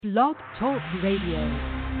Blog Talk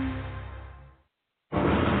Radio.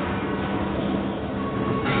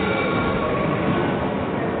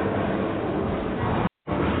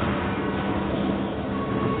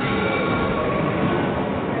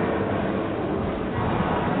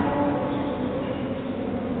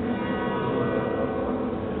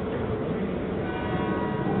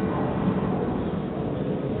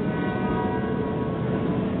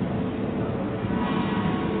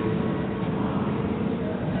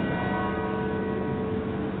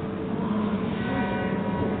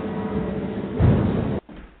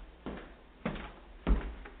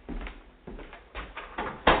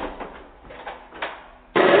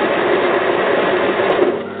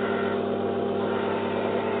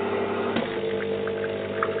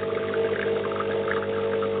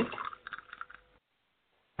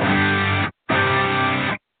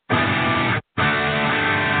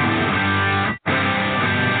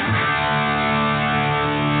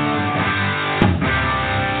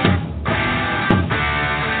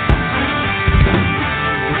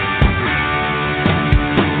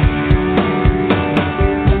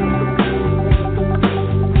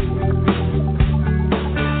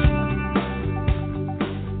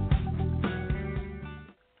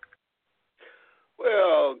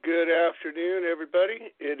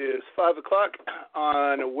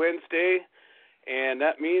 On a Wednesday, and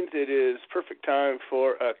that means it is perfect time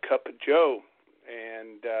for a cup of Joe,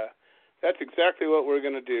 and that's exactly what we're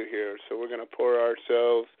going to do here. So we're going to pour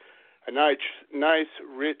ourselves a nice,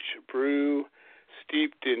 rich brew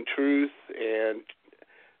steeped in truth and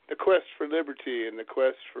the quest for liberty and the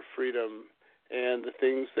quest for freedom and the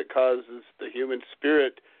things that causes the human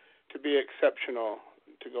spirit to be exceptional,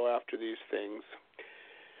 to go after these things.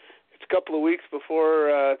 It's a couple of weeks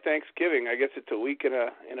before Thanksgiving. I guess it's a week and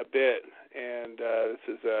a bit, and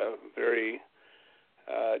this is a very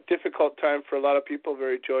difficult time for a lot of people,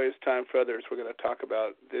 very joyous time for others. We're going to talk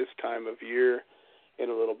about this time of year in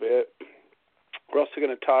a little bit. We're also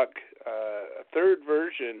going to talk a third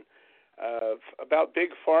version about Big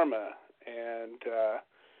Pharma and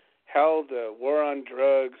how the war on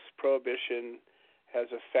drugs, prohibition, has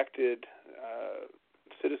affected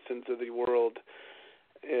citizens of the world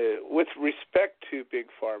with respect to Big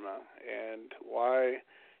Pharma, and why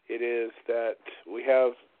it is that we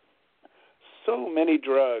have so many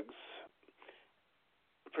drugs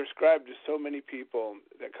prescribed to so many people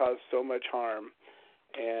that cause so much harm,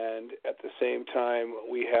 and at the same time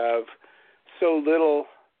we have so little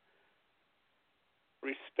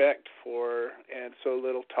respect for and so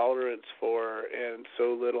little tolerance for and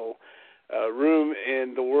so little room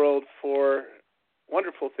in the world for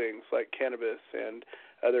wonderful things like cannabis and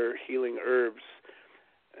other healing herbs.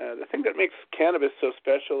 The thing that makes cannabis so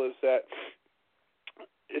special is that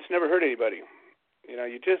it's never hurt anybody. You know,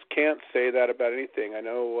 you just can't say that about anything. I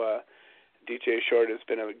know DJ Short has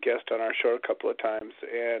been a guest on our show a couple of times,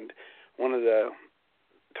 and one of the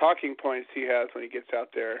talking points he has when he gets out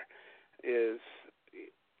there is,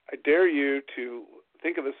 I dare you to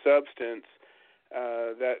think of a substance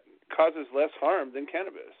that causes less harm than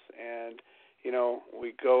cannabis. And you know,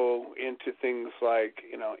 we go into things like,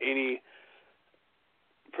 you know, any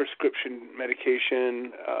prescription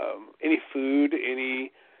medication, any food,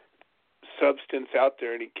 any substance out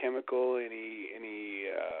there, any chemical, any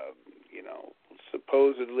you know,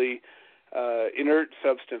 supposedly inert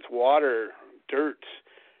substance, water, dirt,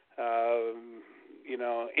 you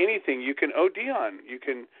know, anything you can OD on. You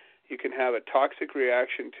can have a toxic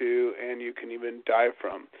reaction to, and you can even die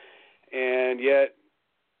from. And yet,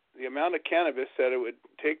 the amount of cannabis that it would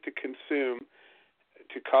take to consume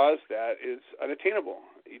to cause that is unattainable.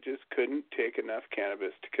 You just couldn't take enough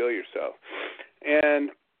cannabis to kill yourself.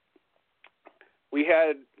 And we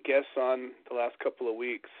had guests on the last couple of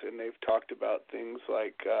weeks, and they've talked about things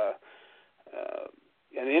like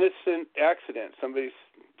an innocent accident. Somebody's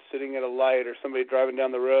sitting at a light, or somebody driving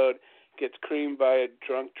down the road gets creamed by a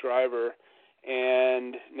drunk driver,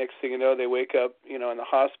 and next thing you know, they wake up, you know, in the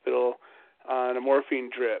hospital on a morphine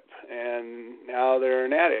drip, and now they're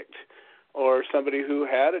an addict. Or somebody who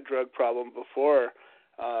had a drug problem before,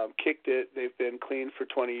 kicked it, they've been clean for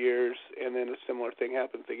 20 years, and then a similar thing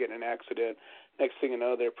happens. They get in an accident. Next thing you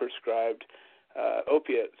know, they're prescribed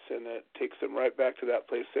opiates, and it takes them right back to that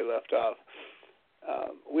place they left off.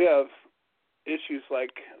 We have issues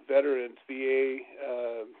like veterans, VA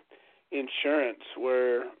insurance,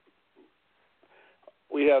 where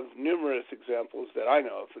we have numerous examples that I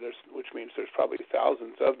know of, which means there's probably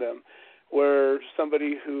thousands of them, where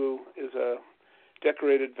somebody who is a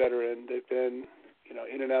decorated veteran, they've been, you know,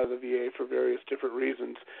 in and out of the VA for various different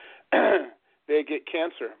reasons, they get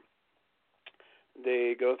cancer.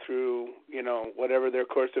 They go through, whatever their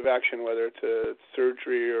course of action, whether it's a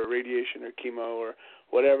surgery or radiation or chemo or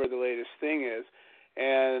whatever the latest thing is,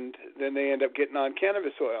 and then they end up getting on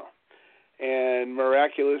cannabis oil. And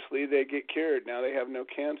miraculously, they get cured. Now they have no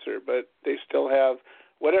cancer, but they still have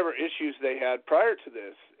whatever issues they had prior to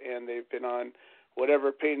this, and they've been on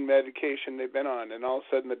whatever pain medication they've been on, and all of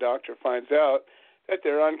a sudden the doctor finds out that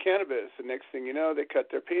they're on cannabis. The next thing you know, they cut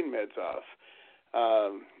their pain meds off.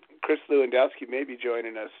 Chris Lewandowski may be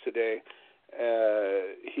joining us today.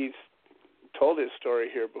 He's told his story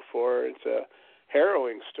here before. It's a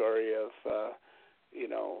harrowing story of,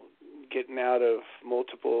 getting out of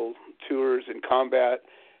multiple tours in combat,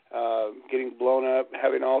 getting blown up,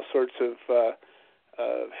 having all sorts of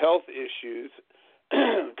health issues,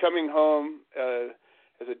 coming home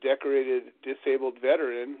as a decorated disabled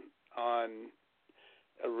veteran on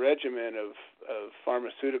a regimen of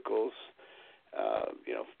pharmaceuticals,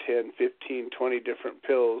 10, 15, 20 different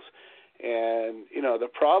pills. And, the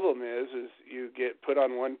problem is you get put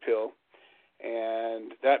on one pill,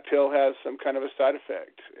 and that pill has some kind of a side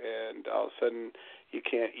effect, and all of a sudden you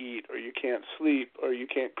can't eat, or you can't sleep, or you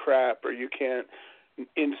can't crap, or you can't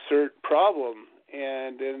insert problem.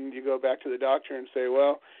 And then you go back to the doctor and say,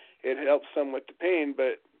 well, it helps some with the pain,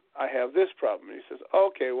 but I have this problem. And he says,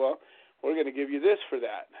 okay, well, we're going to give you this for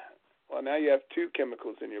that. Well, now you have two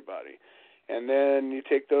chemicals in your body. And then you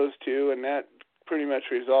take those two, and that pretty much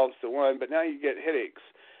resolves the one, but now you get headaches.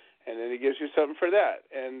 And then he gives you something for that.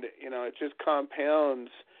 And, it just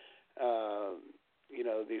compounds,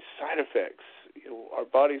 these side effects. Our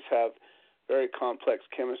bodies have very complex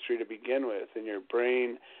chemistry to begin with, and your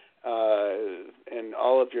brain and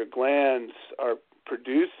all of your glands are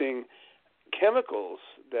producing chemicals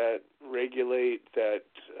that regulate, that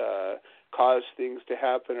cause things to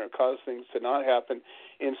happen or cause things to not happen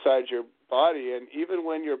inside your body. And even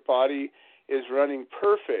when your body is running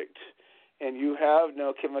perfect and you have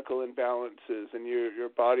no chemical imbalances and your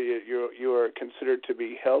body, you are considered to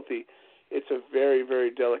be healthy, it's a very, very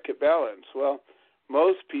delicate balance. Well,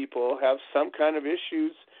 most people have some kind of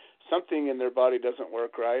issues. Something in their body doesn't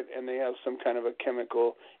work right, and they have some kind of a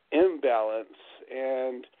chemical imbalance,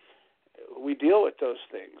 and we deal with those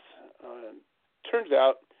things. Turns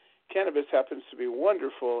out cannabis happens to be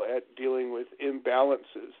wonderful at dealing with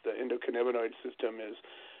imbalances. The endocannabinoid system is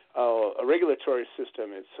a regulatory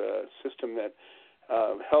system. It's a system that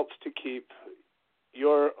helps to keep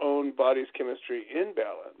your own body's chemistry in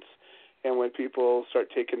balance. And when people start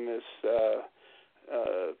taking this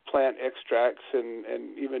plant extracts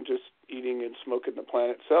and even just eating and smoking the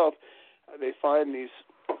plant itself, they find these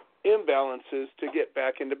imbalances to get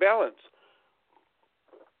back into balance.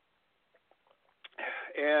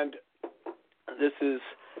 And this is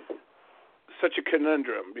such a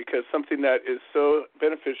conundrum because something that is so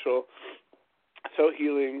beneficial, so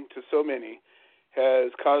healing to so many,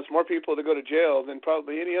 has caused more people to go to jail than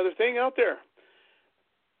probably any other thing out there.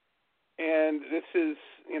 And this is,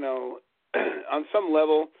 on some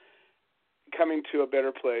level, coming to a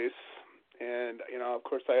better place. And, of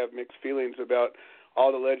course, I have mixed feelings about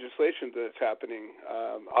all the legislation that's happening.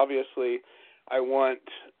 Obviously, I want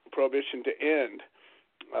prohibition to end.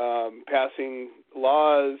 Passing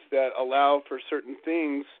laws that allow for certain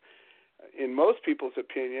things, in most people's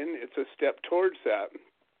opinion, it's a step towards that.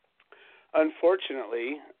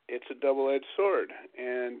 Unfortunately, it's a double-edged sword,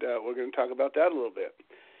 and we're going to talk about that a little bit.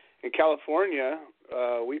 In California,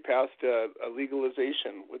 we passed a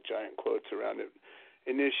legalization, with giant quotes around it,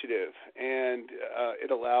 initiative, and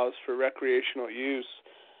it allows for recreational use,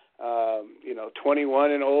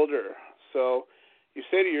 21 and older. So you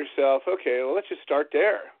say to yourself, okay, well, let's just start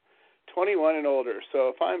there, 21 and older. So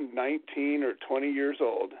if I'm 19 or 20 years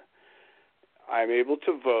old, I'm able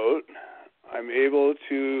to vote, I'm able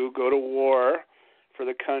to go to war for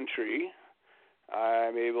the country,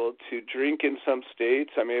 I'm able to drink in some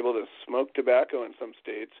states, I'm able to smoke tobacco in some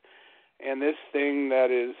states, and this thing that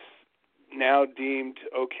is now deemed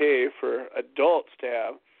okay for adults to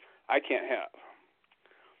have, I can't have.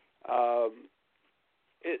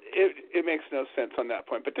 It makes no sense on that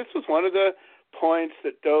point. But this was one of the points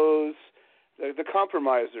that the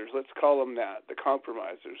compromisers, let's call them that, the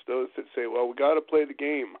compromisers, those that say, well, we got to play the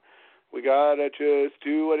game. We got to just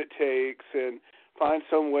do what it takes and find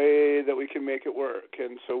some way that we can make it work.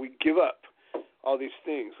 And so we give up all these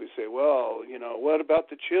things. We say, well, what about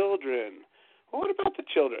the children? Well, what about the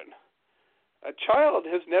children? A child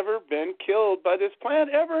has never been killed by this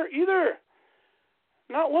plant ever either.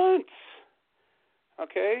 Not once.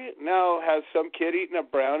 Okay, now has some kid eaten a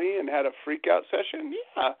brownie and had a freak-out session?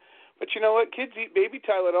 Yeah, but you know what? Kids eat baby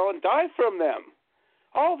Tylenol and die from them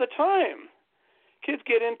all the time. Kids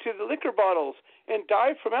get into the liquor bottles and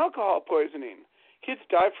die from alcohol poisoning. Kids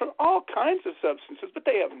die from all kinds of substances, but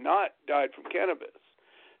they have not died from cannabis.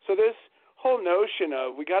 So this whole notion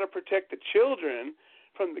of we got to protect the children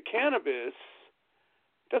from the cannabis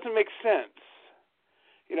doesn't make sense.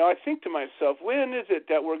 I think to myself, when is it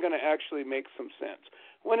that we're going to actually make some sense?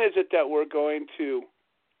 When is it that we're going to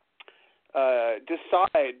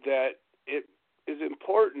decide that it is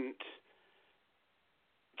important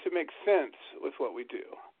to make sense with what we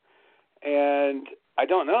do? And I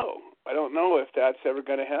don't know. I don't know if that's ever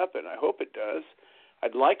going to happen. I hope it does.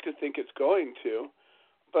 I'd like to think it's going to.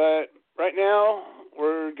 But right now,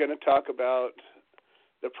 we're going to talk about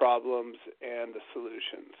the problems and the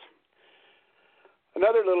solutions.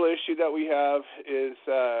 Another little issue that we have is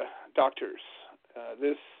doctors.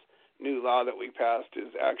 This new law that we passed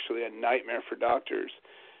is actually a nightmare for doctors.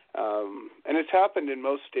 And it's happened in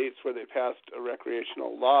most states where they passed a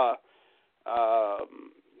recreational law.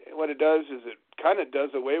 What it does is it kind of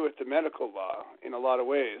does away with the medical law in a lot of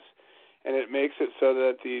ways. And it makes it so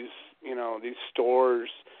that these stores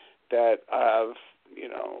that have,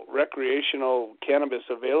 recreational cannabis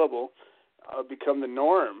available become the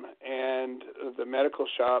norm, and the medical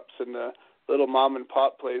shops and the little mom and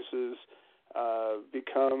pop places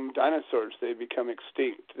become dinosaurs. They become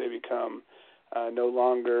extinct. They become no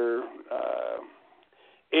longer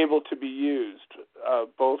able to be used,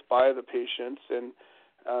 both by the patients and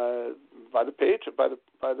by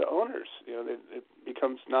the owners. It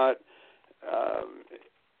becomes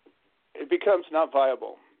not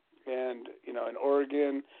viable. And in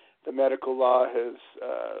Oregon, the medical law has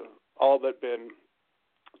all but been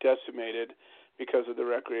decimated because of the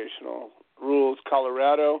recreational rules.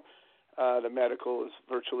 Colorado, the medical is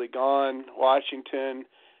virtually gone. Washington,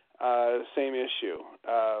 same issue.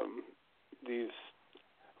 These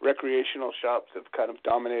recreational shops have kind of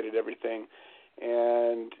dominated everything,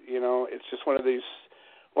 and it's just one of these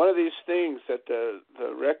things that the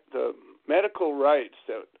medical rights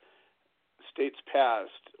that states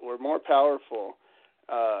passed were more powerful,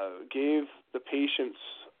 gave the patients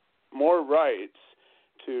more rights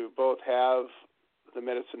to both have the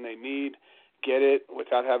medicine they need, get it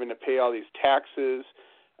without having to pay all these taxes.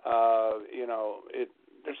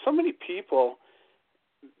 There's so many people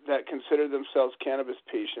that consider themselves cannabis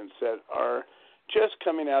patients that are just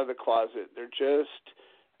coming out of the closet. They're just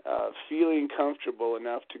feeling comfortable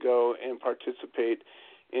enough to go and participate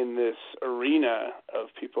in this arena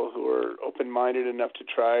of people who are open-minded enough to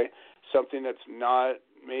try something that's not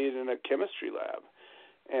made in a chemistry lab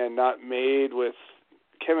and not made with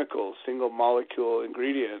chemicals, single molecule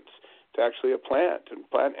ingredients to actually a plant and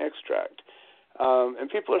plant extract. And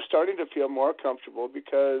people are starting to feel more comfortable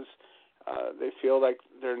because they feel like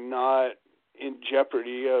they're not in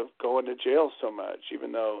jeopardy of going to jail so much,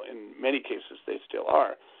 even though in many cases they still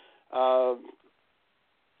are.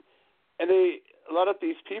 A lot of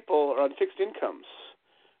these people are on fixed incomes.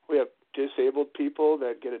 We have disabled people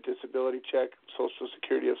that get a disability check, Social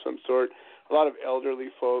Security of some sort, a lot of elderly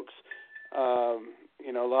folks, a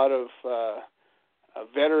lot of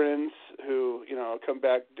veterans who, come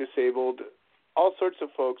back disabled, all sorts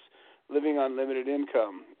of folks living on limited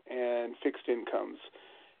income and fixed incomes.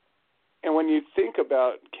 And when you think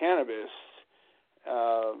about cannabis,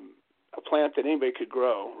 a plant that anybody could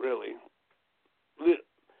grow, really,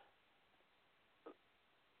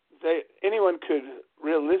 anyone could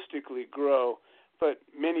realistically grow, but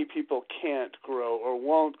many people can't grow or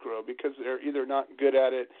won't grow because they're either not good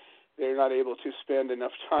at it, they're not able to spend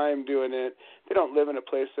enough time doing it, they don't live in a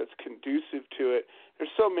place that's conducive to it.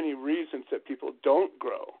 There's so many reasons that people don't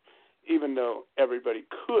grow, even though everybody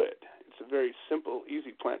could. It's a very simple,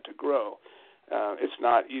 easy plant to grow. It's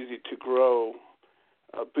not easy to grow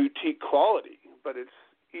boutique quality, but it's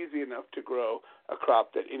easy enough to grow a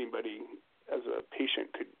crop that anybody as a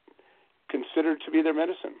patient could consider to be their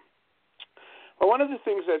medicine. Well, one of the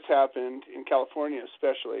things that's happened in California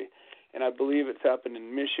especially, and I believe it's happened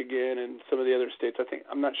in Michigan and some of the other states,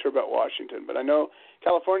 I'm not sure about Washington, but I know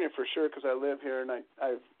California for sure because I live here and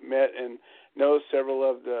I've met and know several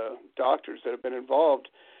of the doctors that have been involved.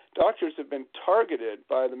 Doctors have been targeted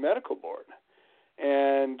by the medical board.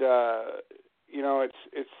 And,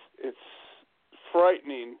 it's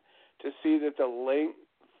frightening to see that the length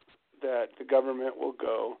that the government will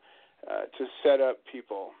go to set up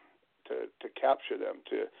people, to capture them,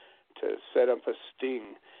 to set up a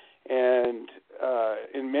sting. And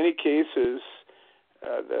in many cases,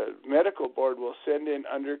 the medical board will send in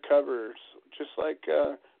undercovers, just like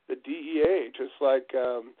the DEA, just like,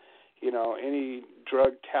 any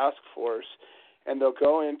drug task force. And they'll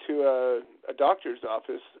go into a doctor's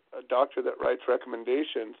office, a doctor that writes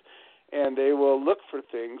recommendations, and they will look for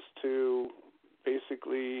things to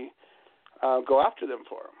basically go after them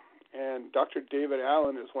for them. And Dr. David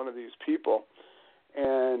Allen is one of these people.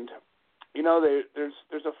 And, you know,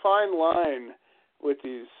 there's a fine line with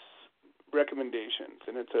these recommendations,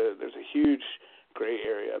 and there's a huge gray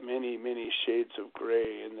area, many, many shades of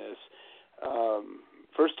gray in this.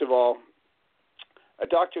 First of all, a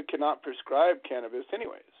doctor cannot prescribe cannabis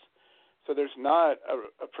anyways. So there's not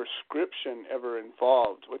a prescription ever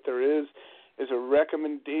involved. What there is a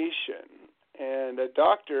recommendation. And a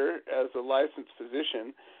doctor, as a licensed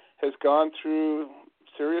physician, has gone through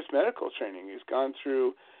serious medical training. He's gone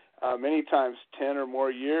through many times 10 or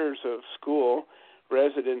more years of school,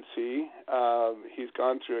 residency. He's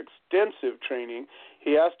gone through extensive training.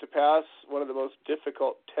 He has to pass one of the most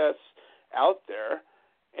difficult tests out there,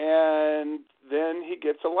 and then he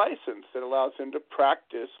gets a license that allows him to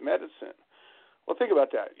practice medicine. Well, think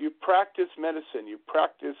about that. You practice medicine. You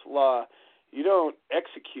practice law. You don't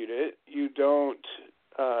execute it. You don't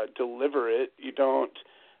deliver it. You don't,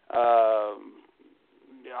 I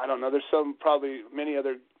don't know, there's probably many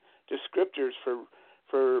other descriptors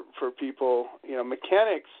for people. You know,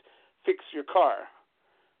 mechanics fix your car.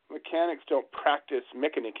 Mechanics don't practice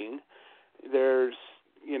mechanicking. There's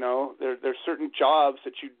certain jobs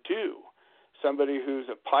that you do. Somebody who's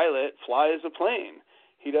a pilot flies a plane.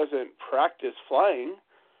 He doesn't practice flying,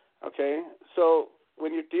 okay? So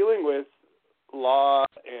when you're dealing with law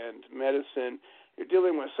and medicine, you're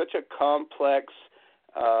dealing with such a complex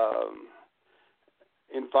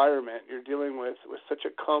environment. You're dealing with such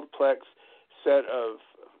a complex set of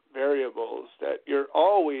variables that you're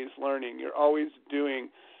always learning, you're always doing.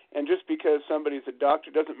 And just because somebody's a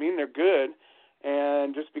doctor doesn't mean they're good,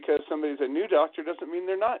 and just because somebody's a new doctor doesn't mean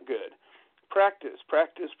they're not good. Practice,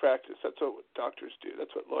 practice, practice. That's what doctors do.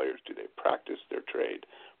 That's what lawyers do. They practice their trade,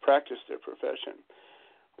 practice their profession.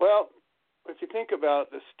 Well, if you think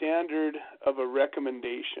about the standard of a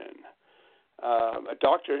recommendation, a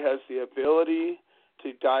doctor has the ability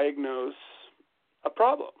to diagnose a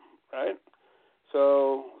problem, right?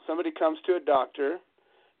 So somebody comes to a doctor.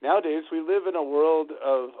 Nowadays, we live in a world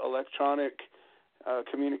of electronic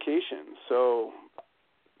communication. So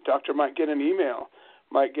doctor might get an email,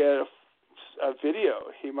 might get a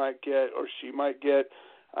video. He might get, or she might get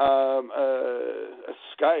a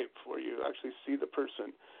Skype where you actually see the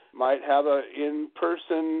person. Might have an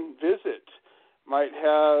in-person visit. Might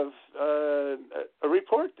have a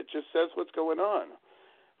report that just says what's going on.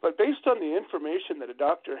 But based on the information that a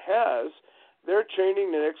doctor has, their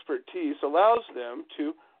training and expertise allows them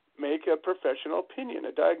to make a professional opinion,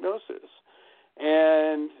 a diagnosis.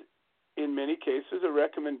 And in many cases, a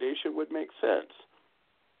recommendation would make sense.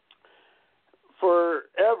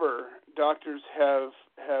 Forever, doctors have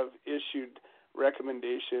issued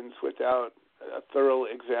recommendations without a thorough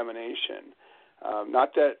examination.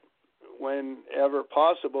 Not that whenever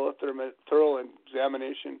possible, a thorough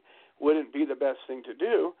examination wouldn't be the best thing to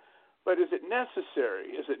do, but is it necessary?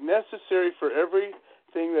 Is it necessary for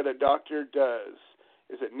everything that a doctor does?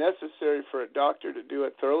 Is it necessary for a doctor to do a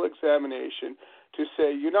thorough examination to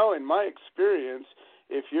say, you know, in my experience,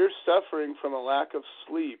 if you're suffering from a lack of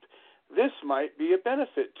sleep, this might be a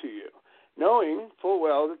benefit to you, knowing full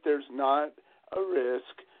well that there's not a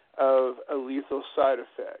risk of a lethal side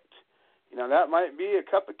effect. You know, that might be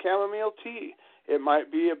a cup of chamomile tea. It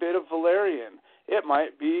might be a bit of valerian. It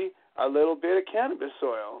might be a little bit of cannabis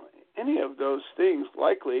oil. Any of those things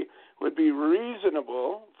likely would be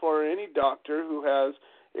reasonable for any doctor who has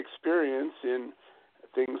experience in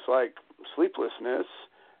things like sleeplessness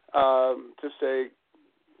to say,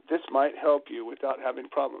 this might help you without having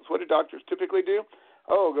problems. What do doctors typically do?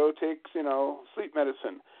 Oh, go take, sleep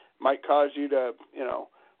medicine. Might cause you to,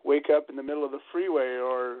 wake up in the middle of the freeway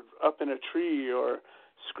or up in a tree or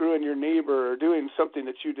screwing your neighbor or doing something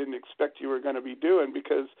that you didn't expect you were going to be doing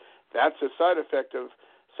because that's a side effect of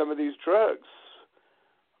some of these drugs.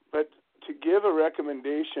 But to give a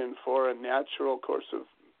recommendation for a natural course of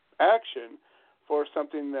action for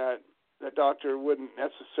something that the doctor wouldn't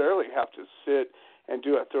necessarily have to sit and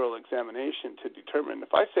do a thorough examination to determine.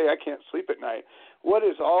 If I say I can't sleep at night, what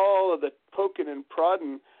is all of the poking and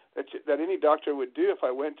prodding that any doctor would do if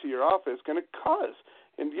I went to your office going to cause?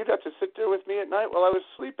 And you'd have to sit there with me at night while I was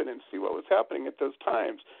sleeping and see what was happening at those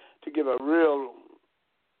times to give a real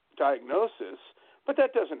diagnosis. But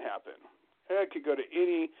that doesn't happen. I could go to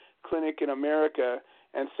any clinic in America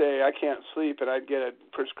and say I can't sleep, and I'd get a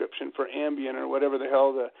prescription for Ambien or whatever the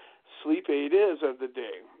hell the sleep aid is of the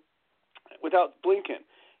day without blinking.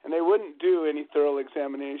 And they wouldn't do any thorough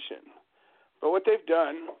examination. But what they've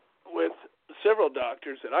done with several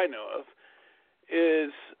doctors that I know of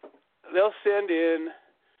is they'll send in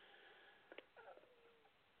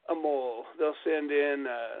a mole, they'll send in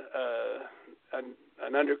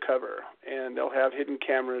an undercover, and they'll have hidden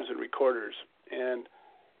cameras and recorders, and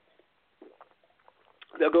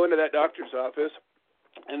they'll go into that doctor's office,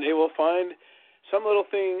 and they will find some little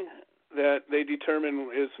thing that they determine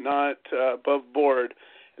is not above board,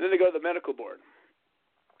 and then they go to the medical board.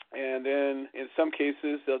 And then in some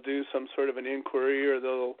cases, they'll do some sort of an inquiry, or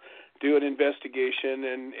they'll do an investigation.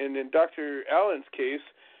 And in Dr. Allen's case,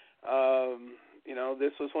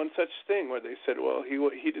 this was one such thing where they said, well,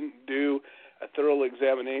 he didn't do a thorough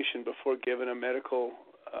examination before giving a medical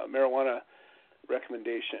marijuana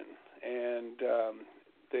recommendation. And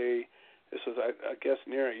this was, I guess,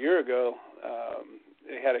 near a year ago.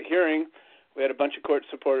 They had a hearing. We had a bunch of court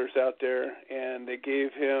supporters out there, and they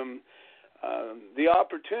gave him the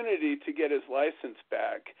opportunity to get his license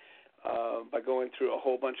back by going through a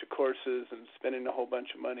whole bunch of courses and spending a whole bunch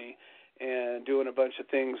of money and doing a bunch of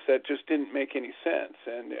things that just didn't make any sense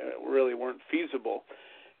and really weren't feasible.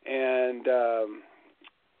 And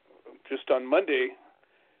just on Monday,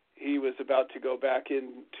 he was about to go back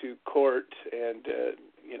into court and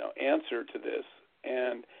answer to this,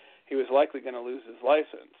 and he was likely going to lose his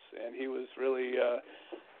license, and he was really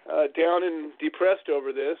down and depressed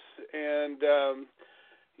over this. And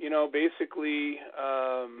basically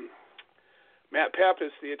Matt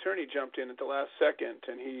Pappas, the attorney, jumped in at the last second,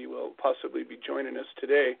 and he will possibly be joining us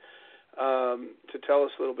today to tell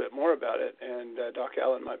us a little bit more about it, and Doc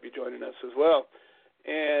Allen might be joining us as well.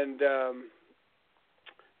 And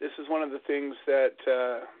this is one of the things that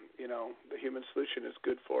the Human Solution is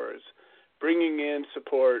good for, is bringing in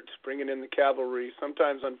support, bringing in the cavalry,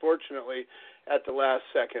 sometimes, unfortunately, at the last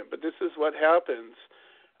second. But this is what happens,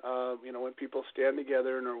 when people stand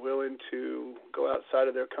together and are willing to go outside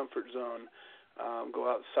of their comfort zone, go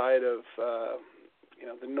outside of,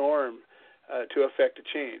 the norm to affect a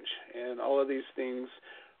change. And all of these things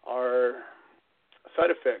are side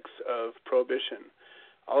effects of prohibition.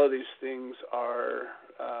 All of these things are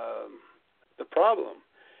the problem.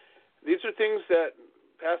 These are things that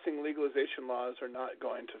passing legalization laws are not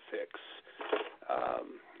going to fix.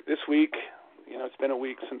 This week, it's been a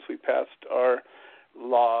week since we passed our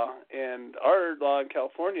law, and our law in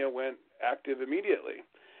California went active immediately.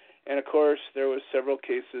 And of course, there was several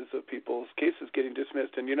cases of people's cases getting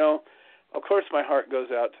dismissed. And of course, my heart goes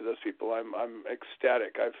out to those people. I'm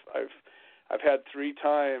ecstatic. I've had 3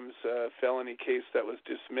 times a felony case that was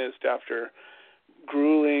dismissed after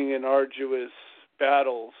grueling and arduous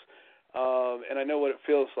battles. And I know what it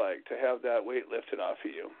feels like to have that weight lifted off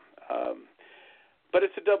of you. But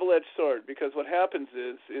it's a double-edged sword, because what happens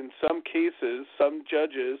is, in some cases, some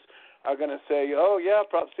judges are going to say, oh, yeah,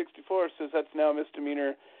 Prop 64 says that's now a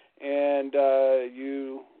misdemeanor, and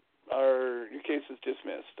your case is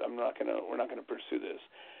dismissed. We're not going to pursue this.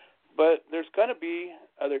 But there's going to be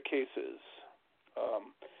other cases.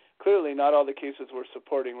 Clearly, not all the cases we're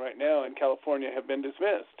supporting right now in California have been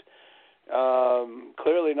dismissed.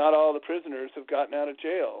 Clearly, not all the prisoners have gotten out of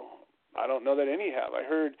jail. I don't know that any have. I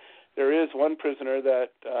heard there is one prisoner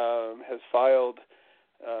that has filed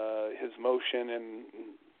his motion, and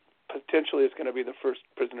potentially is going to be the first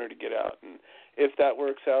prisoner to get out. And if that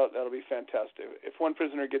works out, that'll be fantastic. If one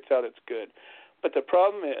prisoner gets out, it's good. But the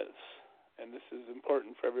problem is, and this is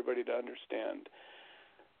important for everybody to understand,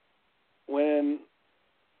 when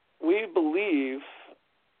we believe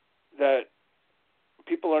that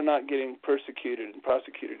people are not getting persecuted and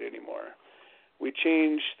prosecuted anymore, we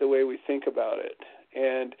change the way we think about it.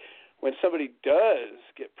 And when somebody does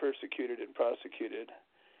get persecuted and prosecuted,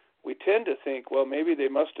 we tend to think, well, maybe they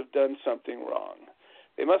must have done something wrong.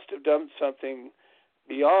 They must have done something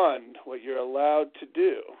beyond what you're allowed to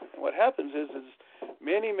do. And what happens is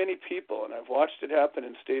many, many people, and I've watched it happen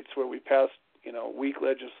in states where we passed, weak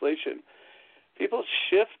legislation, people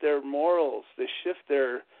shift their morals, they shift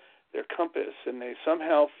their compass, and they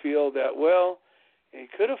somehow feel that, well, he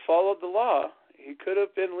could have followed the law, he could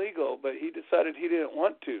have been legal, but he decided he didn't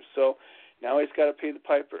want to, so now he's got to pay the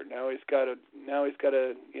piper. Now he's got to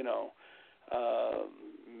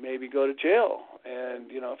maybe go to jail. And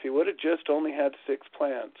if he would have just only had 6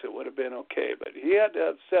 plants, it would have been okay. But he had to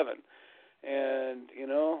have 7, and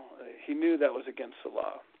he knew that was against the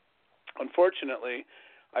law. Unfortunately,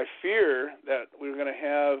 I fear that we're going to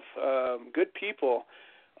have good people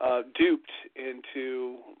duped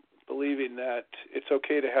into believing that it's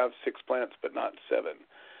okay to have 6 plants but not 7,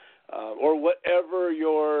 or whatever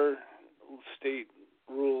your state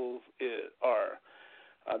rules are.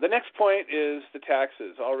 The next point is the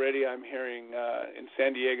taxes. Already I'm hearing in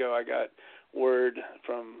San Diego, I got word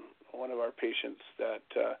from one of our patients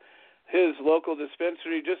that his local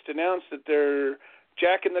dispensary just announced that they're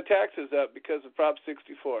jacking the taxes up because of Prop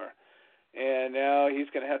 64. And now he's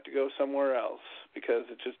going to have to go somewhere else because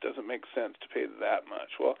it just doesn't make sense to pay that much.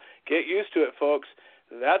 Well, get used to it, folks.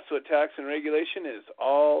 That's what tax and regulation is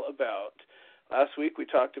all about. Last week we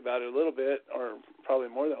talked about it a little bit, or probably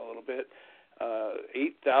more than a little bit.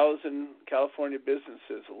 8,000 California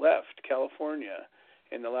businesses left California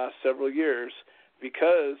in the last several years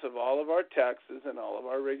because of all of our taxes and all of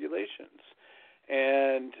our regulations.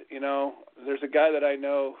 And, there's a guy that I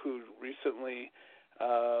know who recently,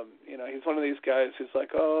 he's one of these guys who's like,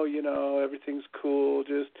 oh, everything's cool.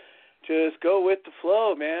 Just go with the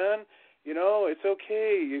flow, man. It's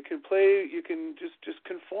okay. You can play. You can just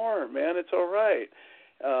conform, man. It's all right.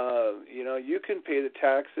 You can pay the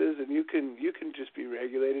taxes and you can just be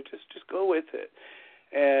regulated. Just go with it.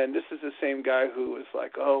 And this is the same guy who was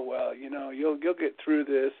like, oh well, you'll get through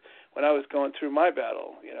this. When I was going through my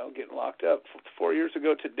battle, getting locked up 4 years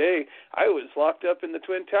ago today, I was locked up in the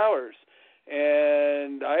Twin Towers,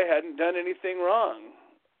 and I hadn't done anything wrong.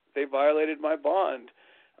 They violated my bond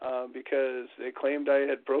because they claimed I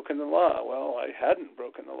had broken the law. Well, I hadn't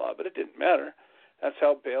broken the law, but it didn't matter. That's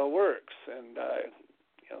how bail works, and I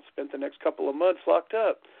spent the next couple of months locked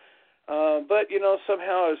up. But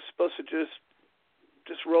somehow I was supposed to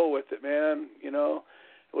just roll with it, man.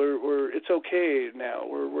 We're it's okay now.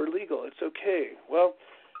 We're legal. It's okay. Well,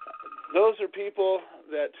 those are people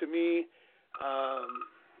that to me are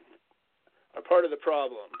part of the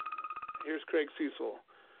problem. Here's Craig Cecil,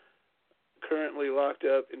 currently locked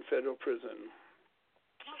up in federal prison.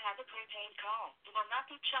 You have a prepaid call. You will not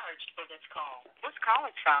be charged for this call. This call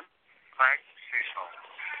is from Craig Cecil,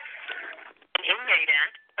 an inmate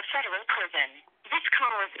at a federal prison. This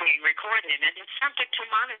call is being recorded and is subject to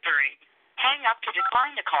monitoring. Hang up to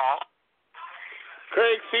decline the call.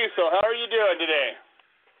 Craig Cecil, how are you doing today?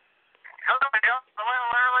 hello, Bill. A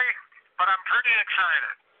little early, but I'm pretty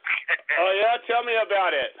excited. Oh yeah, tell me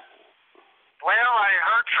about it. Well, I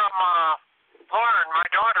heard from Lauren, my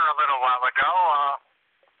daughter, a little while ago.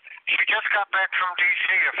 She just got back from D.C.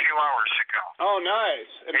 a few hours ago. Oh,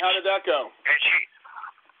 nice. And how did that go? And she,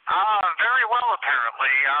 very well,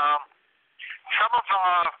 apparently. Some of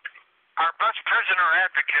our best prisoner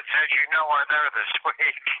advocates, as you know, are there this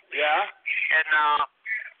week. Yeah? And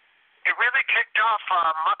it really kicked off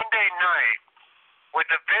Monday night with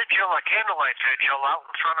a vigil, a candlelight vigil, out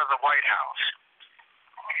in front of the White House.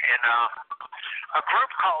 And a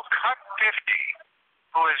group called Cut 50,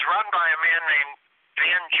 who is run by a man named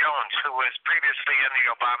Van Jones, who was previously in the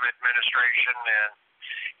Obama administration and,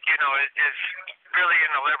 is really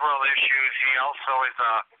into liberal issues. He also is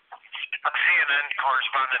a CNN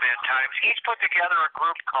correspondent at times. He's put together a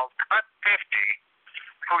group called Cut 50,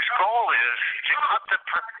 whose goal is to cut the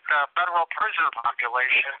federal prison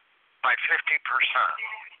population by 50%.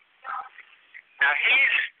 Now,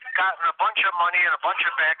 he's gotten a bunch of money and a bunch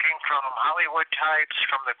of backing from Hollywood types,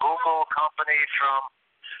 from the Google company, from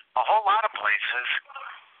a whole lot of places.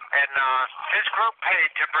 And his group paid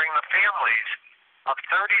to bring the families of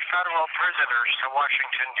 30 federal prisoners to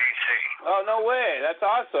Washington, D.C. Oh, no way. That's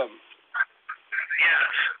awesome.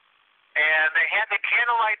 Yes. And they had the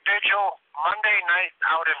candlelight vigil Monday night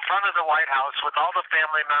out in front of the White House with all the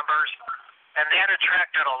family members, and that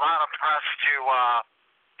attracted a lot of press to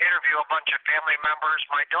interview a bunch of family members.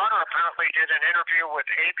 My daughter apparently did an interview with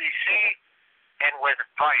ABC and with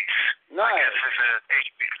Vice. Nice. I guess is a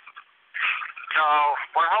HBO. So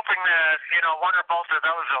we're hoping that, one or both of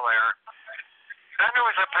those will air. Then there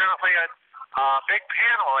was apparently a big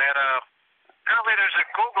panel at apparently there's a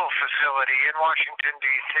Google facility in Washington,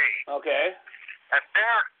 D.C. Okay. And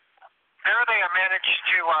there they managed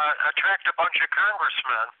to attract a bunch of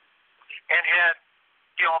congressmen and had,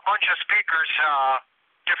 a bunch of speakers,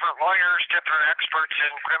 different lawyers, different experts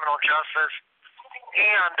in criminal justice,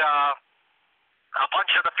 and a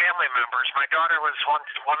bunch of the family members. My daughter was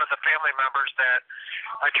one of the family members that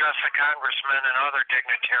addressed the congressmen and other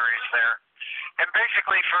dignitaries there. And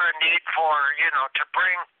basically for a need for, to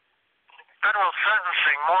bring federal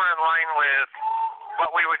sentencing more in line with what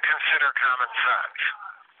we would consider common sense.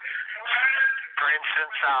 For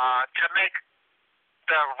instance, to make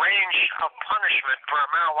the range of punishment for a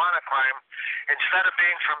marijuana crime, instead of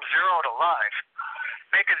being from 0 to life,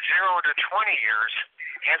 make it 0 to 20 years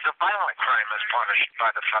as a violent crime is punished by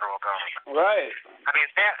the federal government. Right. I mean,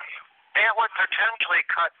 that would potentially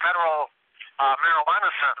cut federal marijuana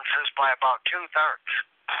sentences by about 2/3.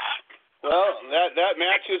 Well, that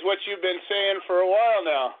matches what you've been saying for a while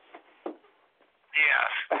now.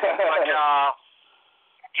 Yes. But,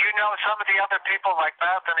 some of the other people like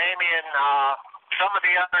Beth and Amy and some of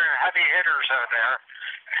the other heavy hitters are there.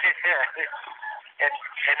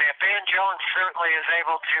 and if Van Jones certainly is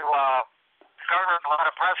able to garner a lot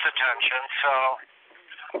of press attention, so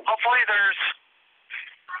hopefully there's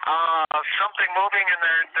something moving, and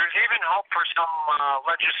there's even hope for some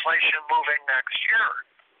legislation moving next year.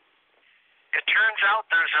 It turns out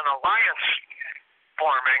there's an alliance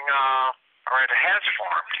forming, or it has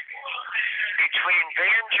formed, between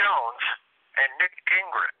Van Jones and Nick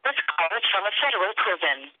Gingrich. This call is from a federal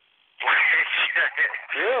prison.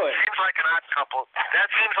 Really? Seems like an odd couple. That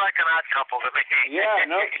seems like an odd couple to me. Yeah,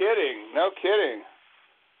 no kidding. No kidding.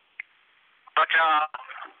 But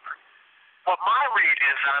what my read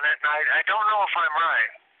is on it, and I don't know if I'm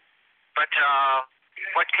right, but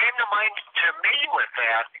what came to mind to me with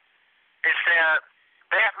that is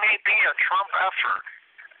that may be a Trump effort.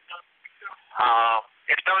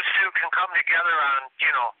 If those two can come together on,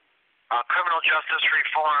 criminal justice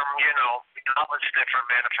reform, all its different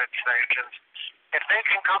manifestations, if they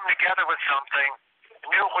can come together with something,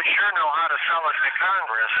 Newt would sure know how to sell it to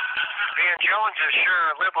Congress. Van Jones is sure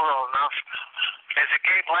liberal enough. As a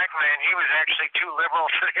gay black man, he was actually too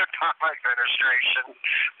liberal for the Obama administration,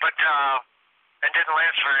 but and didn't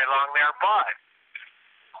last very long there. But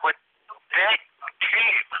what that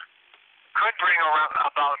team could bring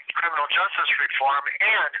about criminal justice reform,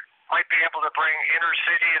 and might be able to bring inner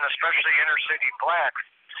city and especially inner city blacks,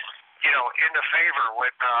 into favor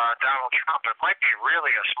with Donald Trump. It might be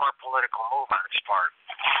really a smart political move on his part.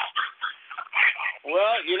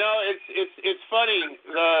 Well, it's funny.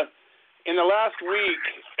 In the last week,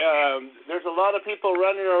 there's a lot of people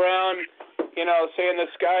running around, saying the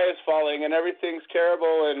sky is falling and everything's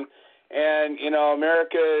terrible, and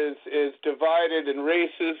America is divided and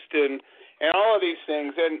racist and all of these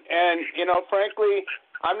things. And frankly,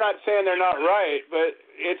 I'm not saying they're not right, but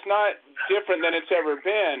it's not different than it's ever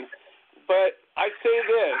been. But I say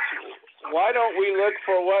this, why don't we look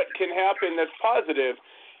for what can happen that's positive?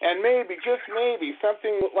 And maybe, just maybe,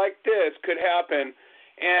 something like this could happen.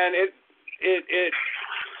 And it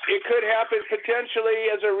could happen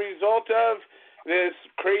potentially as a result of this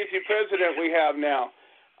crazy president we have now.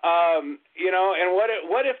 And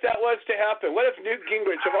what if that was to happen? What if Newt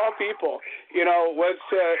Gingrich, of all people, was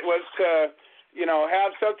to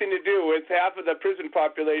have something to do with half of the prison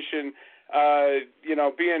population,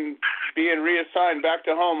 being reassigned back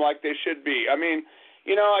to home like they should be? I mean,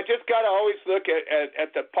 I just got to always look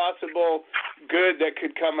at the possible good that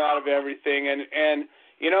could come out of everything, and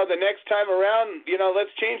the next time around,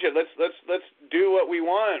 let's change it. Let's do what we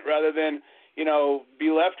want rather than, be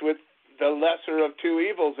left with the lesser of two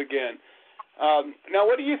evils again. Now,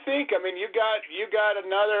 what do you think? I mean, you got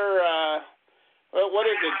another. What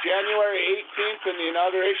is it? January 18th, and the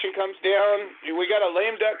inauguration comes down. We got a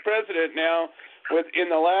lame duck president now.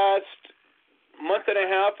 In the last month and a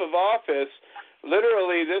half of office,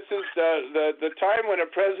 literally, this is the time when a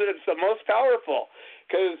president's the most powerful,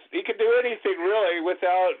 because he could do anything really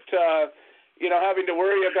without having to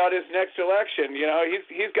worry about his next election.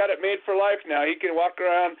 He's got it made for life now. He can walk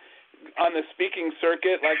around on the speaking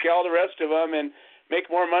circuit like all the rest of them and make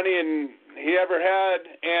more money than he ever had,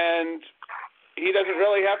 and he doesn't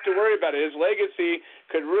really have to worry about it. His legacy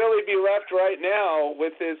could really be left right now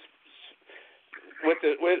with the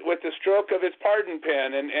stroke of his pardon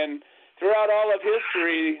pen, and throughout all of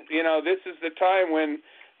history, this is the time when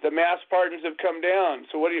the mass pardons have come down.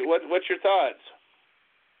 So what's your thoughts?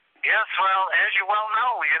 Yes, well, as you well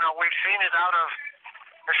know, we've seen it out of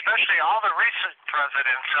especially all the recent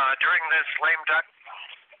presidents during this lame duck,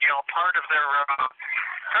 part of their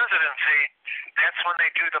presidency. That's when they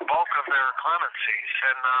do the bulk of their clemencies,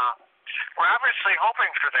 and we're obviously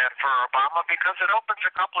hoping for that for Obama because it opens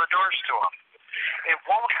a couple of doors to him. It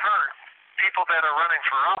won't hurt people that are running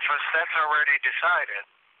for office. That's already decided.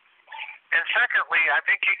 And secondly, I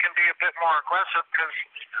think he can be a bit more aggressive because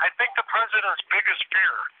I think the president's biggest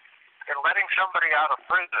fear in letting somebody out of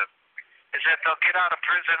prison is that they'll get out of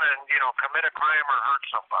prison and, commit a crime or hurt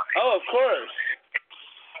somebody. Oh, of course.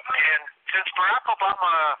 And since Barack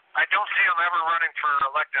Obama, I don't see him ever running for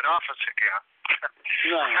elected office again.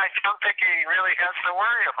 No. I don't think he really has to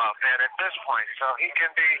worry about that at this point. So he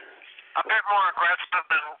can be a bit more aggressive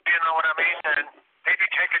than, and maybe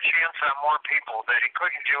take a chance on more people that he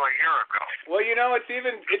couldn't do a year ago. Well, it's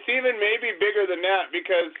even maybe bigger than that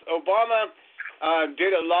because Obama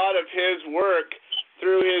did a lot of his work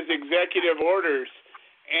through his executive orders,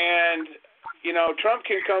 and Trump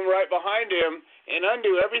can come right behind him and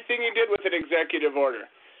undo everything he did with an executive order.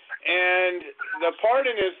 And the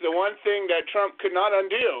pardon is the one thing that Trump could not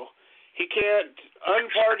undo. He can't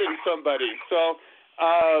unpardon somebody. So,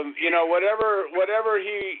 whatever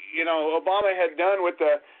he, Obama had done with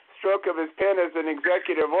the stroke of his pen as an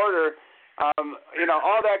executive order,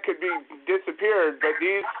 all that could be disappeared. But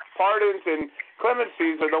these pardons and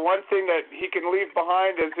clemencies are the one thing that he can leave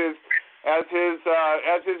behind as his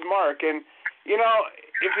mark. And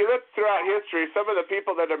if you look throughout history, some of the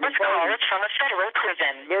people that have been pardoned, from a federal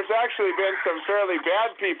prison. there's actually been some fairly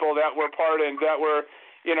bad people that were pardoned, that were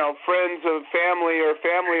friends of family or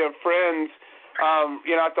family of friends.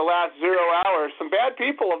 At the last 0 hours, some bad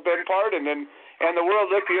people have been pardoned, and the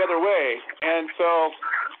world looked the other way. And so,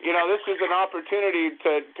 this is an opportunity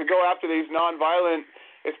to go after these nonviolent,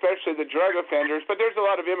 especially the drug offenders. But there's a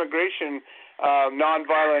lot of immigration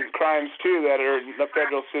nonviolent crimes too that are in the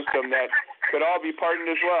federal system that could all be pardoned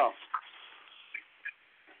as well.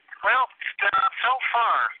 Well, so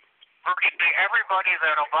far, virtually everybody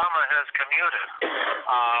that Obama has commuted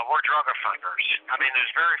were drug offenders. I mean,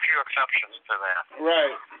 there's very few exceptions to that.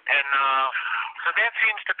 Right. And so that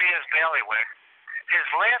seems to be his bailiwick. His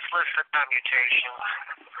last list of commutations,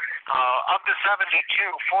 of the 72,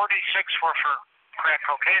 46 were for crack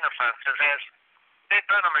cocaine offenses, as they'd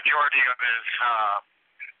been a majority of his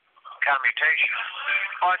commutations.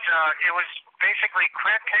 But it was basically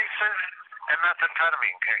crack cases and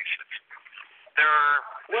methamphetamine cases.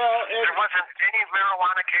 There wasn't any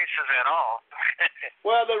marijuana cases at all.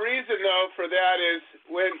 Well, the reason, though, for that is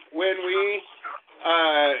when we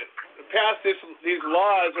passed these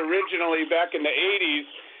laws originally back in the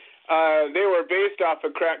 80s, they were based off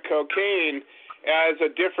of crack cocaine as a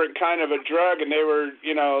different kind of a drug, and they were,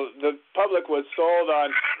 the public was sold on,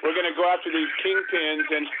 we're going to go after these kingpins.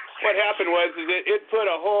 And what happened was it put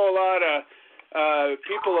a whole lot of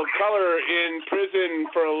people of color in prison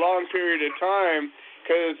for a long period of time,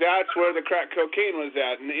 because that's where the crack cocaine was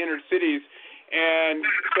at, in the inner cities. And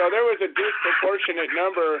so there was a disproportionate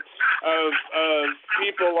number of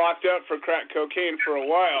people locked up for crack cocaine for a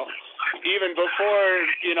while, even before,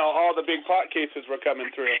 all the big pot cases were coming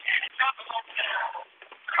through.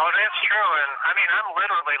 Oh, that's true. And, I mean, I'm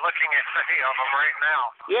literally looking at 30 of them right now.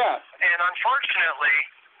 Yeah. And unfortunately,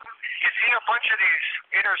 you see a bunch of these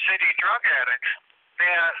inner city drug addicts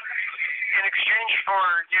that, in exchange for,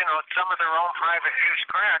 some of their own private use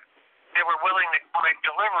crack, they were willing to make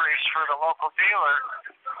deliveries for the local dealer.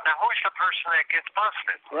 Now, who's the person that gets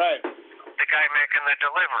busted? Right. The guy making the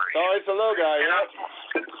delivery. Oh, it's the little guy, yeah.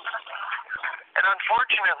 And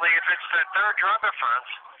unfortunately, if it's the third drug offense,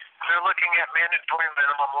 they're looking at mandatory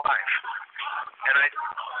minimum life. And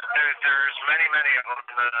there's many of them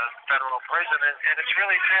in the federal prison, and it's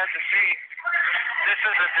really sad to see. This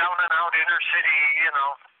is a down-and-out inner-city,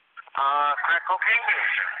 crack cocaine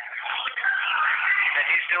user. And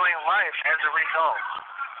he's doing life as a result.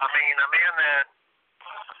 I mean, a man that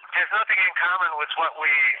has nothing in common with what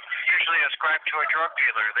we usually ascribe to a drug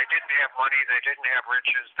dealer. They didn't have money, they didn't have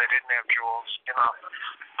riches, they didn't have jewels,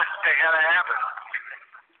 They had a habit.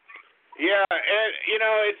 Yeah, and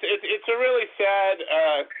it's a really sad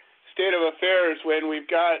state of affairs when we've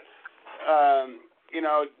got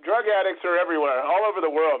drug addicts are everywhere, all over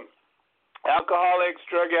the world. Alcoholics,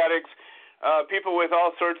 drug addicts, people with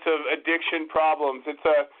all sorts of addiction problems. It's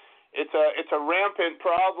a rampant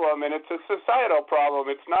problem, and it's a societal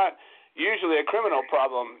problem. It's not usually a criminal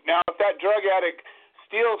problem. Now, if that drug addict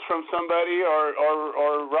steals from somebody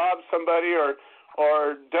or robs somebody or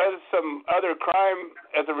does some other crime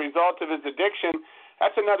as a result of his addiction,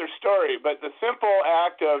 that's another story. But the simple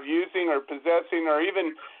act of using or possessing or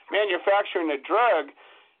even manufacturing a drug,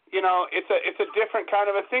 it's a different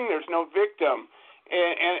kind of a thing. There's no victim,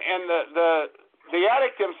 and the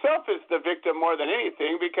addict himself is the victim more than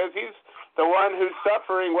anything, because he's the one who's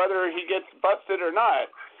suffering whether he gets busted or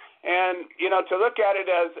not. And to look at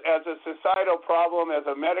it as a societal problem, as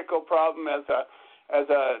a medical problem, as a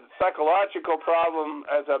psychological problem,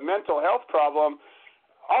 as a mental health problem,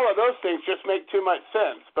 all of those things just make too much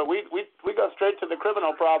sense. But we go straight to the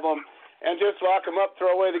criminal problem and just lock them up,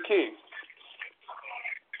 throw away the key.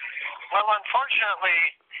 Well, unfortunately,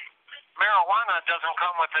 marijuana doesn't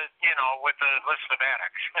come with a list of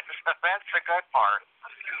addicts. That's the good part.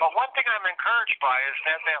 But one thing I'm encouraged by is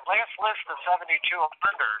that last list of 72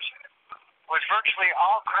 offenders was virtually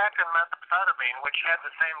all crack and methamphetamine, which had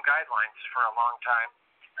the same guidelines for a long time.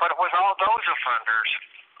 But it was all those offenders.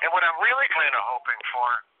 And what I'm really kind of hoping for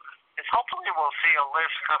is hopefully we'll see a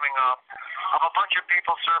list coming up of a bunch of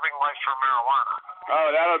people serving life for marijuana. Oh,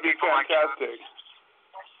 that would be fantastic.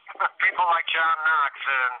 People like John Knox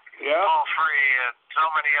and Paul Free and so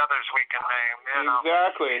many others we can name.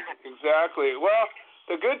 Exactly. Well,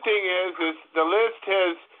 the good thing is the list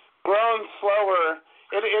has grown slower.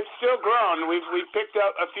 It's still grown. We've picked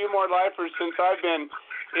up a few more lifers since I've been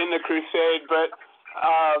in the crusade, but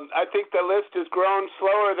I think the list has grown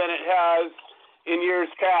slower than it has in years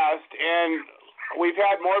past, and we've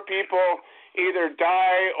had more people either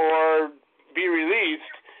die or be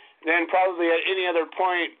released than probably at any other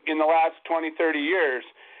point in the last 20, 30 years.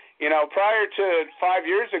 You know, prior to 5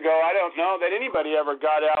 years ago, I don't know that anybody ever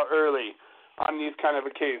got out early on these kind of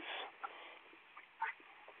a case.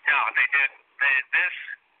 No, they did.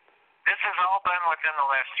 This has all been within the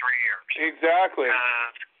last 3 years. Exactly.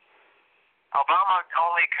 Obama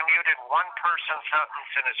only commuted one person's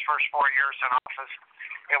sentence in his first 4 years in office.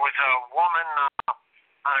 It was a woman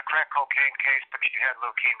on a crack cocaine case, but she had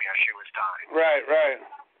leukemia. She was dying. Right.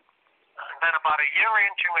 And then about a year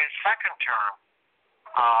into his second term,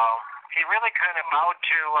 he really kind of bowed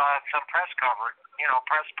to some press coverage,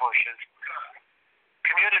 press pushes.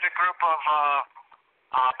 Commuted a group of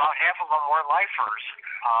about half of them were lifers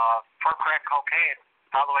for crack cocaine,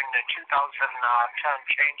 following the 2010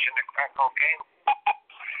 change in the crack cocaine.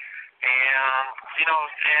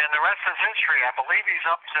 And the rest is history. I believe he's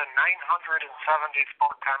up to 974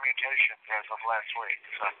 commutations as of last week.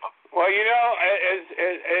 So. Well,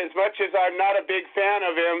 as much as I'm not a big fan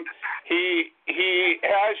of him, he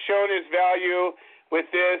has shown his value with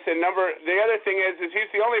this. And the other thing is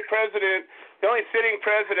he's the only sitting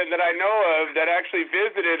president that I know of that actually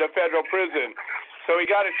visited a federal prison. So he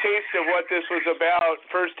got a taste of what this was about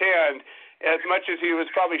firsthand. As much as he was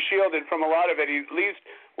probably shielded from a lot of it, he at least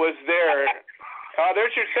was there.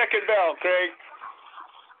 There's your second bell, Craig.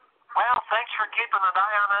 Well, thanks for keeping an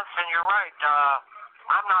eye on us, and you're right.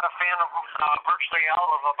 I'm not a fan of virtually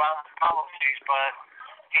all of Obama's policies, but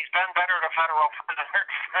he's been better to federal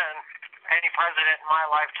prisoners than any president in my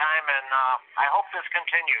lifetime, and I hope this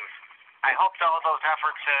continues. I hope all those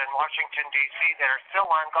efforts in Washington, D.C. that are still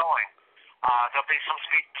ongoing. There'll be some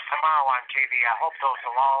speech tomorrow on TV. I hope those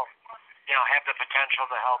will all have the potential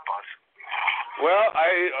to help us. Well,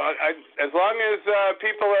 I as long as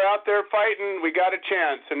people are out there fighting, we got a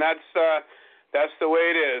chance, and that's the way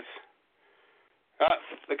it is.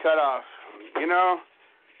 The cutoff.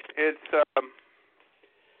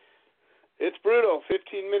 It's brutal.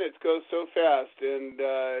 15 minutes goes so fast, and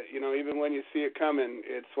even when you see it coming,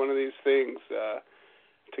 it's one of these things.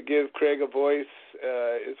 To give Craig a voice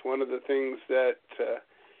is one of the things that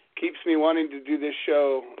keeps me wanting to do this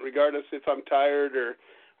show, regardless if I'm tired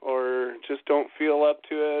or just don't feel up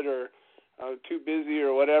to it or too busy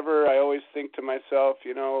or whatever. I always think to myself,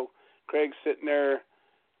 Craig's sitting there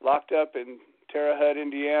locked up in Terre Haute,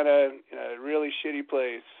 Indiana, in a really shitty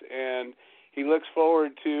place, and he looks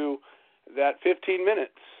forward to that 15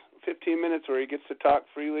 minutes where he gets to talk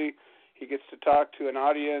freely. He gets to talk to an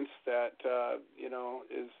audience that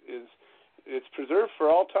is it's preserved for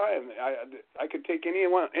all time. I could take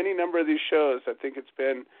any number of these shows. I think it's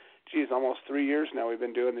been almost 3 years now we've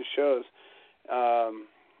been doing these shows,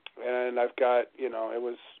 and I've got it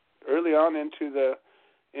was early on into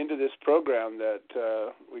this program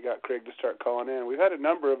that we got Craig to start calling in. We've had a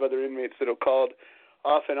number of other inmates that have called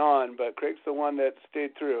off and on, but Craig's the one that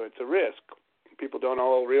stayed through. It's a risk. People don't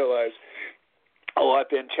all realize. I've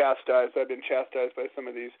been chastised. I've been chastised by some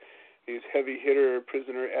of these heavy hitter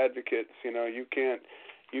prisoner advocates. You can't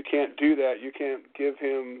do that. You can't give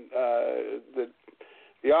him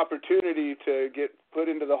the opportunity to get put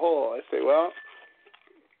into the hole. I say, well,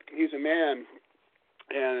 he's a man,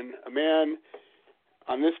 and a man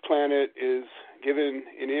on this planet is given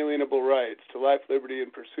inalienable rights to life, liberty,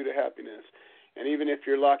 and pursuit of happiness. And even if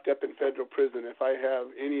you're locked up in federal prison, if I have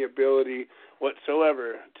any ability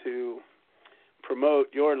whatsoever to promote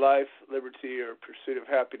your life, liberty, or pursuit of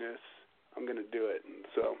happiness, I'm going to do it. And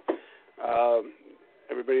so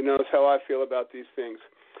everybody knows how I feel about these things.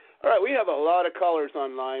 All right, we have a lot of callers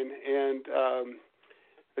online, and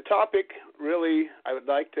the topic really I would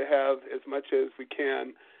like to have as much as we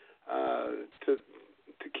can to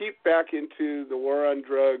keep back into the war on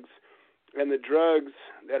drugs and the drugs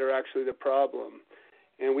that are actually the problem.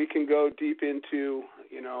 And we can go deep into,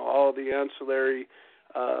 all the ancillary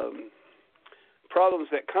problems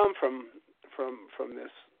that come from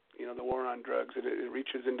this, the war on drugs. It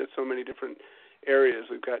reaches into so many different areas.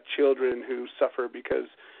 We've got children who suffer because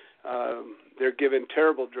they're given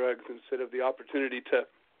terrible drugs instead of the opportunity to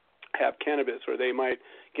have cannabis, or they might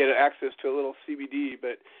get access to a little CBD,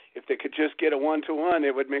 but if they could just get a one-to-one,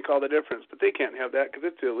 it would make all the difference. But they can't have that because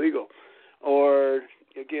it's illegal. Or,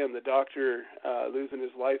 again, the doctor losing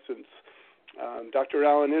his license. Dr.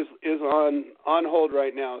 Allen is on hold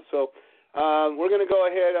right now. So we're going to go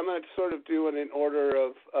ahead. I'm going to sort of do it in order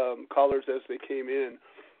of callers as they came in.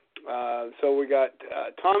 So we got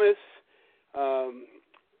Thomas,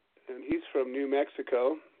 and he's from New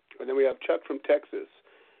Mexico. And then we have Chuck from Texas.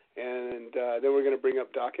 And then we're going to bring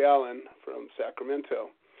up Doc Allen from Sacramento.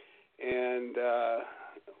 and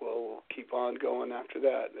we'll keep on going after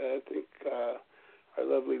that. I think our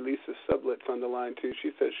lovely Lisa Sublet's on the line, too.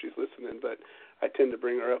 She says she's listening, but I tend to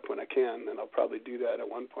bring her up when I can, and I'll probably do that at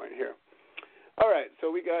one point here. All right, so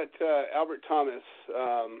we got Albert Thomas,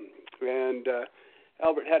 and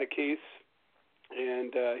Albert had a case,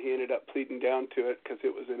 and he ended up pleading down to it because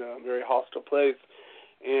it was in a very hostile place.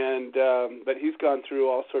 And but he's gone through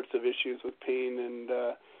all sorts of issues with pain, and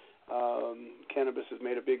cannabis has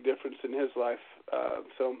made a big difference in his life.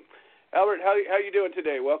 So, Albert, how you doing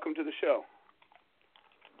today? Welcome to the show.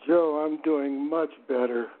 Joe, I'm doing much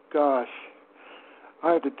better. Gosh,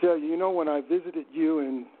 I have to tell you, when I visited you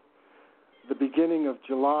in the beginning of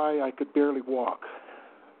July, I could barely walk.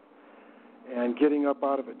 And getting up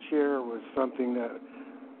out of a chair was something that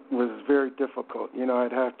was very difficult.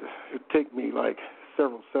 It'd take me like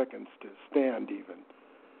several seconds to stand even.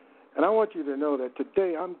 And I want you to know that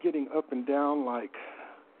today I'm getting up and down like,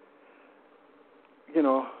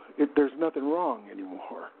 there's nothing wrong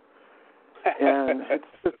anymore. And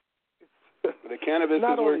it's the cannabis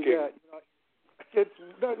not is only working.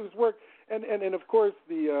 That, it's work, and of course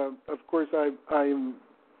I'm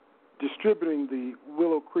distributing the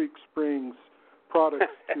Willow Creek Springs products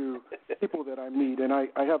to people that I meet, and I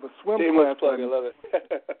have a swim class. Plug, I love it.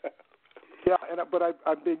 Yeah, but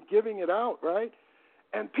I've been giving it out, right?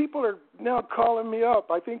 And people are now calling me up.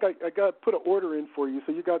 I think I got to put an order in for you,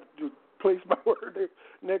 so you got to place my order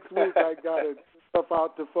next week. I got to stuff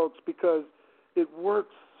out to folks because it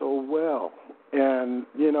works so well. And,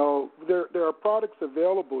 there are products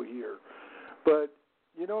available here. But,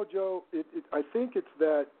 Joe, I think it's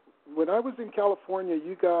that when I was in California,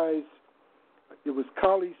 you guys, it was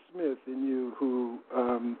Collie Smith and you who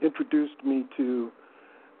introduced me to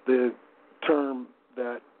the term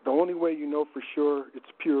that the only way you know for sure it's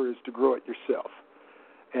pure is to grow it yourself.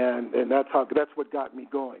 And that's what got me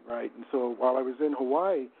going, right? And so while I was in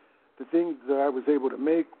Hawaii, the things that I was able to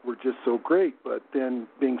make were just so great, but then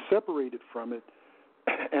being separated from it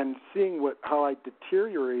and seeing how I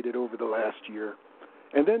deteriorated over the last year,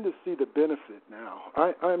 and then to see the benefit now,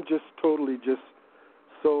 I'm just totally just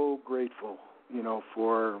so grateful,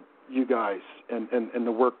 for you guys and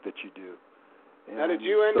the work that you do. And now, did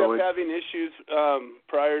you end up having issues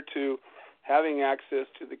prior to having access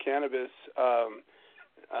to the cannabis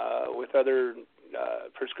with other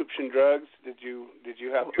prescription drugs? Did you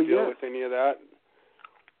have to deal with any of that?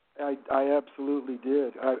 I absolutely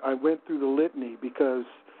did. I went through the litany because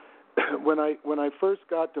when I first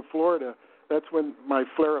got to Florida, that's when my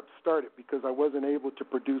flare-up started because I wasn't able to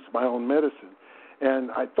produce my own medicine.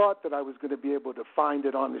 And I thought that I was going to be able to find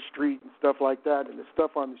it on the street and stuff like that. And the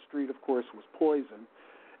stuff on the street, of course, was poison.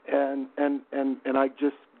 And I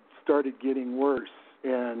just started getting worse.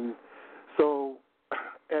 And so,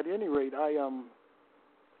 at any rate, I'm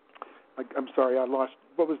sorry, I lost.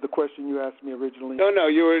 What was the question you asked me originally? No,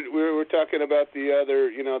 we were talking about the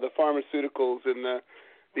other, the pharmaceuticals and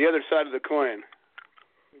the other side of the coin.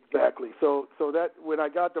 Exactly. So that when I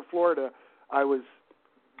got to Florida, I was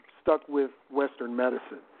stuck with Western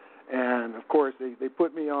medicine. And, of course, they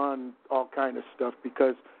put me on all kind of stuff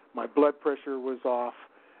because my blood pressure was off.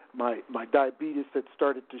 My diabetes had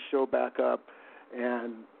started to show back up.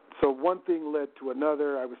 And so one thing led to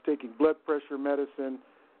another. I was taking blood pressure medicine.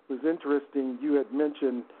 It was interesting. You had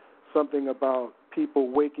mentioned something about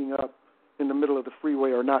people waking up in the middle of the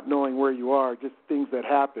freeway or not knowing where you are, just things that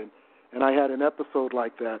happen. And I had an episode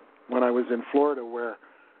like that when I was in Florida where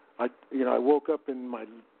I woke up in my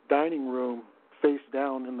dining room face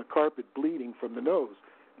down in the carpet bleeding from the nose.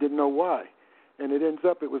 Didn't know why. And it ends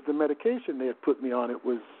up it was the medication they had put me on. It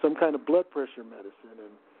was some kind of blood pressure medicine.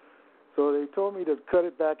 And so they told me to cut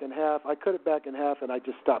it back in half. I cut it back in half and I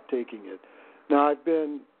just stopped taking it. Now I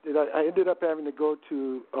ended up having to go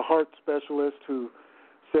to a heart specialist who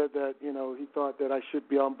said that, he thought that I should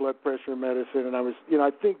be on blood pressure medicine. And I was,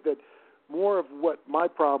 I think that more of what my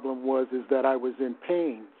problem was is that I was in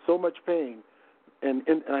pain, so much pain, and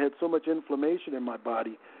I had so much inflammation in my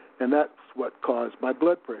body, and that's what caused my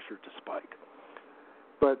blood pressure to spike.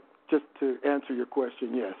 But just to answer your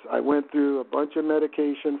question, yes, I went through a bunch of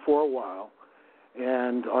medication for a while,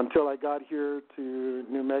 and until I got here to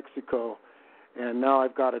New Mexico, and now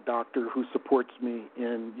I've got a doctor who supports me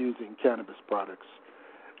in using cannabis products.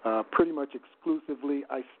 Pretty much exclusively.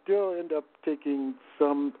 I still end up taking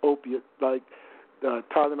some opiate like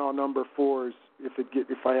Tylenol number 4s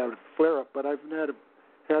if I have a flare up, but I've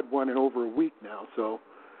had one in over a week now, so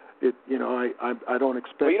I don't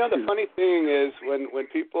expect. Well, the funny thing is when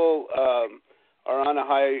people are on a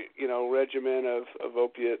high regimen of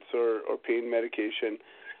opiates or pain medication,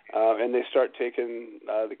 and they start taking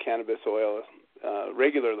the cannabis oil,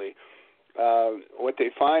 regularly. What they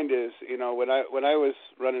find is, when I was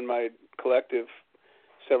running my collective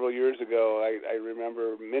several years ago, I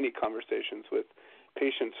remember many conversations with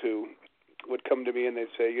patients who would come to me and they'd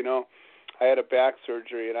say, I had a back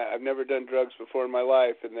surgery and I've never done drugs before in my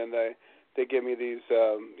life, and then they give me these,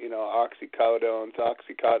 oxycodones,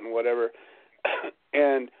 Oxycontin, whatever,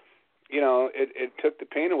 and it took the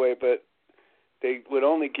pain away, but they would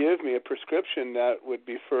only give me a prescription that would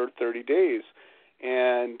be for 30 days.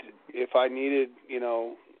 And if I needed,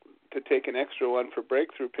 to take an extra one for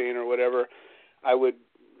breakthrough pain or whatever, I would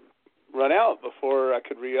run out before I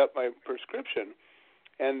could re-up my prescription.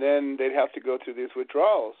 And then they'd have to go through these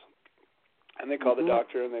withdrawals. And they called the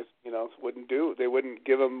doctor and they, they wouldn't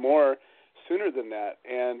give them more sooner than that.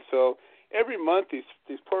 And so every month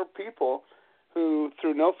these poor people who,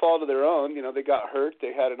 through no fault of their own, they got hurt,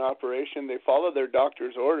 they had an operation, they followed their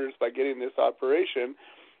doctor's orders by getting this operation.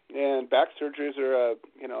 And back surgeries are a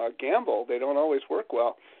gamble. They don't always work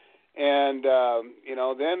well. And,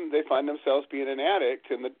 then they find themselves being an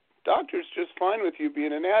addict, and the doctor's just fine with you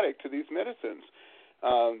being an addict to these medicines.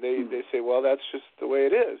 They say, well, that's just the way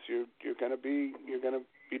it is. You're going to be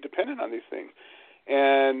dependent on these things.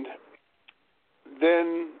 And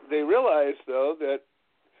then they realize, though, that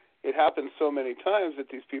it happens so many times that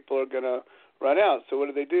these people are going to run out. So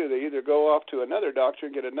what do? They either go off to another doctor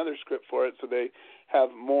and get another script for it so they have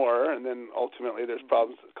more, and then ultimately there's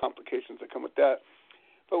problems, complications that come with that.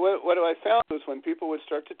 But what I found was when people would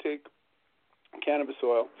start to take cannabis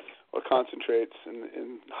oil or concentrates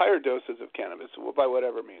in higher doses of cannabis, by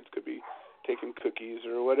whatever means, could be taking cookies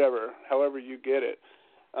or whatever, however you get it,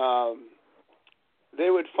 they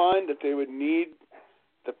would find that they would need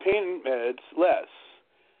the pain meds less,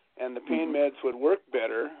 and the pain meds would work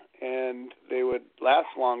better, and they would last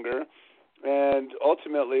longer. And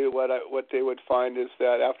ultimately what they would find is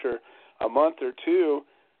that after a month or two,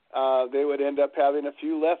 they would end up having a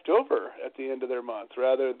few left over at the end of their month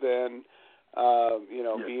rather than,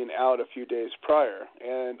 being out a few days prior.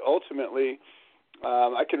 And ultimately,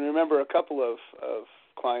 I can remember a couple of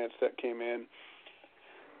clients that came in,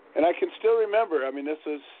 and I can still remember, this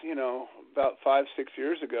was, about 5-6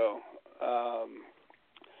 years ago,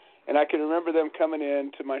 and I can remember them coming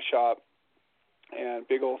in to my shop and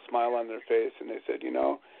big old smile on their face, and they said,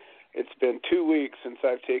 it's been 2 weeks since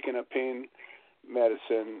I've taken a pain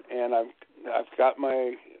medicine, and I've got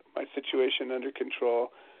my situation under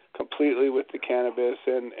control completely with the cannabis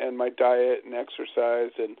and my diet and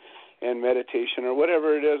exercise and meditation or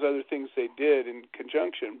whatever it is, other things they did in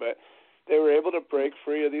conjunction, but they were able to break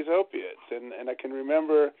free of these opiates. And I can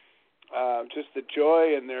remember just the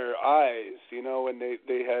joy in their eyes, when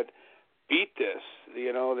they had beat this,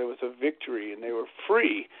 there was a victory and they were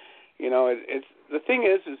free. It's the thing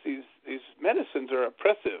is these medicines are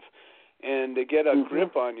oppressive, and they get a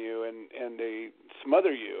grip on you and they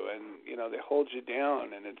smother you, and they hold you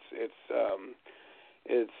down, and it's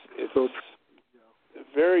so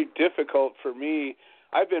very difficult for me.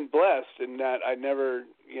 I've been blessed in that I never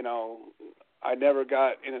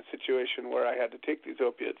got in a situation where I had to take these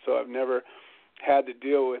opiates, so I've never had to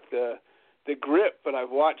deal with the grip, but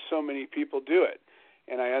I've watched so many people do it,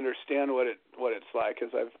 and I understand what it's like, as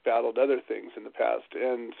I've battled other things in the past.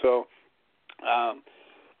 And so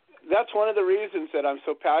that's one of the reasons that I'm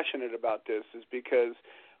so passionate about this, is because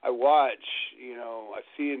I watch, I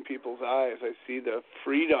see in people's eyes, I see the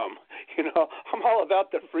freedom. I'm all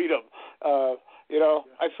about the freedom.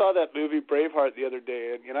 I saw that movie Braveheart the other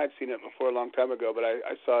day, and I'd seen it before a long time ago, but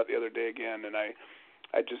I saw it the other day again, and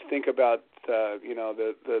I just think about the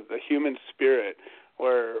human spirit,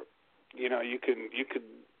 where you could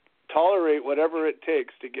tolerate whatever it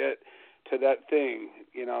takes to get to that thing,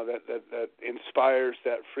 that inspires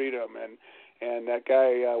that freedom. And that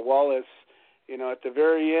guy Wallace, at the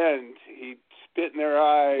very end, he spit in their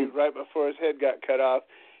eye right before his head got cut off,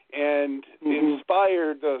 and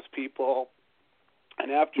inspired those people.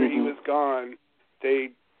 And after he was gone, they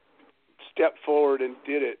stepped forward and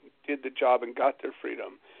did the job and got their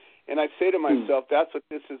freedom. And I say to myself, that's what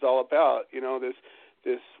this is all about.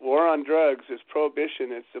 This war on drugs, this prohibition,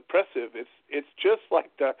 it's oppressive. It's just like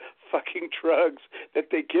the fucking drugs that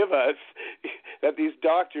they give us, that these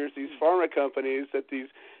doctors, these pharma companies, that these,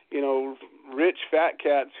 rich fat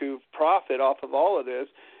cats who profit off of all of this,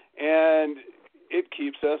 and it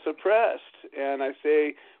keeps us oppressed. And I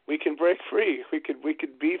say, we can break free. We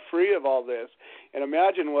could be free of all this. And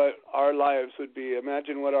imagine what our lives would be.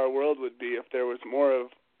 Imagine what our world would be if there was more of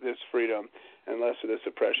this freedom and less of this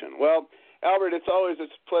oppression. Well, Albert, it's always a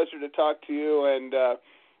pleasure to talk to you, and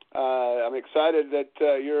I'm excited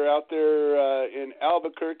that you're out there in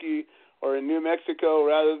Albuquerque, or in New Mexico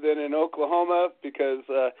rather than in Oklahoma, because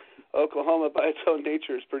Oklahoma by its own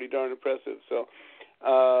nature is pretty darn impressive. So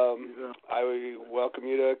I would welcome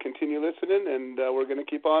you to continue listening, and we're going to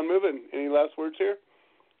keep on moving. Any last words here?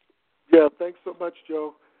 Yeah, thanks so much,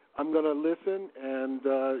 Joe. I'm going to listen, and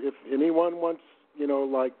if anyone wants,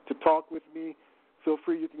 to talk with me, feel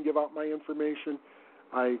free. You can give out my information.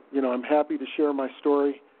 I'm happy to share my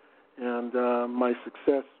story and my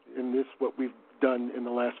success in this, what we've done in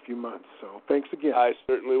the last few months. So thanks again. I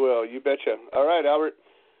certainly will. You betcha. All right, Albert.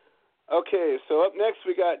 Okay, so up next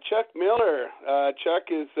we got Chuck Miller. Chuck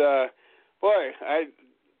is, I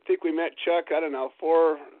think we met Chuck, 3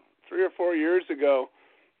 or 4 years ago,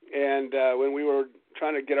 and when we were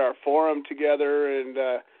trying to get our forum together, and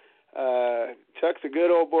Chuck's a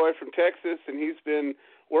good old boy from Texas, and he's been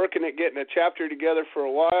working at getting a chapter together for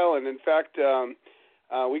a while, and in fact,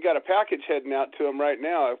 we got a package heading out to him right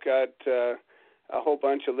now. I've got a whole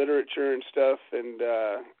bunch of literature and stuff, and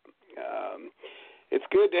it's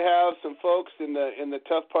good to have some folks in the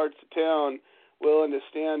tough parts of town willing to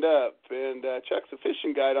stand up, and Chuck's a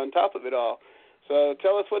fishing guide on top of it all. So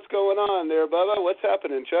tell us what's going on there, Bubba. What's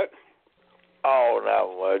happening, Chuck? Oh,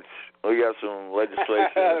 not much. We got some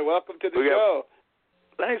legislation. Welcome to the show.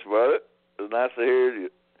 Thanks, brother. It's nice to hear you.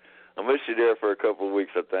 I missed you there for a couple of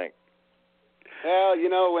weeks, I think. Well,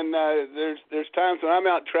 when there's times when I'm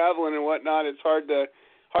out traveling and whatnot, it's hard to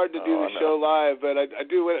do the show live, but I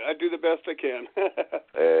do the best I can.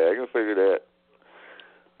 Yeah, I can figure that.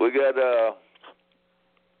 We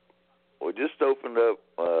just opened up.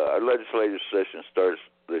 Our legislative session starts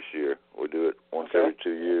this year. We do it once every 2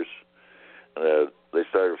 years. They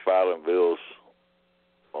started filing bills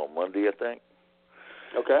on Monday, I think.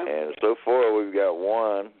 Okay. And so far, we've got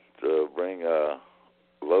one to bring a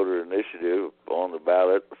voter initiative on the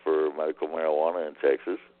ballot for medical marijuana in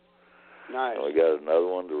Texas. Nice. And we got another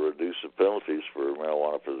one to reduce the penalties for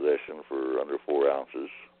marijuana possession for under 4 ounces.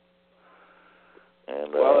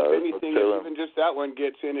 And, well, if anything, if even just that one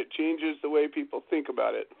gets in, it changes the way people think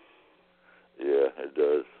about it. Yeah, it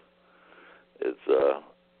does.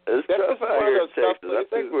 It's tough out here in Texas. I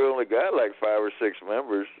think we only got like 5 or 6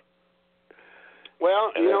 members.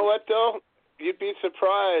 Well, you know what, though? You'd be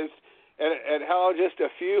surprised at how just a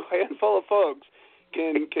handful of folks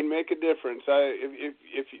can make a difference.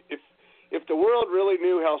 If the world really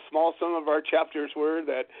knew how small some of our chapters were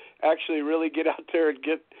that actually really get out there and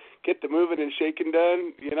get the moving and shaking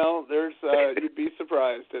done, there's you'd be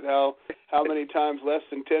surprised at how many times less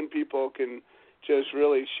than 10 people can just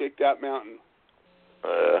really shake that mountain.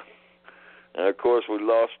 And of course we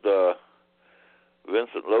lost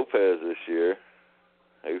Vincent Lopez this year.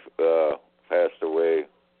 He passed away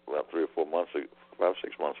about 3 or 4 months ago, 5 or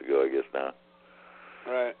 6 months ago, I guess now.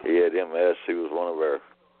 Right. He had MS. He was one of our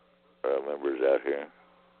members out here.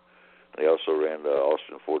 He also ran the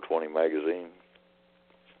Austin 420 magazine.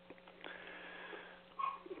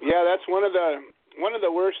 Yeah, that's one of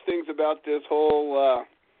the worst things about this whole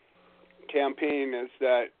campaign is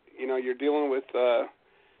that you're dealing with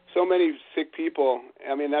so many sick people.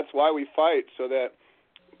 I mean, that's why we fight, so that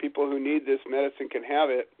people who need this medicine can have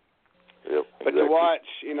it. Yep, but exactly. to watch,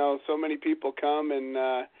 so many people come and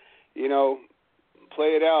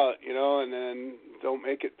play it out, and then don't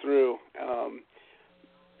make it through.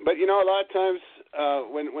 But a lot of times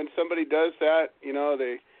when somebody does that,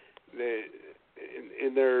 they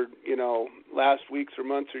in their last weeks or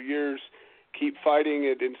months or years keep fighting.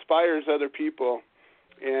 It inspires other people,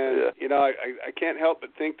 and I can't help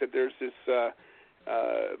but think that there's this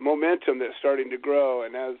momentum that's starting to grow.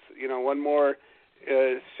 And as one more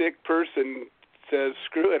sick person says,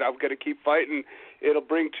 "Screw it, I'm going to keep fighting," it'll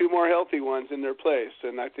bring 2 more healthy ones in their place,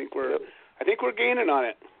 and I think we're gaining on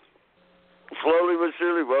it. Slowly but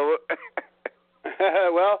surely, Bubba.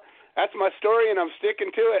 Well, that's my story, and I'm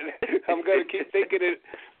sticking to it. I'm going to keep thinking it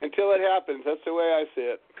until it happens. That's the way I see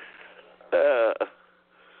it.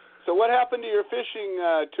 So what happened to your fishing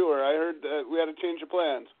tour? I heard we had to change of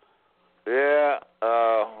plans. Yeah,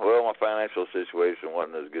 well, my financial situation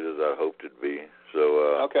wasn't as good as I hoped it'd be.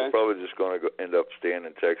 So I'm probably just going to end up staying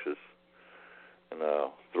in Texas and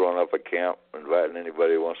throwing up a camp, inviting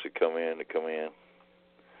anybody who wants to come in to come in.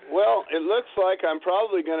 Well, it looks like I'm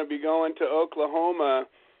probably going to be going to Oklahoma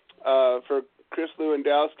for Chris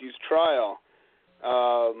Lewandowski's trial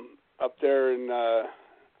up there in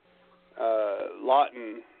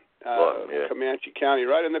Lawton, yeah. Comanche County,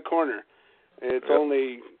 right in the corner. It's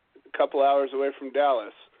only a couple hours away from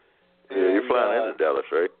Dallas. Yeah, you're flying into Dallas,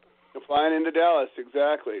 right? I'm flying into Dallas,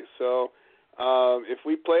 exactly. So if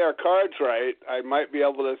we play our cards right, I might be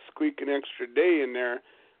able to squeak an extra day in there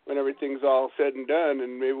when everything's all said and done,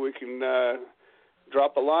 and maybe we can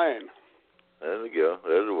drop a line. There we go.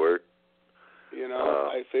 That'll work. You know,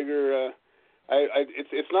 I figure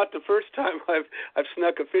it's not the first time I've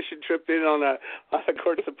snuck a fishing trip in on a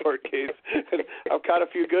court support case. I've caught a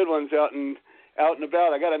few good ones out and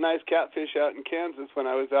about. I got a nice catfish out in Kansas when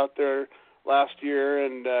I was out there last year,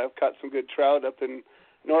 and caught some good trout up in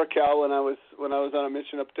NorCal when I was on a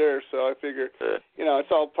mission up there. So I figure, you know,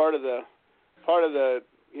 it's all part of the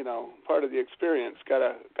experience.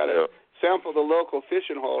 Gotta sample the local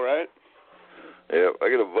fishing hole, right? Yeah,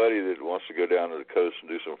 I got a buddy that wants to go down to the coast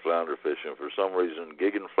and do some flounder fishing. For some reason,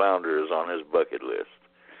 gigging flounder is on his bucket list.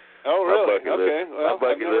 Oh, really? Okay. Well,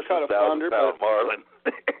 I've never caught a flounder, but marlin.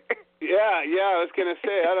 yeah, I was gonna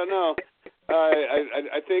say, I don't know.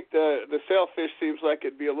 I think the sailfish seems like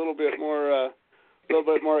it'd be a little bit more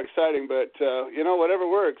exciting, but you know, whatever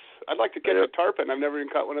works. I'd like to catch a tarpon. I've never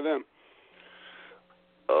even caught one of them.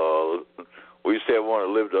 We used to have one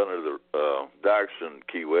that lived under the docks in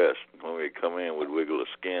Key West. When we'd come in, we'd wiggle a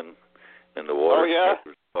skin in the water. Oh,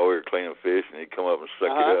 yeah? While we were cleaning fish, and he'd come up and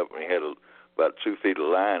suck it up, and he had about 2 feet of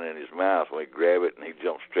line in his mouth, and we'd grab it, and he'd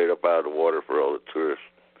jump straight up out of the water for all the tourists.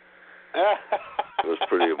 It was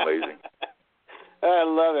pretty amazing. I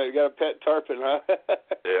love it. You got a pet tarpon, huh?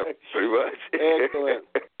 Yeah, pretty much. Excellent.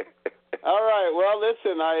 All right. Well,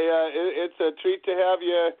 listen, it's a treat to have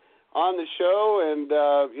you on the show, and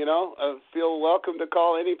you know, I feel welcome to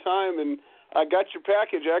call anytime. And I got your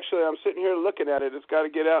package. Actually, I'm sitting here looking at it. It's got to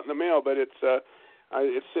get out in the mail, but it's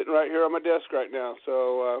sitting right here on my desk right now.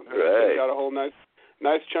 So I got a whole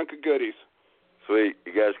nice chunk of goodies. Sweet.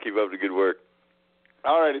 You guys keep up the good work.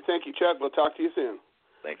 All righty. Thank you, Chuck. We'll talk to you soon.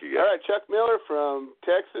 Thank you, guys. All right, Chuck Miller from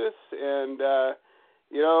Texas, and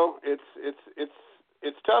you know,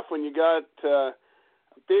 it's tough when you got a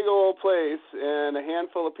big old place and a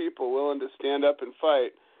handful of people willing to stand up and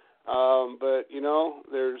fight. But you know,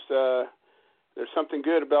 there's something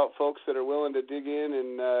good about folks that are willing to dig in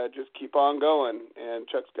and just keep on going. And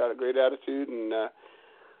Chuck's got a great attitude, and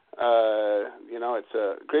you know,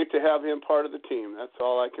 it's great to have him part of the team. That's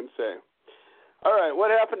all I can say. All right, what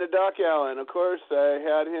happened to Doc Allen? Of course, I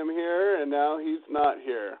had him here, and now he's not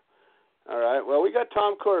here. All right, well, we got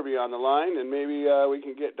Tom Corby on the line, and maybe we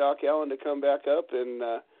can get Doc Allen to come back up and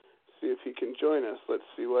see if he can join us. Let's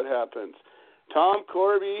see what happens. Tom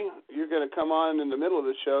Corby, you're going to come on in the middle of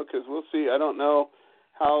the show because we'll see. I don't know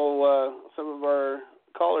how some of our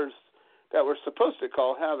callers that were supposed to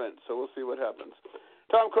call haven't, so we'll see what happens.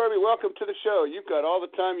 Tom Corby, welcome to the show. You've got all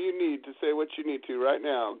the time you need to say what you need to right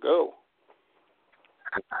now. Go.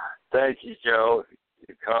 Thank you, Joe.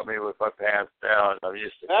 You caught me with my pants down. I'm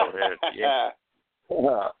used to coming in at the end.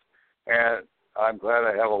 And I'm glad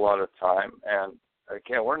I have a lot of time. And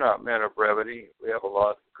again, we're not men of brevity. We have a lot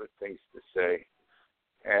of good things to say.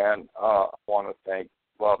 And I want to thank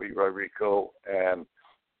Bobby Rodrigo and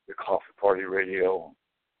the Coffee Party Radio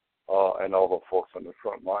and all the folks on the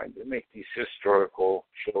front line to make these historical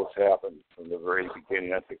shows happen from the very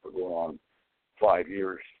beginning. I think we're going on 5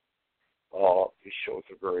 years. These shows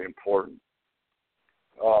are very important.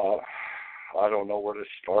 I don't know where to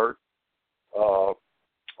start.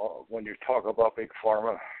 When you talk about Big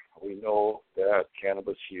Pharma, we know that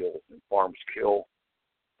cannabis heals and farms kill.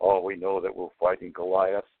 We know that we're fighting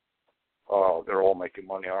Goliath. They're all making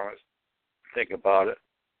money on us. Think about it.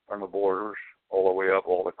 On the borders, all the way up,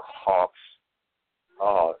 all the cops,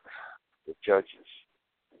 the judges,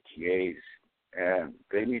 the TAs, and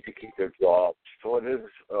they need to keep their jobs. So it is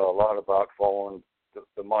a lot about following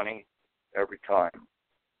the money every time.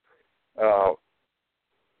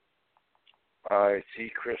 I see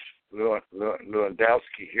Chris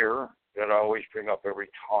Lewandowski here that I always bring up every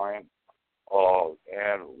time,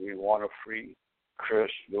 and we want to free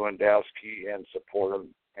Chris Lewandowski and support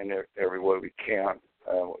him in every way we can.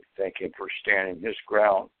 We thank him for standing his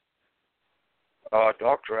ground.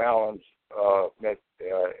 Dr. Allen's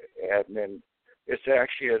admin. It's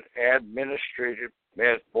actually an administrative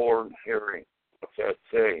med board hearing. What's that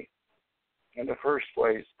say? In the first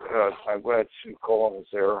place, I'm glad Sue Cullen is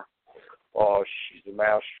there. She's a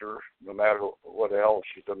master, no matter what else,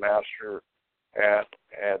 she's a master at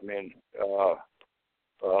admin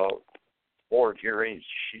board hearings.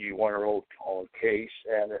 She won her own case.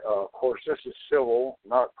 And, of course, this is civil,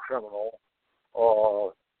 not criminal.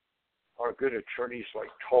 Our good attorneys like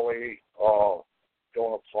Tully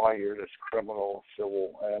don't apply here. That's criminal,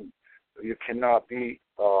 civil, and you cannot be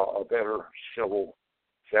a better civil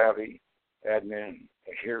savvy admin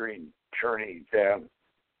hearing attorney than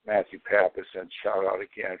Matthew Pappas. And shout out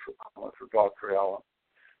again for calling for Dr. Allen.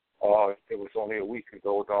 It was only a week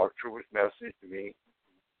ago, Doctor was messaging me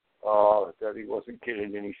that he wasn't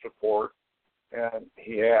getting any support And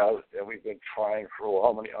he has, and we've been trying for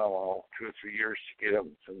how many, I don't know, 2 or 3 years to get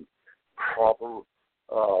him some proper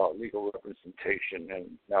legal representation,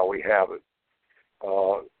 and now we have it.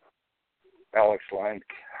 Alex Lyon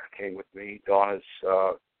came with me. Donna's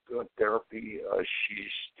doing therapy.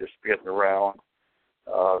 She's just getting around,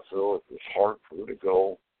 so it was hard for her to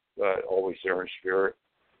go, but always there in spirit.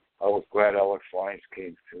 I was glad Alex Lyons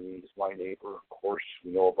came to me. He's my neighbor. Of course,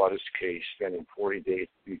 we know about his case, spending 40 days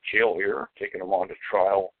in jail here, taking him on to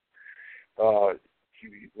trial.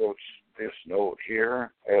 He wrote this note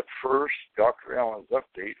here. At first, Dr. Allen's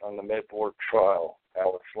update on the MedBoard trial,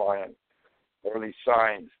 Alex Lyon. Early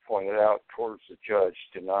signs pointed out towards the judge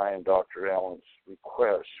denying Dr. Allen's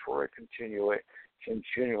request for a continuance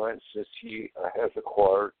since he has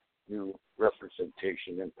acquired new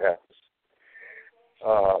representation in practice.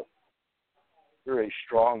 Very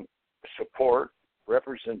strong support,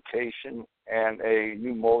 representation, and a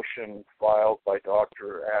new motion filed by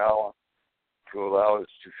Dr. Allen to allow his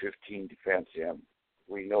 215 defense in.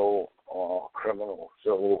 We know criminal,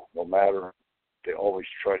 so no matter, they always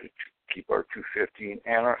try to keep our 215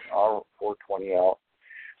 and our 420 out.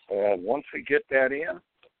 And once we get that in,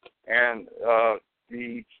 and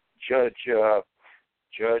the Judge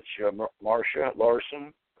Marcia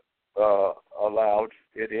Larson allowed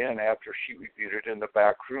it in after she reviewed it in the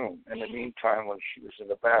back room. In the meantime, when she was in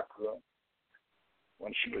the back room,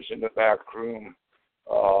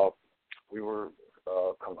 we were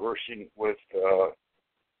conversing with the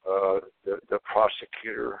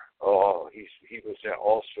prosecutor. He was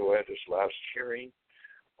also at his last hearing.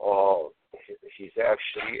 He's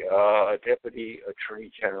actually a deputy attorney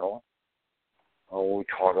general. We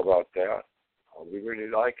talk about that. We really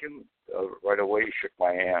like him. Right away, he shook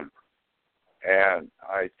my hand. And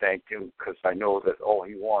I thanked him because I know that all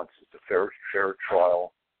he wants is a fair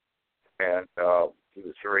trial. And he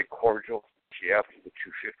was very cordial after the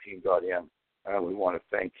 215 got in. And we want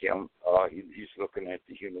to thank him. He's looking at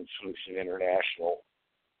the Human Solution International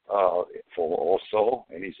for also,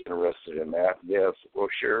 and he's interested in that. He has the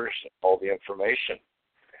brochures and all the information.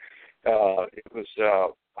 I was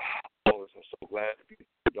so glad to be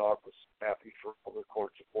the doc. Was happy for all the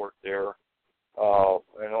court support there.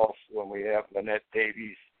 And also when we have Lynette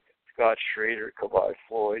Davies, Scott Schrader, Kabai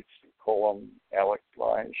Floyd, Colum, Alex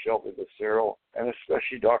Lyon, Shelby Lucero, and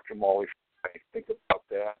especially Dr. Molly. Think about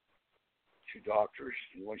that. 2 doctors,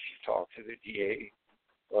 and when she talked to the DA,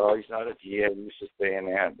 he's not a DA, he's just saying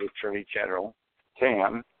that, the Attorney General,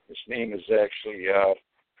 Tam. His name is actually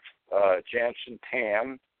Jansen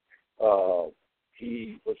Tam.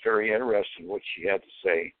 He was very interested in what she had to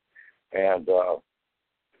say. And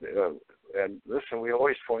listen, we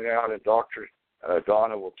always point out, and Dr.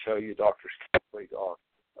 Donna will tell you, doctors can't play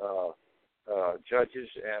judges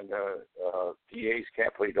and DAs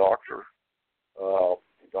can't play doctor.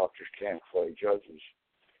 Doctors can't play judges.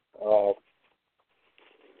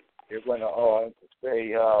 It went on to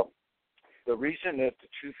say the reason that the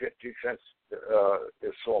 250 defense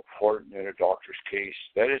is so important in a doctor's case,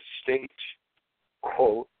 that it states,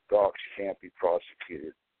 quote, docs can't be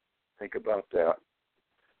prosecuted. Think about that.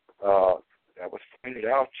 That was pointed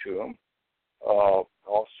out to him.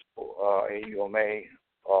 Also, AUMA,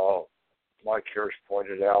 Mike Harris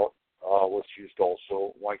pointed out, was used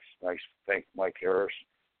also. Thank Mike Harris.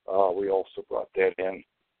 We also brought that in.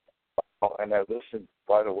 And I listened,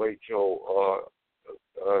 by the way, Joe,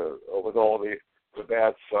 with all the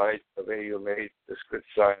bad side of AUMA, this good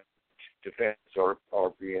side, defense are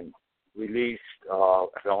being released,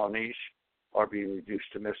 felonies are being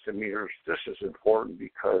reduced to misdemeanors. This is important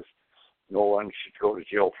because no one should go to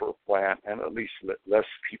jail for a plant, and at least less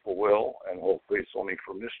people will, and hopefully it's only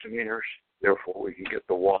for misdemeanors. Therefore, we can get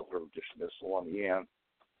the water of dismissal on the end.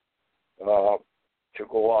 To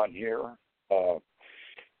go on here,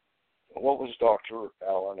 what was Dr.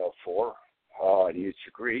 Allen up for? He's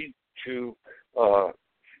agreed to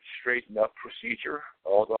straighten up procedure.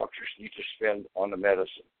 All doctors need to spend on the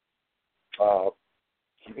medicine.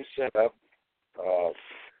 He was set up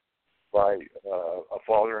by a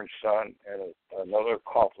father and son and another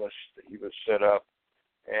accomplice that he was set up,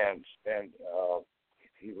 and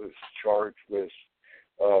he was charged with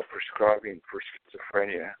prescribing for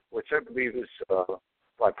schizophrenia, which I believe is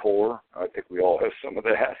bipolar. I think we all have some of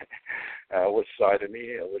that. Which side of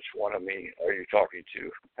me, which one of me are you talking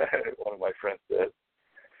to? One of my friends said.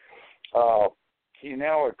 He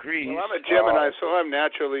now agrees. Well, I'm a Gemini, so I'm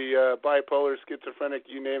naturally bipolar, schizophrenic,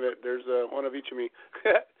 you name it. There's one of each of me.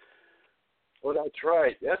 Well, that's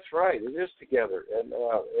right. That's right. It is together. And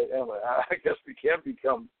I guess we can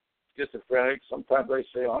become schizophrenic. Sometimes I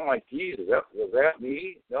say, oh my geez, was that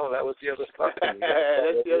me? No, that was the other company.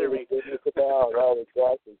 That's the other me.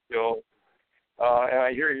 Exactly, Joe. And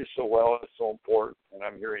I hear you so well. It's so important. And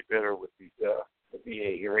I'm hearing better with these the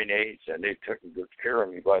VA hearing aids, and they've taken good care of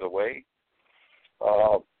me, by the way.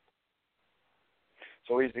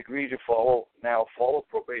 So he's agreed to follow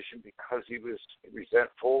probation because he was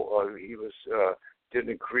resentful. He didn't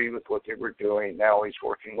agree with what they were doing. Now he's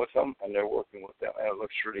working with them, and they're working with them, and it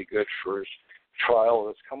looks really good for his trial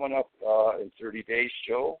that's coming up in 30 days,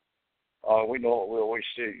 Joe. We always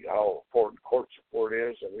see how important court support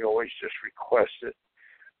is, and we always just request it.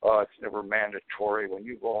 It's never mandatory. When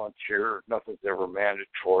you volunteer, nothing's ever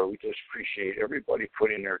mandatory. We just appreciate everybody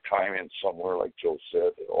putting their time in somewhere, like Joe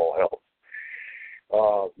said. It all helps.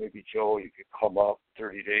 Maybe, Joe, you could come up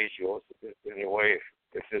 30 days. Anyway,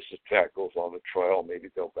 if this attack goes on the trial, maybe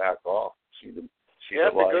they'll back off. If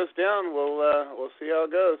it goes down, we'll see how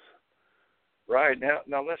it goes. Right.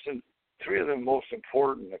 Now listen, three of the most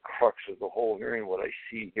important, the crux of the whole hearing, what I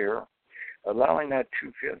see here, allowing that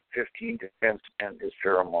 215 defense is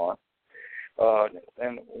paramount.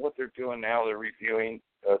 And what they're doing now, they're reviewing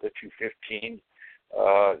the 215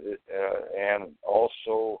 and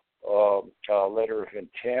also a letter of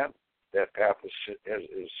intent that PAP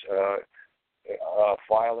is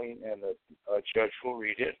filing, and the judge will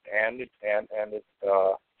read it, and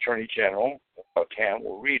the Attorney General, Tam,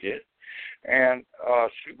 will read it. And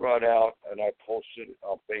she brought out, and I posted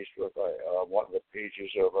on Facebook, one of the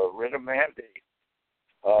pages of a writ of mandate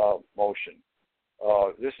motion.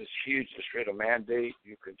 This is huge, this writ of mandate.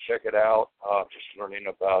 You can check it out, just learning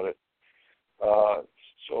about it.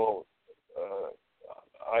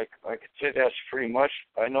 I could say that's pretty much.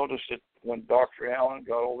 I noticed that when Dr. Allen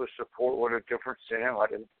got all this support, what a difference to him. I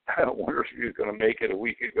wonder if he was going to make it a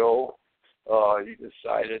week ago. He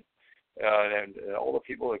decided, and all the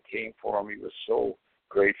people that came for him, he was so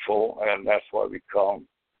grateful, and that's why we come.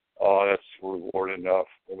 That's reward enough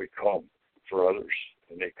when we come for others,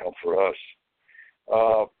 and they come for us.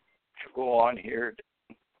 To go on here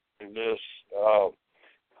in this, I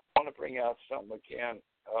want to bring out something again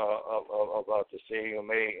about this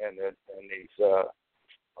AUMA and these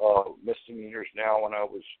misdemeanors. Now, when I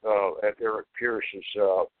was at Eric Pierce's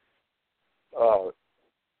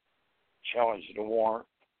challenge to the warrant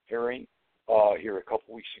hearing here a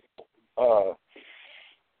couple weeks ago,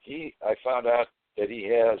 I found out that he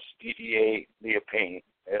has DDA Leopain.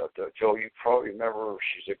 Joe, you probably remember,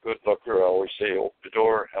 she's a good looker. I always say, open the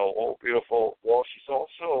door, hello, beautiful. Well, she's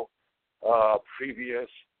also a previous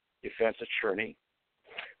defense attorney.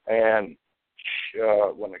 And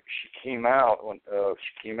when she came out,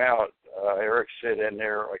 Eric said in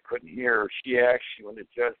there, I couldn't hear her. She actually, when the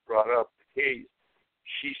judge brought up the case,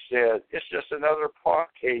 she said, "It's just another pot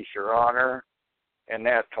case, Your Honor," in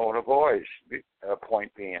that tone of voice.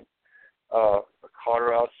 Point being, I caught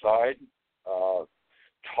her outside,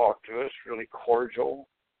 talked to us, really cordial.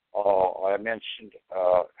 I mentioned,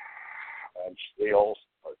 and they all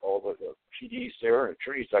the PDs there,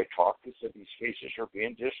 attorneys I talked to, said these cases are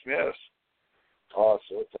being dismissed. So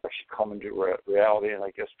it's actually coming to reality, and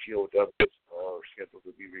I guess POWs are scheduled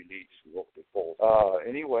to be released. We hope they both.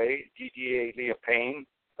 Anyway, DDA Leopain,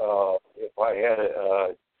 if I had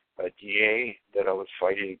a DA that I was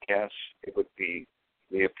fighting against, it would be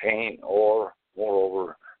Leopain, or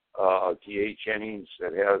moreover, DA Jennings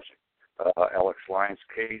that has Alex Lyons'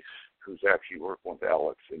 case, who's actually working with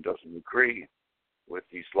Alex and doesn't agree with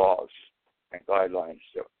these laws and guidelines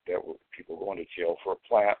that were people going to jail for a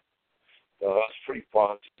plant. That's pretty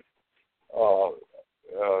positive.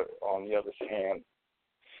 On the other hand,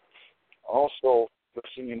 also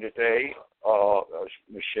listening today,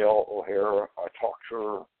 Michelle O'Hara, I talked to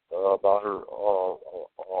her about her,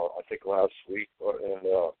 I think last week,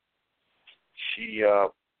 and she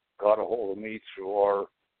got a hold of me through our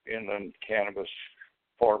Inland Cannabis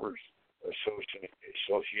Farmers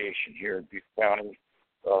Association here in Butte County,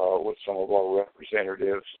 with some of our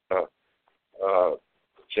representatives,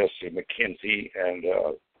 Jesse McKenzie, and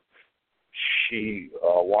she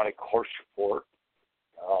wanted court support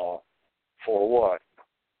for what?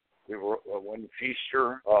 When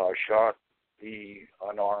Feaster shot the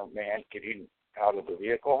unarmed man getting out of the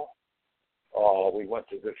vehicle, we went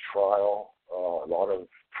to the trial. A lot of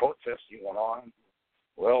protesting went on.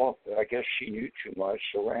 Well, I guess she knew too much,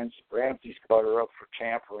 so Ramsey's got her up for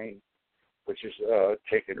tampering, which is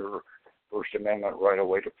taking her First Amendment right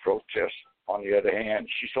away to protest. On the other hand,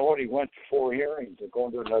 she's already went to 4 hearings and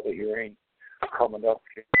going to another hearing coming up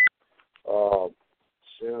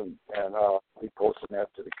soon, and I'll be posting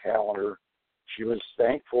that to the calendar. She was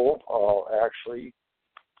thankful, actually,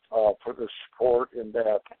 for the support in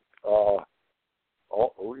that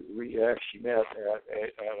we actually met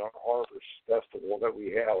at our harvest festival that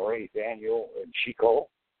we have, our 8th annual in Chico.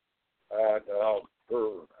 And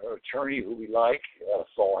her attorney, who we like,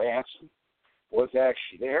 Saul Hansen, was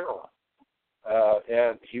actually there.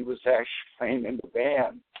 And he was actually playing in the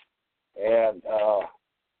band. And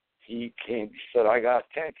he came, he said, I got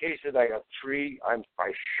 10 cases, I got 3. I'm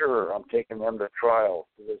sure I'm taking them to trial.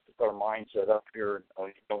 This is our mindset up here.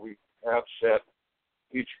 We have set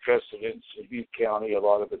huge precedents in Butte County. A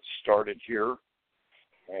lot of it started here,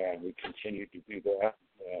 and we continue to do that.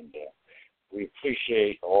 And we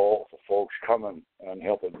appreciate all the folks coming and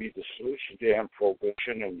helping be the solution to end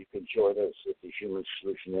prohibition. And you can join us at the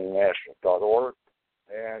humansolutioninternational.org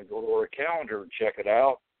and go to our calendar and check it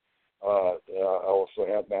out. I also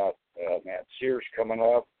have Matt Sears coming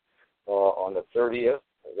up on the 30th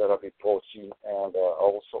that I'll be posting, and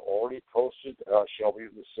also already posted Shelby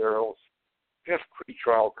Lucero's 5th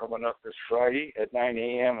pre-trial coming up this Friday at 9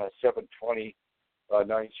 a.m. at 720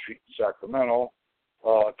 9th Street in Sacramento.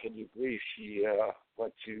 Can you believe she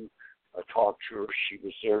went to talk to her? She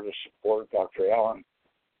was there to support Dr. Allen.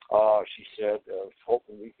 She said,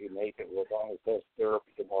 hoping we can make it. We're going to test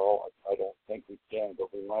therapy tomorrow. I don't think we can,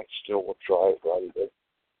 but we might still. We'll try it, buddy.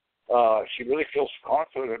 But she really feels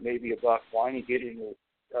confident maybe about finally getting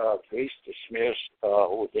her case dismissed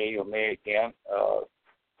with AMA again,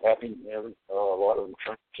 having a lot of them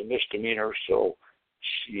turned to misdemeanor. So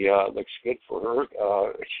she looks good for her.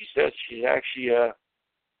 She says she's actually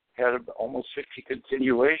had almost 60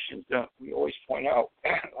 continuations. We always point out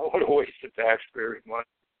what a waste of taxpayers' money.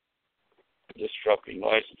 Disrupting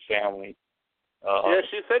lives and family. Yeah,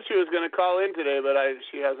 she said she was going to call in today, but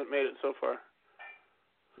she hasn't made it so far.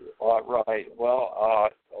 Right. Well, I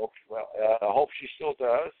hope she still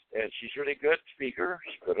does, and she's really good speaker.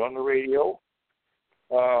 She's good on the radio.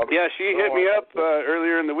 Yeah, she hit me up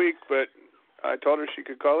earlier in the week, but I told her she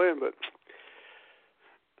could call in, but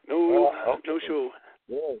no show.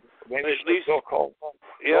 Yeah, maybe at least still call.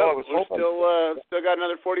 Yeah, we're still got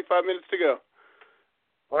another 45 minutes to go.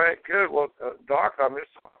 All right, good. Well, Doc, Doc's on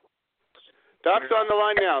the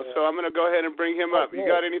line now, so I'm going to go ahead and bring him up. You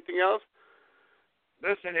got anything else?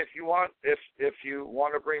 Listen, if you want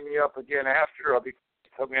to bring me up again after, I'll be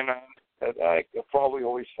coming on. I could probably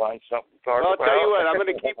always find something to talk about. I'll tell you what, I'm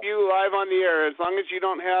going to keep you live on the air. As long as you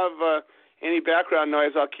don't have any background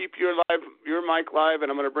noise, I'll keep your mic live,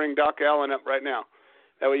 and I'm going to bring Doc Allen up right now.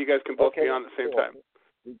 That way you guys can both be on at the same time.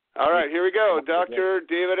 All right, here we go. Dr.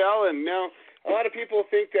 David Allen. Now, a lot of people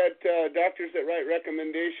think that doctors that write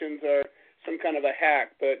recommendations are some kind of a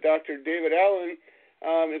hack, but Dr. David Allen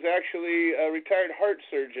is actually a retired heart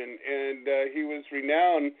surgeon, and he was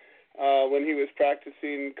renowned when he was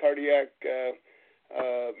practicing cardiac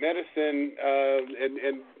medicine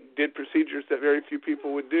and did procedures that very few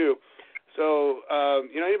people would do. So,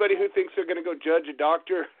 anybody who thinks they're going to go judge a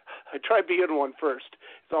doctor, I try being one first.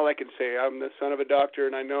 That's all I can say. I'm the son of a doctor,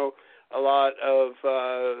 and I know a lot of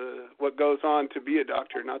what goes on to be a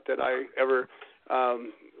doctor. Not that I ever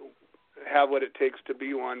have what it takes to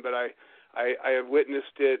be one, but I have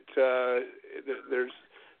witnessed it.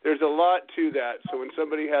 There's a lot to that. So when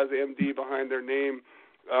somebody has MD behind their name,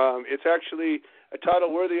 it's actually a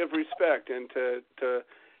title worthy of respect. And to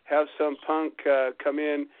have some punk come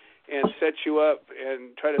in and set you up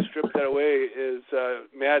and try to strip that away is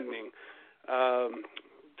maddening.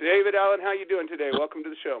 David Allen, how you doing today? Welcome to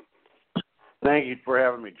the show. Thank you for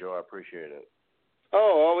having me, Joe. I appreciate it.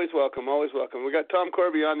 Oh, always welcome, always welcome. We got Tom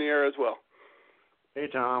Corby on the air as well. Hey,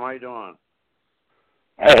 Tom. How you doing?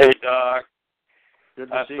 Hey, Doc. Good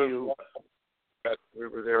to see you. We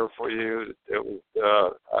were there for you. It was,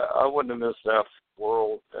 I wouldn't have missed that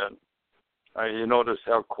world. And you notice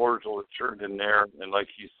how cordial it turned in there. And like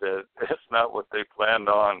you said, that's not what they planned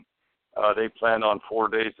on. They planned on 4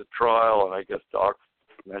 days of trial, and I guess Doc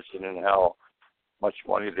mentioning how much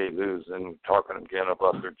money they lose and talking again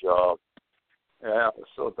about their job. Yeah.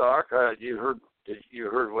 So, Doc, you heard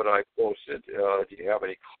what I posted. Do you have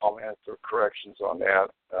any comments or corrections on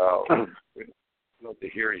that? We'd love to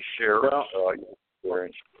hear you share. Well,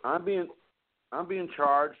 I'm being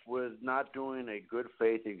charged with not doing a good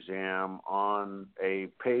faith exam on a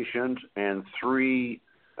patient and 3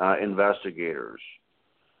 investigators.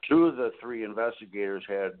 2 of the 3 investigators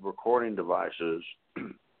had recording devices,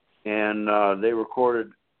 and they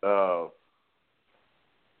recorded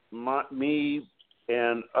me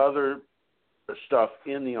and other stuff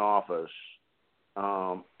in the office.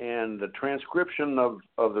 And the transcription of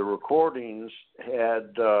the recordings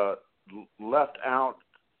had left out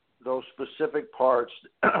those specific parts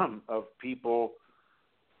of people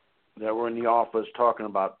that were in the office talking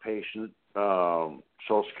about patient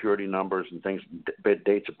Social Security numbers and things,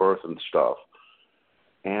 dates of birth and stuff.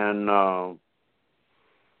 And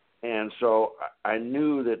so I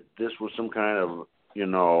knew that this was some kind of,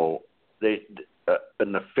 a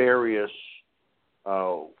nefarious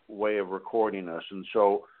way of recording us. And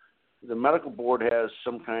so the medical board has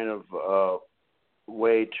some kind of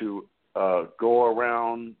way to go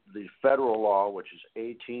around the federal law, which is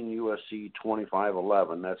 18 U.S.C.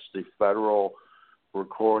 2511. That's the federal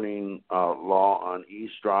recording law on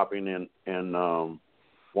eavesdropping and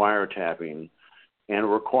wiretapping, and it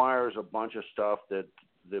requires a bunch of stuff that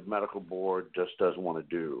the medical board just doesn't want to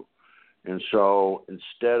do. And so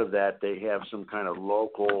instead of that, they have some kind of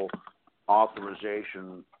local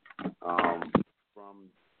authorization from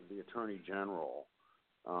the Attorney General,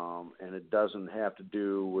 and it doesn't have to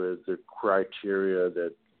do with the criteria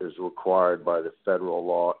that is required by the federal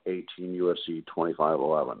law 18 U.S.C.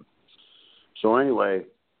 2511. So anyway,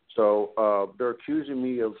 they're accusing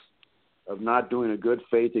me of not doing a good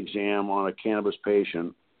faith exam on a cannabis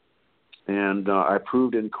patient, and I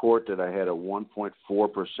proved in court that I had a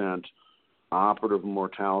 1.4% operative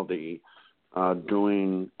mortality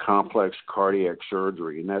doing complex cardiac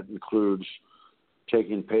surgery, and that includes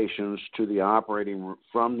taking patients to the operating room,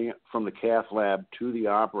 from the cath lab to the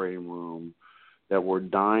operating room that were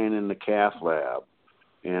dying in the cath lab,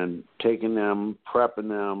 and taking them, prepping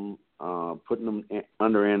them, putting them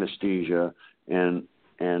under anesthesia, and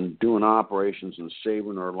doing operations and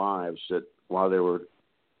saving their lives while they were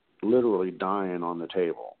literally dying on the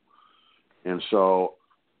table. And so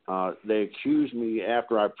they accused me,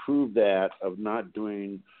 after I proved that, of not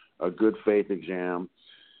doing a good faith exam.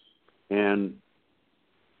 And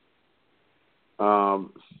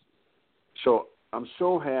so I'm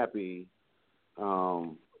so happy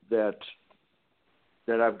that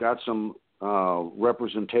I've got some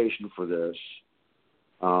representation for this.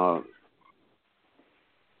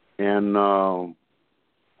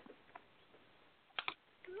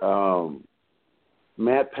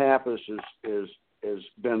 Matt Pappas has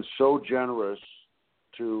been so generous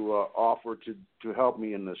to offer to help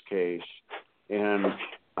me in this case, and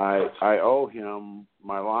I owe him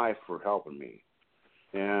my life for helping me.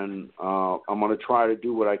 And I'm going to try to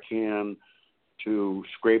do what I can to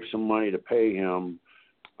scrape some money to pay him.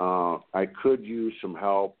 I could use some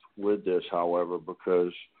help with this, however,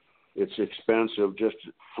 because it's expensive just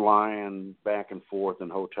flying back and forth in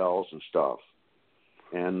hotels and stuff.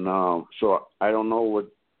 And so I don't know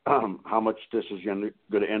how much this is going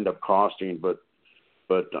to end up costing, but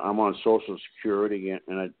I'm on Social Security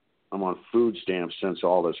and I'm on food stamps since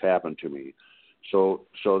all this happened to me. So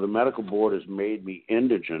the medical board has made me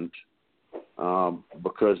indigent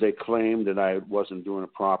because they claim that I wasn't doing a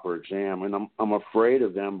proper exam, and I'm afraid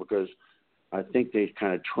of them because I think they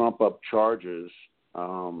kind of trump up charges,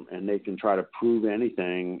 and they can try to prove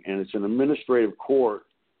anything, and it's an administrative court,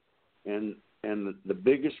 and the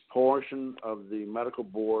biggest portion of the medical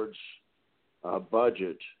board's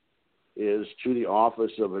budget is to the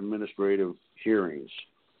Office of Administrative Hearings.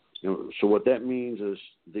 So what that means is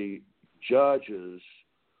the judges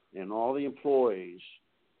and all the employees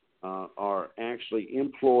are actually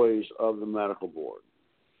employees of the medical board.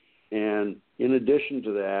 And in addition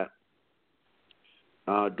to that,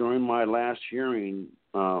 during my last hearing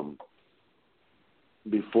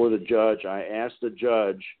before the judge, I asked the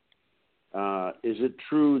judge, is it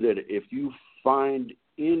true that if you find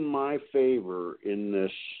in my favor in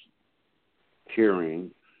this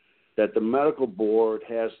hearing that the medical board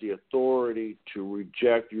has the authority to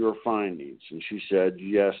reject your findings? And she said,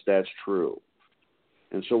 yes, that's true.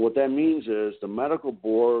 And so what that means is the medical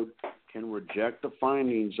board can reject the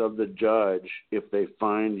findings of the judge if they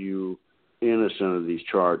find you innocent of these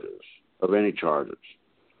charges, of any charges.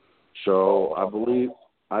 So I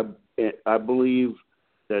believe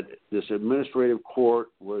that this administrative court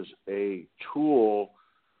was a tool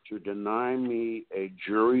to deny me a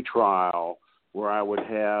jury trial where I would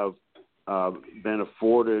have been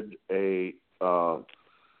afforded a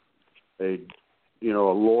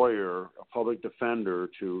lawyer, a public defender,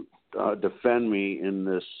 to defend me in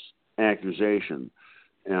this accusation,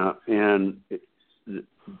 and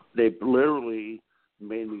they literally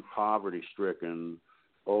made me poverty-stricken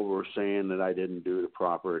over saying that I didn't do the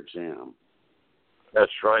proper exam.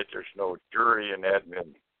 That's right. There's no jury in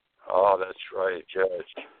admin. Oh, that's right,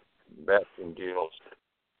 Judge. Betting deals.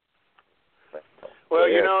 Well,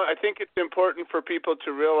 I think it's important for people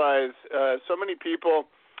to realize so many people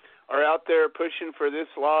are out there pushing for this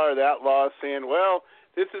law or that law, saying, well,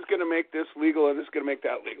 this is going to make this legal and this is going to make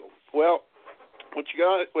that legal. Well, what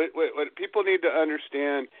people need to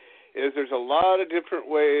understand is there's a lot of different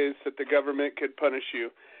ways that the government could punish you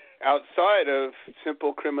outside of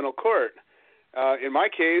simple criminal court. In my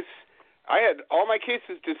case, I had all my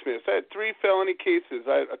cases dismissed. I had 3 felony cases.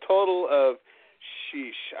 I had a total of,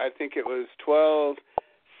 I think it was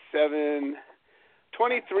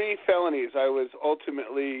 23 felonies I was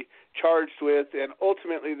ultimately charged with, and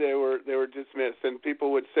ultimately they were dismissed. And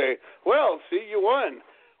people would say, well, see, you won.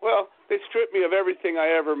 Well, they stripped me of everything I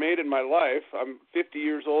ever made in my life. I'm 50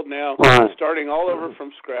 years old now, starting all over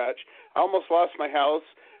from scratch. I almost lost my house.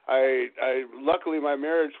 Luckily, my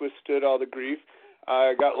marriage withstood all the grief.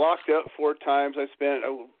 I got locked up 4 times. I spent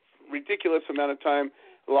a ridiculous amount of time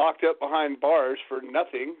locked up behind bars for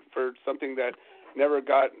nothing, for something that never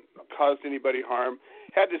caused anybody harm.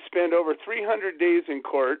 Had to spend over 300 days in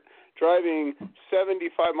court, driving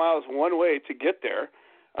 75 miles one way to get there.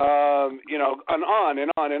 And on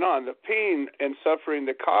and on and on. The pain and suffering,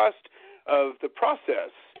 the cost of the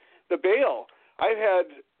process, the bail. I've had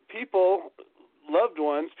people, loved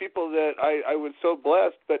ones, people that I was so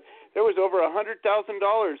blessed, but there was over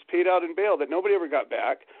 $100,000 paid out in bail that nobody ever got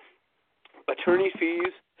back. Attorney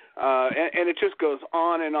fees, and it just goes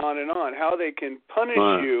on and on and on. How they can punish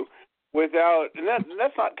you without, and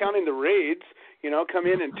that's not counting the raids. Come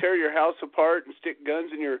in and tear your house apart and stick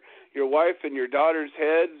guns in your wife and your daughter's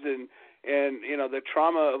heads, and the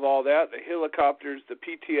trauma of all that, the helicopters, the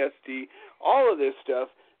PTSD, all of this stuff.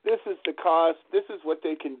 This is the cost. This is what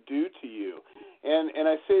they can do to you. And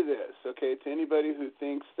I say this, okay, to anybody who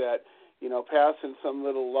thinks that, passing some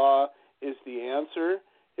little law is the answer,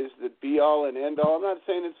 is the be-all and end-all. I'm not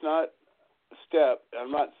saying it's not a step.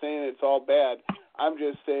 I'm not saying it's all bad. I'm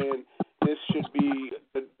just saying this should be,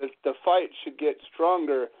 the fight should get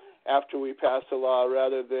stronger after we pass a law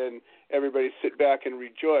rather than everybody sit back and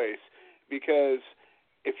rejoice. Because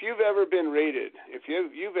if you've ever been raided, if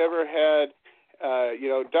you've ever had,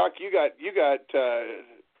 Doc, you got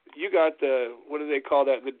the, what do they call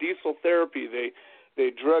that? The diesel therapy. They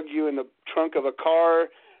drug you in the trunk of a car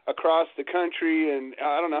across the country, and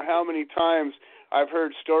I don't know how many times I've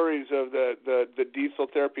heard stories of the diesel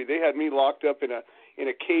therapy. They had me locked up in a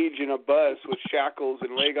cage in a bus with shackles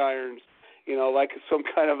and leg irons, like some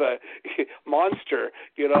kind of a monster,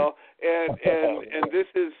 and this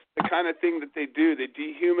is the kind of thing that they do. They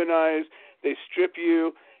dehumanize, they strip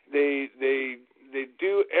you, they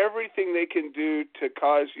do everything they can do to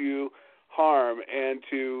cause you harm and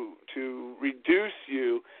to reduce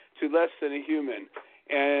you to less than a human,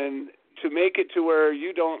 and to make it to where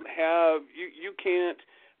you can't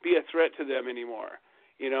be a threat to them anymore.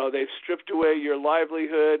 They've stripped away your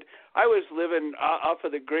livelihood. I was living off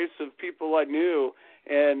of the grace of people I knew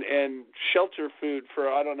and shelter food for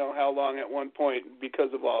I don't know how long at one point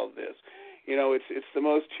because of all of this. It's the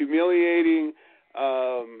most humiliating,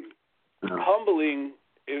 humbling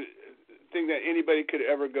thing that anybody could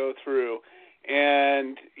ever go through.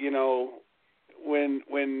 And,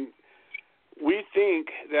 when we think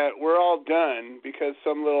that we're all done because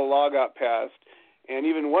some little law got passed, and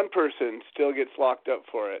even one person still gets locked up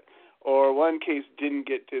for it, or one case didn't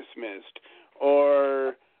get dismissed,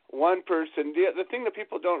 or one person, the thing that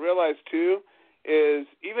people don't realize too is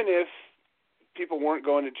even if people weren't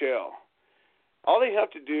going to jail, all they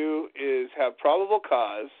have to do is have probable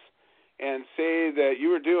cause and say that you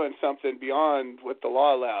were doing something beyond what the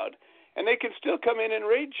law allowed, and they can still come in and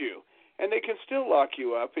raid you, and they can still lock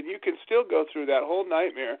you up, and you can still go through that whole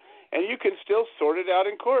nightmare, and you can still sort it out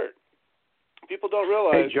in court. People don't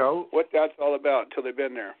realize what that's all about until they've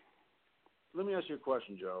been there. Let me ask you a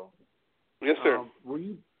question, Joe. Yes, sir. Were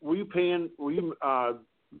you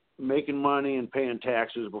making money and paying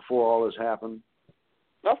taxes before all this happened?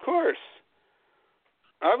 Of course.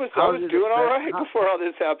 I was doing all right before all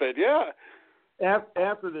this happened. Yeah.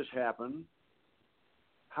 After this happened,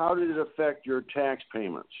 how did it affect your tax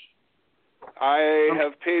payments? I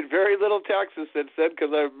have paid very little taxes since then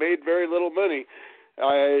because I've made very little money.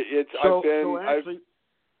 That's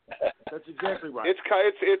exactly right.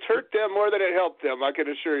 It's hurt them more than it helped them, I can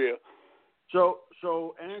assure you.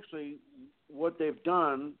 So actually, what they've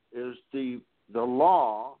done is the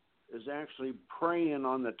law is actually preying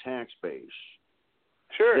on the tax base.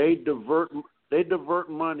 Sure. They divert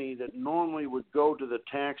money that normally would go to the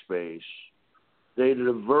tax base. They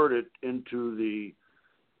divert it into the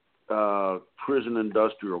prison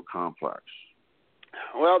industrial complex.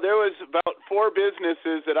 Well, there was about 4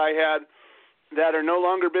 businesses that I had that are no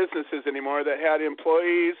longer businesses anymore that had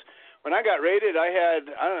employees. When I got raided, I had,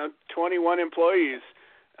 21 employees.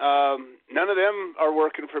 None of them are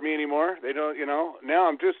working for me anymore. They don't, now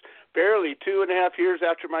I'm just barely 2.5 years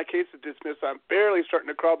after my case is dismissed. I'm barely starting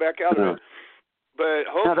to crawl back out of it. But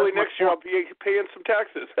hopefully next year I'll be paying some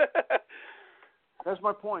taxes. That's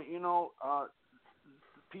my point.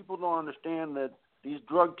 People don't understand that these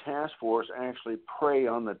drug task force actually prey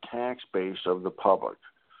on the tax base of the public,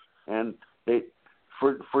 and they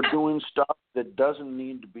for doing stuff that doesn't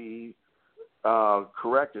need to be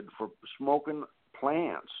corrected, for smoking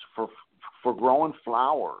plants, for growing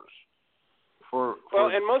flowers,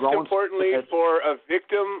 and most importantly, for a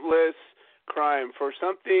victimless crime, for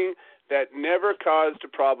something that never caused a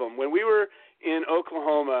problem. When we were in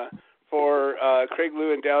Oklahoma for Chris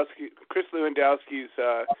Lewandowski's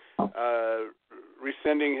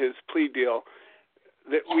rescinding his plea deal,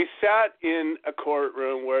 that we sat in a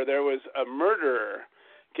courtroom where there was a murderer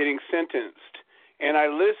getting sentenced, and I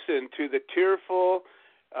listened to the tearful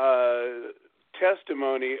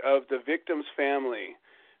testimony of the victim's family.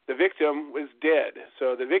 The victim was dead,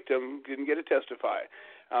 so the victim didn't get to testify.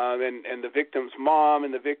 And the victim's mom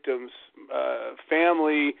and the victim's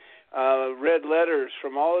family read letters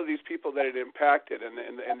from all of these people that it impacted, and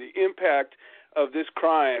the impact of this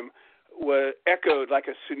crime was echoed like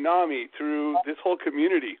a tsunami through this whole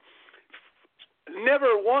community.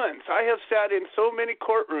 Never once. I have sat in so many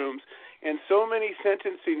courtrooms and so many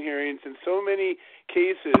sentencing hearings and so many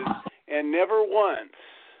cases, and never once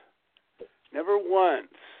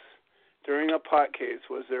during a pot case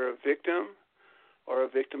was there a victim or a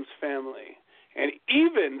victim's family. And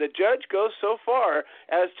even the judge goes so far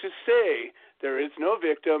as to say there is no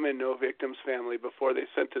victim and no victim's family before they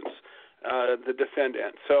sentence the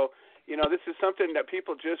defendant. So, this is something that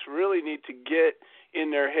people just really need to get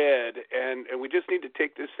in their head, and we just need to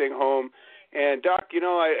take this thing home. And, Doc,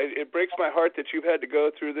 it breaks my heart that you've had to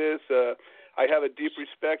go through this. I have a deep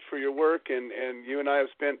respect for your work, and you and I have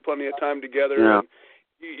spent plenty of time together. Yeah. And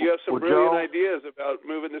you have some brilliant ideas about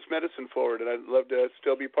moving this medicine forward, and I'd love to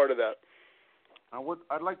still be part of that.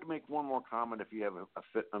 I'd like to make one more comment if you have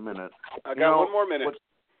a minute. I got one more minute.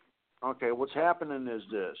 What's happening is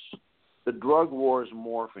this. The drug war is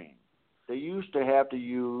morphing. They used to have to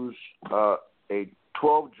use 12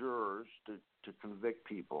 jurors to convict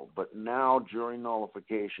people, but now jury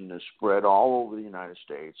nullification is spread all over the United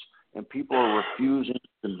States, and people are refusing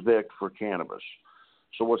to convict for cannabis.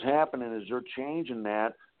 So what's happening is they're changing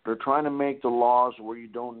that. They're trying to make the laws where you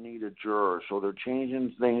don't need a juror. So they're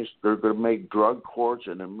changing things. They're going to make drug courts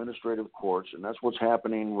and administrative courts, and that's what's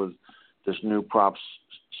happening with this new Prop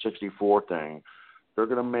 64 thing. They're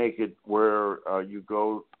going to make it where you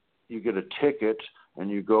get a ticket, and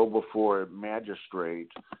you go before a magistrate,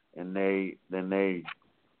 and they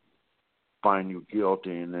find you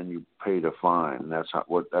guilty, and then you pay the fine. That's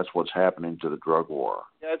what's happening to the drug war.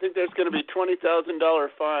 Yeah, I think there's going to be $20,000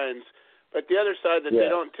 fines. But the other side that they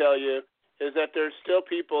don't tell you is that there's still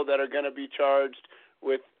people that are going to be charged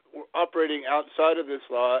with operating outside of this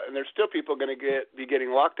law, and there's still people going to be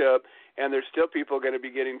getting locked up, and there's still people going to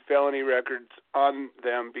be getting felony records on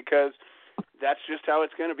them, because that's just how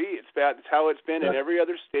it's going to be. It's bad. It's how it's been in every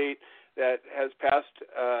other state that has passed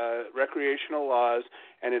recreational laws,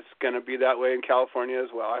 and it's going to be that way in California as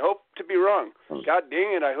well. I hope to be wrong. God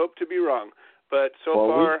dang it, I hope to be wrong. But so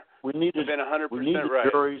far, we've been 100% right. We need the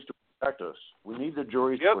juries to protect us. We need the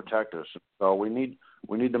juries to protect us. So we need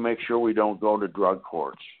to make sure we don't go to drug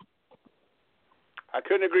courts. I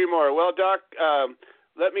couldn't agree more. Well, Doc,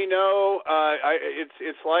 let me know.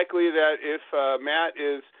 It's likely that if Matt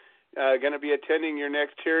is going to be attending your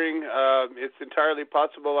next hearing, it's entirely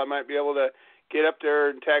possible I might be able to get up there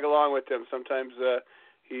and tag along with him. Sometimes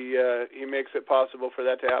he makes it possible for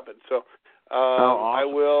that to happen. So awesome. I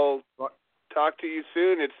will talk to you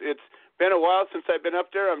soon. It's been a while since I've been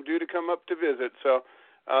up there. I'm due to come up to visit. So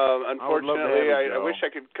unfortunately, I wish I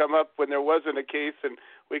could come up when there wasn't a case and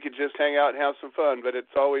we could just hang out and have some fun, but it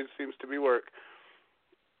always seems to be work.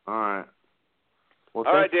 All right. Well,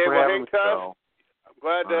 all right, Dave. Well, hang tough. I'm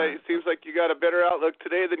glad it seems like you got a better outlook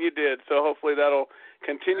today than you did. So hopefully that'll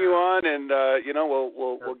continue on, and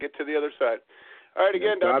we'll get to the other side. All right,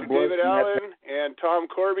 again, Dr. David Allen and Tom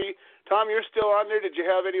Corby. Tom, you're still on there. Did you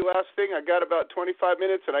have any last thing? I got about 25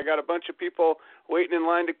 minutes, and I got a bunch of people waiting in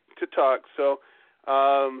line to talk. So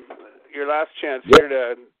your last chance here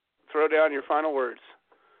to throw down your final words.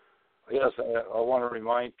 Yes, I want to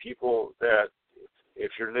remind people that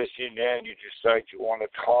if you're listening in, you decide you want to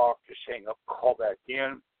talk, just hang up, call back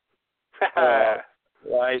in.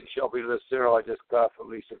 Shelby Lucero, I just got from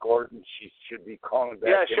Lisa Gordon. She should be calling back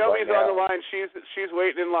in. Yeah, Shelby's on the line. She's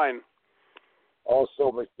waiting in line.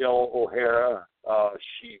 Also, Michelle O'Hara,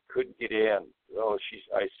 she couldn't get in. So she's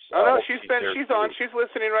on. She's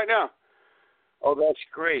listening right now. Oh, that's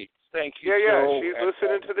great. Thank you. Yeah, she's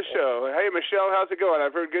listening to the show. Hey, Michelle, how's it going?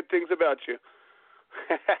 I've heard good things about you.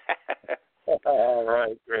 All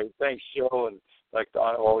right, great. Thanks, Joe. And like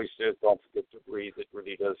Don always says, don't forget to breathe. It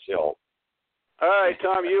really does help. All right,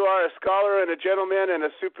 Tom, you are a scholar and a gentleman and a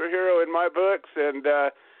superhero in my books, and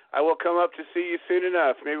I will come up to see you soon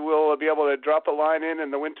enough. Maybe we'll be able to drop a line in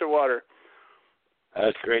the winter water.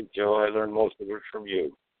 That's great, Joe. I learned most of it from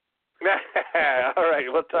you. All right,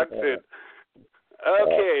 we'll talk soon.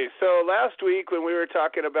 Okay, so last week when we were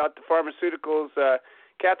talking about the pharmaceuticals,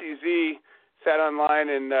 Kathy Z sat online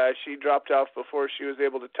and she dropped off before she was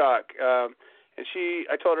able to talk. And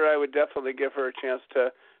I told her I would definitely give her a chance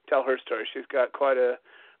to tell her story. She's got quite a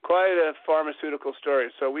pharmaceutical story.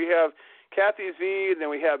 So we have Kathy Z, and then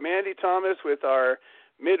we have Mandy Thomas with our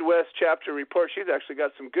Midwest chapter report. She's actually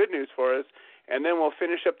got some good news for us. And then we'll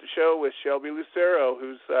finish up the show with Shelby Lucero,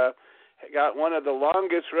 who's got one of the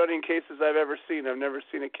longest-running cases I've ever seen. I've never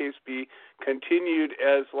seen a case be continued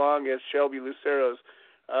as long as Shelby Lucero's.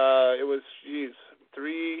 It was, it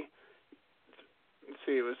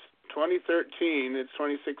was 2013. It's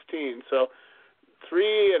 2016. So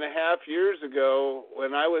 3.5 years ago,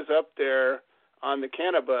 when I was up there on the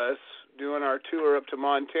Cannabis doing our tour up to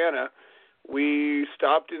Montana, we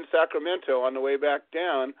stopped in Sacramento on the way back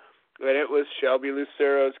down, and it was Shelby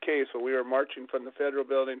Lucero's case. When we were marching from the federal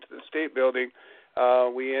building to the state building,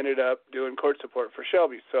 we ended up doing court support for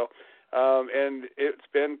Shelby. So, and it's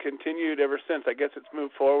been continued ever since. I guess it's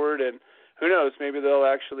moved forward, and who knows, maybe they'll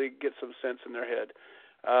actually get some sense in their head.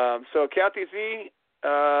 So, Kathy Z,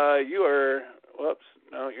 you are, whoops,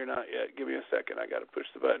 no, you're not yet. Give me a second. I got to push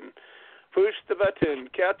the button. Push the button.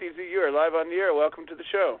 Kathy Z, you are live on the air. Welcome to the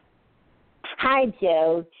show. Hi,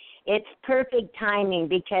 Joe. It's perfect timing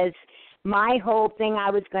because my whole thing I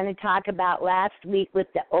was going to talk about last week with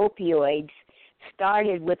the opioids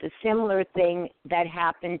started with a similar thing that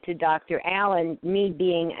happened to Dr. Allen, me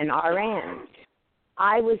being an RN.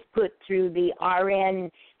 I was put through the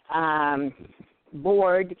RN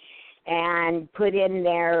board and put in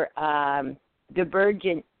their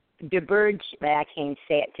I can't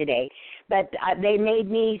say it today, but they made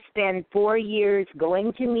me spend 4 years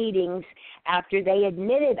going to meetings after they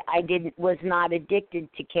admitted I was not addicted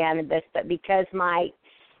to cannabis, but because my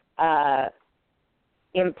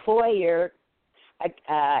employer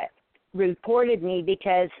reported me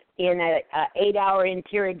because in a 8-hour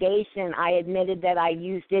interrogation I admitted that I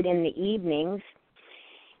used it in the evenings.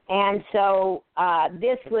 And so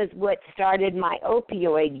this was what started my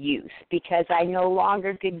opioid use because I no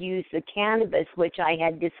longer could use the cannabis, which I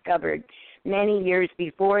had discovered many years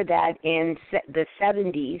before that in the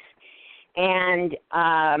 70s. And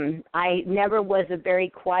I never was a very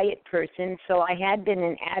quiet person, so I had been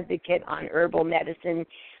an advocate on herbal medicine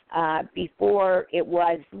before it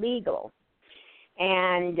was legal.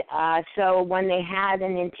 And so when they had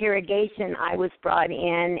an interrogation, I was brought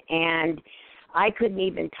in, and I couldn't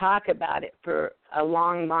even talk about it for a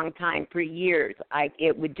long, long time, for years.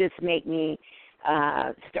 It would just make me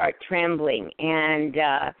start trembling. And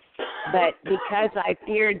but because I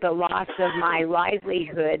feared the loss of my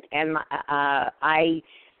livelihood, and I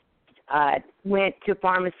went to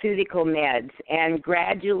pharmaceutical meds, and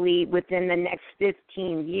gradually within the next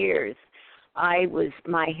 15 years,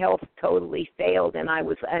 my health totally failed, and I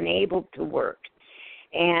was unable to work.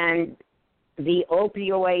 And the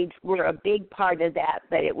opioids were a big part of that,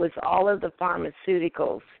 but it was all of the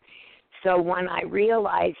pharmaceuticals. So when I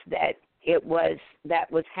realized that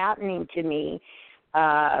that was happening to me,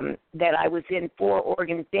 that I was in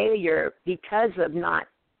 4-organ failure because of not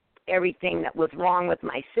everything that was wrong with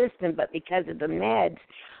my system, but because of the meds,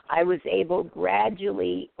 I was able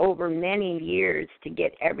gradually over many years to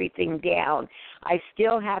get everything down. I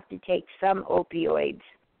still have to take some opioids,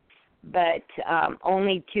 but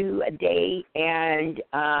only 2 a day. And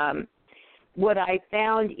what I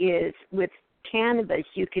found is with cannabis,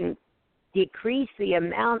 you can decrease the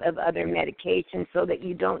amount of other medications so that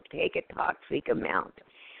you don't take a toxic amount.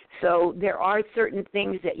 So there are certain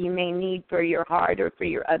things that you may need for your heart or for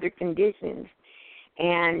your other conditions.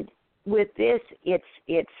 And with this,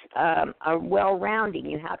 it's a well-rounding.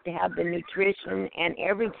 You have to have the nutrition and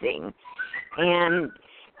everything. And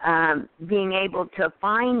being able to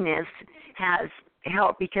find this has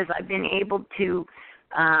helped because I've been able to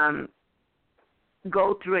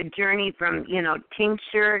go through a journey from,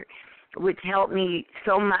 tincture, which helped me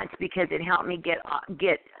so much because it helped me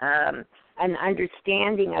get an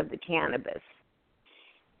understanding of the cannabis.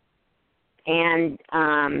 And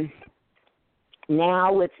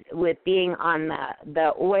now with being on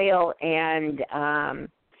the oil and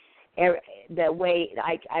the way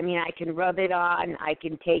I can rub it on, I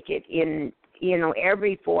can take it in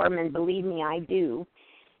every form, and believe me, I do.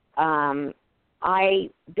 I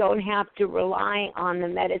don't have to rely on the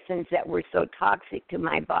medicines that were so toxic to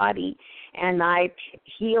my body, and I've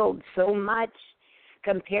healed so much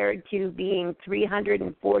compared to being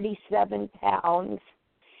 347 pounds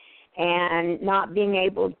and not being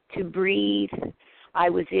able to breathe. I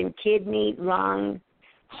was in kidney, lung,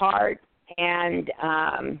 heart, and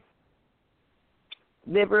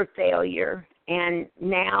liver failure, and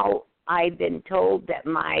now I've been told that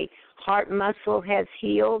my heart muscle has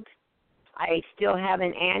healed. I still have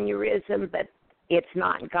an aneurysm, but it's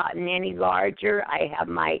not gotten any larger. I have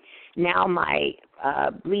my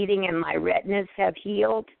bleeding in my retinas have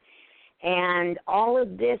healed. And all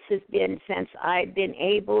of this has been since I've been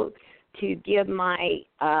able to give my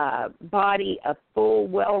body a full,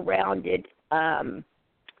 well-rounded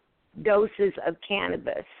doses of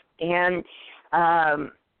cannabis. And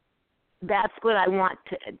that's what I want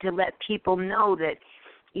to let people know, that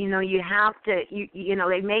you have to,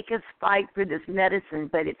 they make us fight for this medicine,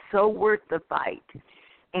 but it's so worth the fight.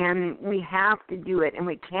 And we have to do it, and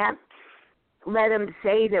we can't let them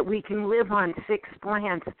say that we can live on 6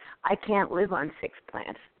 plants. I can't live on 6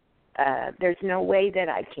 plants. There's no way that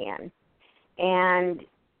I can. And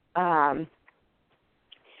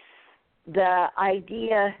the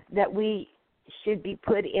idea that we should be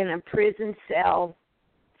put in a prison cell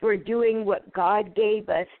for doing what God gave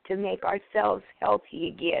us to make ourselves healthy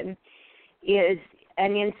again is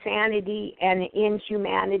an insanity and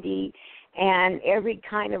inhumanity and every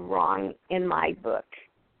kind of wrong in my book.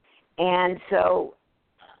 And so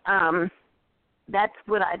that's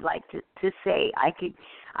what I'd like to say.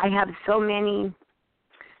 I have so many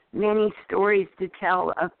stories to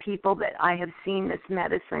tell of people that I have seen this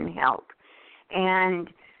medicine help. And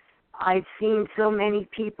I've seen so many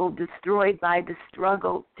people destroyed by the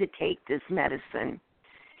struggle to take this medicine.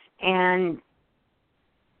 And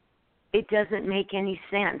it doesn't make any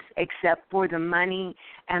sense except for the money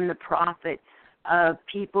and the profit of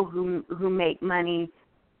people who make money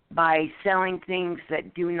by selling things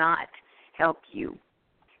that do not help you.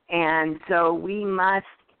 And so we must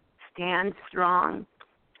stand strong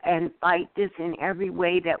and fight this in every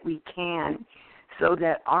way that we can so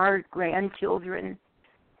that our grandchildren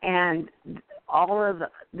and all of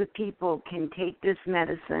the people can take this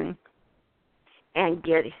medicine and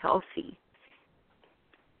get healthy.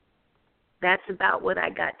 That's about what I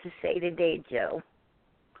got to say today, Joe.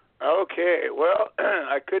 Okay, well,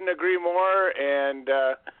 I couldn't agree more, and,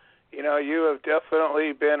 you have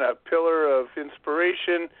definitely been a pillar of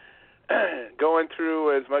inspiration, going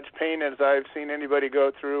through as much pain as I've seen anybody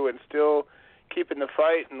go through and still keeping the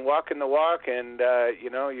fight and walking the walk, and,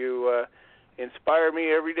 you inspire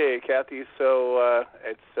me every day, Kathy, so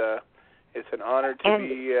it's an honor to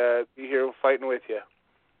be here fighting with you.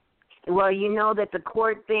 Well, you know that the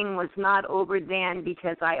court thing was not over then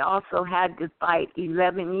because I also had to fight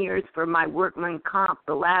 11 years for my workman comp.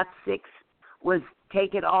 The last 6 was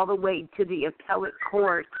take it all the way to the appellate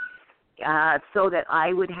court so that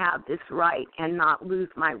I would have this right and not lose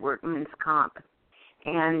my workman's comp.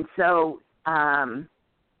 And so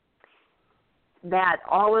that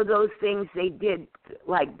all of those things they did,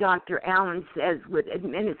 like Dr. Allen says, with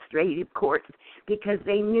administrative courts, because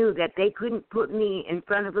they knew that they couldn't put me in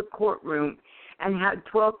front of a courtroom and have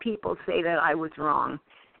 12 people say that I was wrong.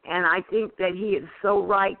 And I think that he is so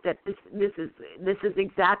right that this is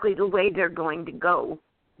exactly the way they're going to go,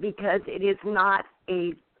 because it is not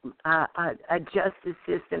a justice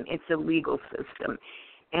system, it's a legal system.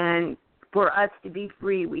 And for us to be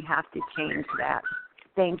free, we have to change that.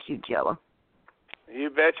 Thank you, Joe. You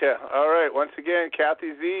betcha. All right. Once again,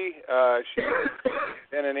 Kathy Z. She's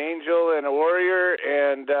been an angel and a warrior,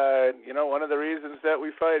 and one of the reasons that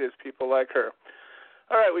we fight is people like her.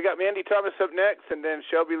 All right, we got Mandy Thomas up next, and then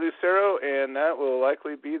Shelby Lucero, and that will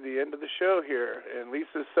likely be the end of the show here. And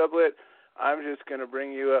Lisa Sublet, I'm just going to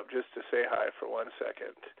bring you up just to say hi for 1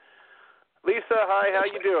 second. Lisa, hi. How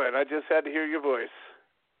you doing? I just had to hear your voice.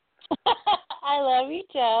 I love you,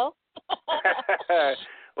 Joe.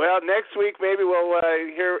 Well, next week maybe we'll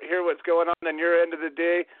hear what's going on your end of the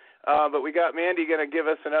day. But we got Mandy going to give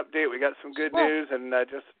us an update. We got some good news, and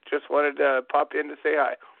just wanted to pop in to say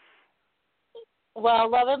hi.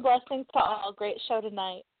 Well, love and blessings to all. Great show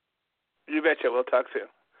tonight. You betcha. We'll talk soon.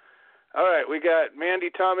 All right, we got Mandy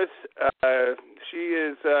Thomas. She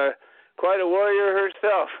is quite a warrior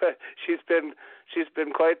herself. She's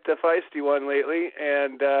been quite the feisty one lately,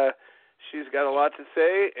 and she's got a lot to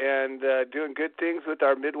say and doing good things with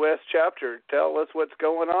our Midwest chapter. Tell us what's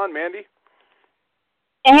going on, Mandy.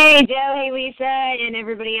 Hey, Joe. Hey, Lisa, and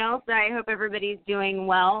everybody else. I hope everybody's doing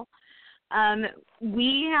well.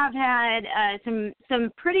 We have had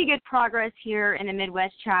some pretty good progress here in the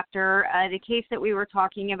Midwest chapter. The case that we were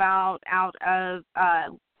talking about out of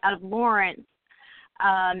Lawrence,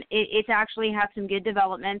 it's actually had some good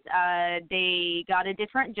developments. They got a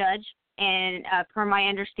different judge, and from my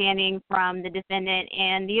understanding from the defendant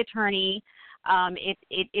and the attorney,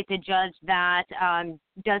 it's a judge that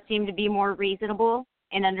does seem to be more reasonable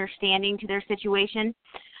and understanding to their situation.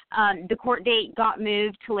 The court date got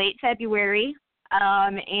moved to late February,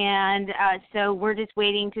 and so we're just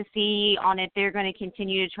waiting to see on if they're going to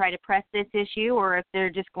continue to try to press this issue or if they're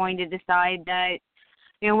just going to decide that,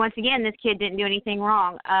 once again, this kid didn't do anything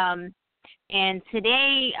wrong. And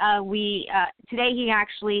today today he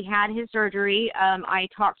actually had his surgery. I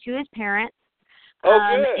talked to his parents.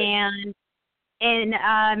 Good.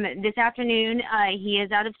 And this afternoon, he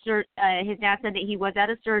is out of his dad said that he was out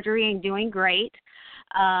of surgery and doing great.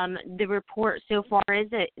 The report so far is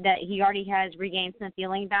that he already has regained some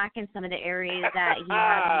feeling back in some of the areas that he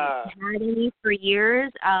hadn't had any for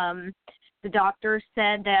years. The doctor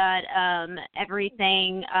said that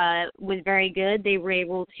everything was very good. They were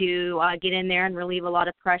able to get in there and relieve a lot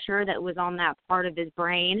of pressure that was on that part of his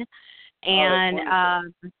brain.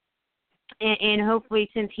 And and hopefully,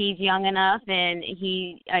 since he's young enough, and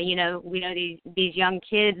he, we know these young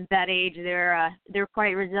kids that age, they're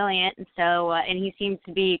quite resilient, and so and he seems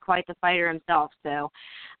to be quite the fighter himself. So,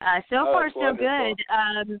 so far so good.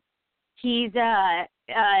 He's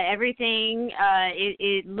everything.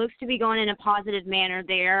 It looks to be going in a positive manner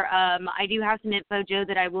there. I do have some info, Joe,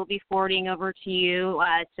 that I will be forwarding over to you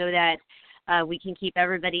so that we can keep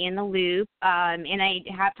everybody in the loop. And I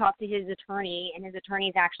have talked to his attorney, and his attorney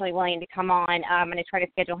is actually willing to come on. I'm going to try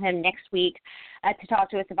to schedule him next week to talk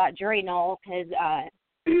to us about jury null, because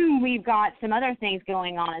we've got some other things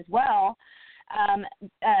going on as well.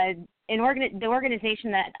 The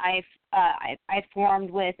organization that I've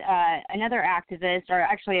formed with another activist, or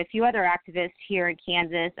actually a few other activists here in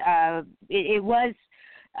Kansas, it was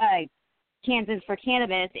Kansas for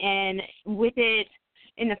Cannabis, and with it,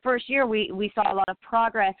 in the first year, we saw a lot of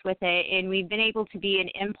progress with it, and we've been able to be an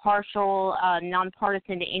impartial,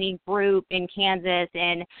 nonpartisan to any group in Kansas.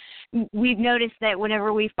 And we've noticed that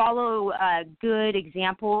whenever we follow good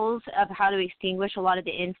examples of how to extinguish a lot of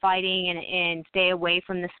the infighting and stay away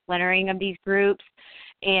from the splintering of these groups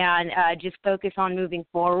and just focus on moving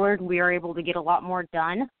forward, we are able to get a lot more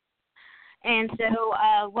done. And so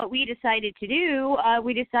what we decided to do,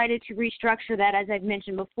 we decided to restructure that, as I've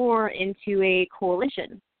mentioned before, into a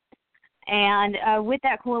coalition. And with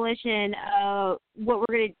that coalition, what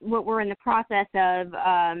we're in the process of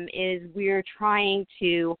is we're trying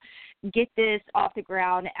to get this off the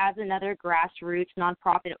ground as another grassroots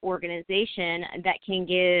nonprofit organization that can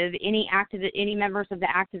give any members of the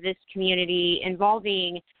activist community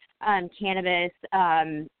involving cannabis.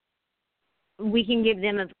 We can give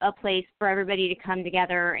them a place for everybody to come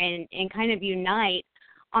together and kind of unite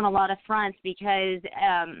on a lot of fronts, because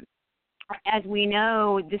as we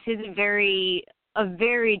know, this is a very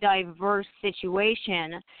diverse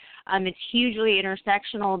situation. It's hugely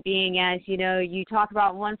intersectional, being as, you talk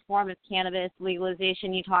about one form of cannabis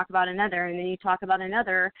legalization, you talk about another, and then you talk about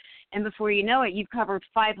another, and before you know it, you've covered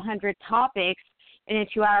 500 topics in a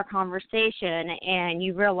 2-hour conversation, and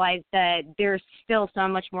you realize that there's still so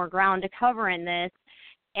much more ground to cover in this,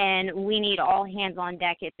 and we need all hands on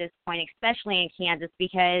deck at this point, especially in Kansas,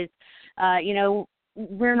 because,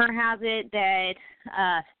 rumor has it that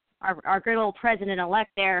our good old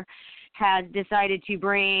president-elect there has decided to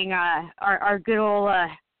bring our good old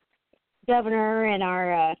governor and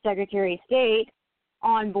our Secretary of State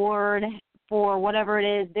on board for whatever it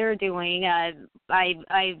is they're doing.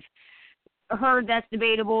 I've heard that's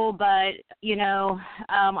debatable, but I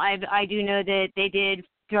do know that they did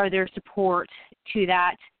throw their support to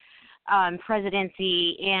that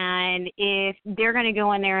presidency, and if they're going to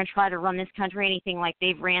go in there and try to run this country anything like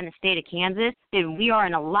they've ran the state of Kansas, then we are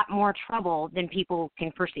in a lot more trouble than people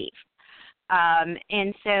can perceive.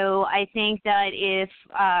 And so I think that if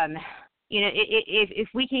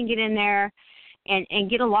we can get in there and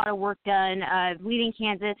get a lot of work done, Leading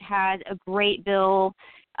Kansas has a great bill.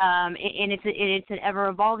 And it's an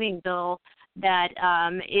ever-evolving bill that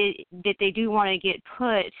that they do want to get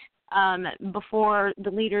put before the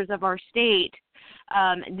leaders of our state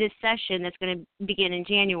this session that's going to begin in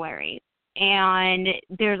January. And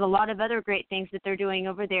there's a lot of other great things that they're doing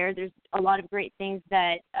over there. There's a lot of great things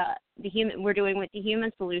that we're doing with the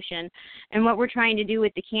Human Solution. And what we're trying to do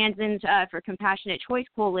with the Kansans for Compassionate Choice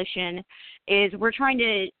Coalition is we're trying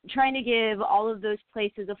to give all of those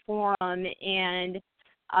places a forum and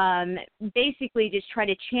basically just try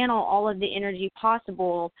to channel all of the energy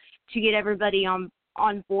possible to get everybody on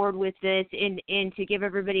board with this and to give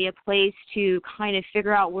everybody a place to kind of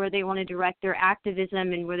figure out where they want to direct their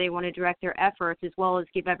activism and where they want to direct their efforts, as well as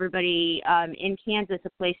give everybody in Kansas a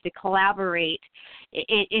place to collaborate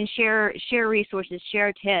and share resources,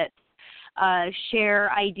 share tips, share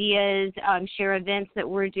ideas, share events that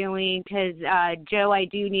we're doing, because, Joe, I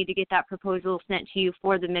do need to get that proposal sent to you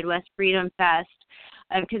for the Midwest Freedom Fest,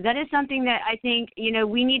 because that is something that I think,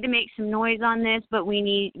 we need to make some noise on this, but we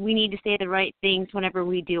need to say the right things whenever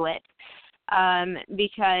we do it,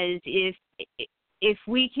 because if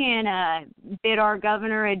we can bid our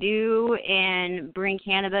governor adieu and bring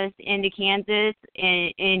cannabis into Kansas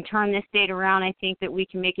and turn this state around, I think that we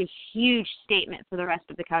can make a huge statement for the rest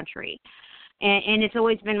of the country. And it's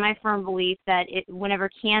always been my firm belief that whenever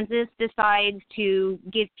Kansas decides to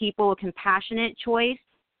give people a compassionate choice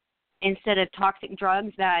instead of toxic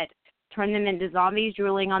drugs that turn them into zombies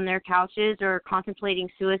drooling on their couches or contemplating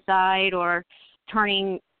suicide or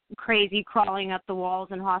turning crazy, crawling up the walls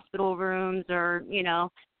in hospital rooms, or,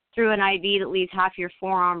 through an IV that leaves half your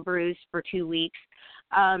forearm bruised for 2 weeks.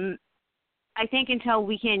 I think until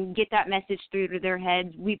we can get that message through to their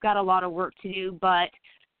heads, we've got a lot of work to do, but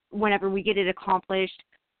whenever we get it accomplished,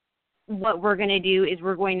 what we're going to do is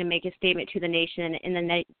we're going to make a statement to the nation, and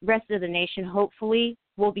the rest of the nation hopefully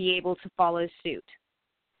will be able to follow suit.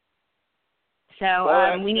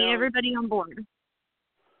 So we need everybody on board.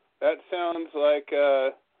 That sounds like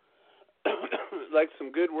like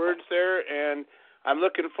some good words there, and I'm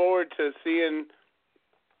looking forward to seeing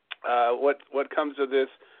what comes of this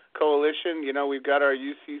coalition. We've got our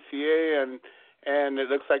UCCA, and it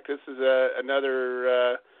looks like this is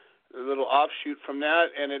another little offshoot from that.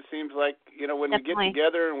 And it seems like when Definitely. we get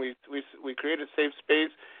together and we create a safe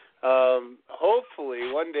space,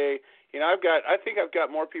 hopefully one day, I think I've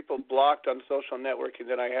got more people blocked on social networking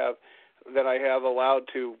than I have allowed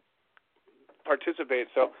to participate.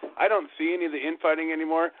 So I don't see any of the infighting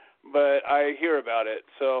anymore, but I hear about it.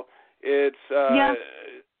 So it's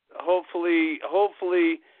hopefully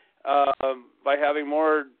by having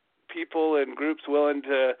more people and groups willing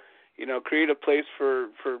to create a place for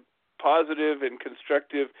positive and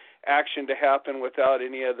constructive action to happen without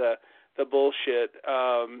any of the bullshit,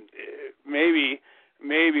 maybe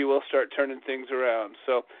we'll start turning things around.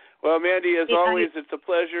 So, well, Mandy, as always, it's a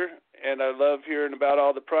pleasure, and I love hearing about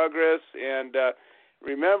all the progress. And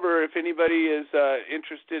remember, if anybody is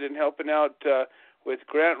interested in helping out with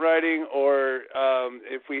grant writing, or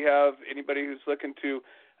if we have anybody who's looking to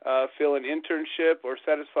fill an internship or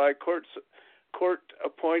satisfy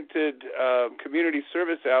court-appointed community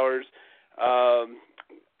service hours,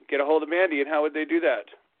 get a hold of Mandy. And how would they do that?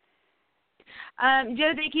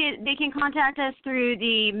 Joe, they can contact us through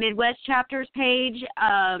the Midwest chapters page,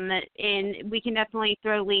 and we can definitely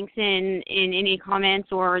throw links in any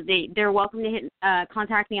comments, or they're welcome to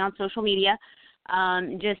contact me on social media.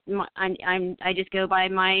 I just go by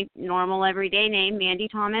my normal everyday name, Mandy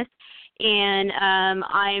Thomas, and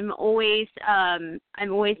I'm always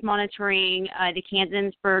monitoring the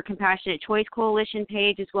Kansans for Compassionate Choice Coalition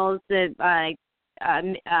page, as well as the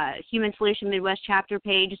Human Solution Midwest chapter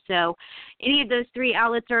page. So any of those three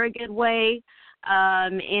outlets are a good way,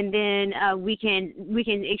 and then we can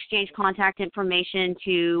exchange contact information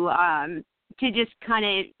to just kind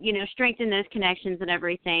of strengthen those connections and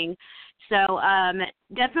everything. So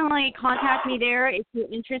definitely contact me there if you're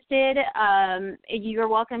interested. You're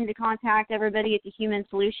welcome to contact everybody at the Human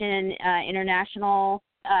Solution International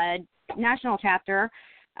National Chapter.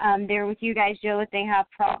 They're with you guys, Joe, if they have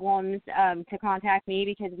problems, to contact me,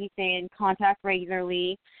 because we stay in contact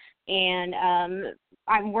regularly, and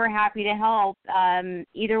we're happy to help.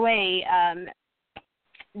 Either way,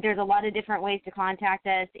 there's a lot of different ways to contact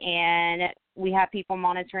us, and we have people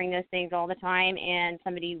monitoring those things all the time, and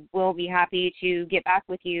somebody will be happy to get back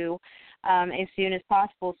with you as soon as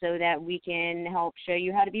possible so that we can help show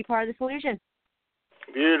you how to be part of the solution.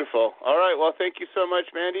 Beautiful. All right. Well, thank you so much,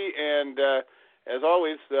 Mandy, and as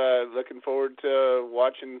always, looking forward to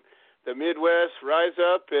watching the Midwest rise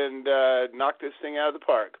up and knock this thing out of the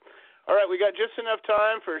park. All right, we got just enough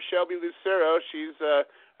time for Shelby Lucero. She's a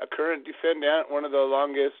current defendant, one of the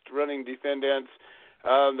longest-running defendants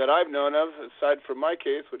that I've known of, aside from my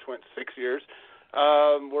case, which went 6 years.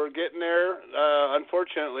 We're getting there,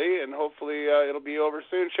 unfortunately, and hopefully it'll be over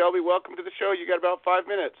soon. Shelby, welcome to the show. You got about 5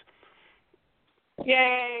 minutes.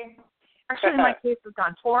 Yay. Actually, my case has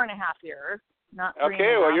gone 4.5 years. Not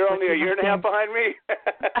okay, well, you're only a year and a half behind me.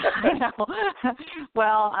 I know.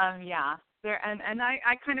 Well, yeah. And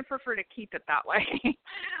I kind of prefer to keep it that way.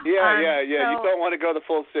 Yeah. You don't want to go the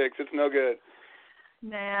full 6. It's no good.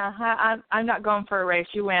 Nah, I'm not going for a race.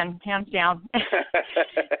 You win, hands down.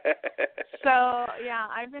 So, yeah,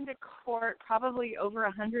 I've been to court probably over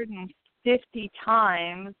 150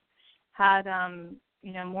 times, had,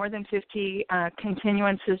 more than 50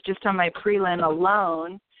 continuances just on my prelim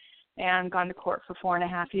alone, and gone to court for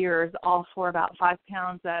 4.5 years, all for about 5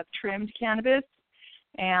 pounds of trimmed cannabis.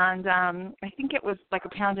 And I think it was like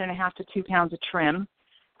 1.5 pounds to 2 pounds of trim.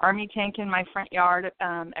 Army tank in my front yard,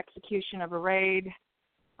 execution of a raid,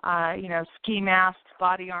 ski masks,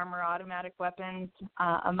 body armor, automatic weapons,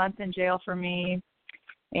 a month in jail for me,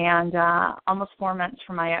 and almost 4 months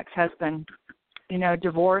for my ex-husband.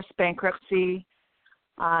 Divorce, bankruptcy,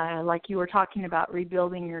 like you were talking about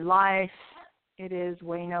rebuilding your life. It is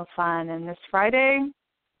way no fun. And this Friday,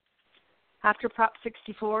 after Prop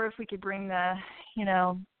 64, if we could bring the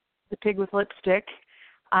pig with lipstick,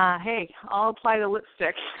 hey, I'll apply the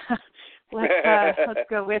lipstick. Let's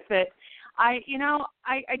go with it. I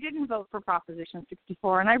didn't vote for Proposition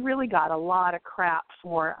 64, and I really got a lot of crap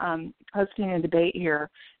for hosting a debate here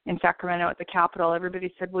in Sacramento at the Capitol.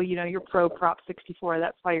 Everybody said, well, you're pro Prop 64,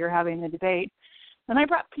 that's why you're having the debate. And I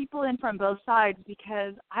brought people in from both sides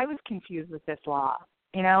because I was confused with this law,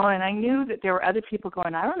 and I knew that there were other people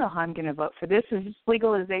going, I don't know how I'm going to vote for this. Is this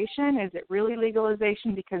legalization? Is it really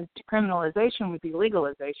legalization? Because decriminalization would be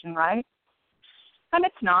legalization, right? And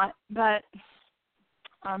it's not, but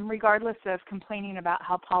regardless of complaining about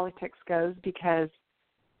how politics goes, because,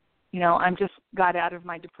 I'm just got out of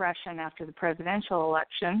my depression after the presidential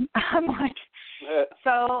election. I'm like,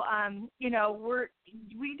 so,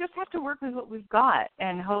 we just have to work with what we've got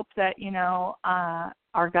and hope that,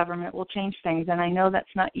 our government will change things. And I know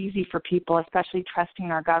that's not easy for people, especially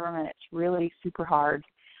trusting our government. It's really super hard,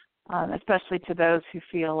 especially to those who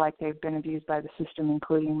feel like they've been abused by the system,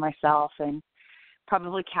 including myself and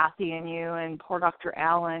probably Kathy and you and poor Dr.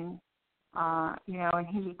 Allen, and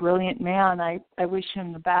he's a brilliant man. I wish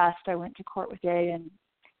him the best. I went to court with Jay, and,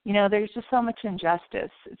 there's just so much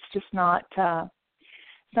injustice. It's just not,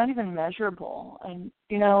 it's not even measurable. And,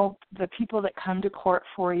 the people that come to court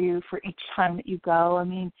for you for each time that you go, I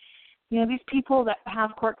mean, these people that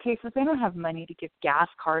have court cases, they don't have money to give gas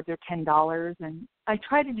cards or $10. And I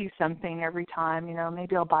try to do something every time,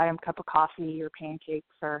 maybe I'll buy them a cup of coffee or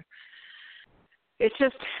pancakes or, it's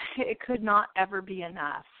just, it could not ever be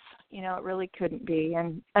enough. It really couldn't be.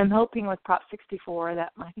 And I'm hoping with Prop 64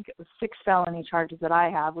 that I think it was 6 felony charges that I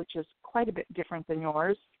have, which is quite a bit different than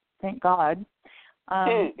yours, thank God.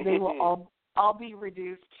 They will all be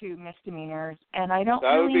reduced to misdemeanors. And I don't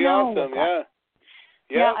really know. That would be awesome,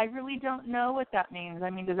 yeah, I really don't know what that means. I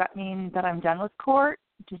mean, does that mean that I'm done with court?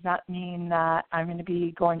 Does that mean that I'm going to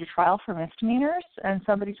be going to trial for misdemeanors? And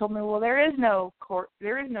somebody told me, well, there is no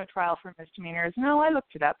trial for misdemeanors. No, I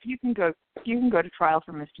looked it up. You can go to trial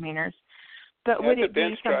for misdemeanors. But would it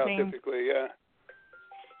be something? Trial typically, yeah.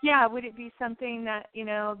 Yeah, would it be something that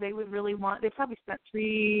they would really want? They probably spent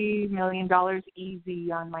 $3 million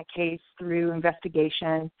easy on my case through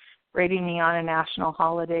investigation, raiding me on a national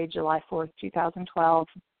holiday, July 4th, 2012.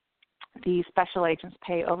 The special agents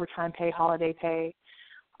pay overtime pay, holiday pay.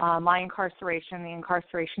 My incarceration, the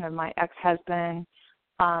incarceration of my ex-husband,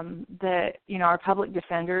 our public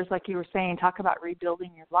defenders, like you were saying, talk about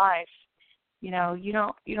rebuilding your life. You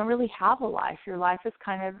don't really have a life. Your life is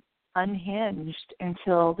kind of unhinged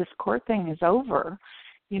until this court thing is over.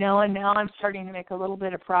 And now I'm starting to make a little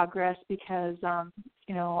bit of progress because,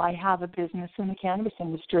 I have a business in the cannabis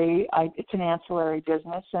industry. It's an ancillary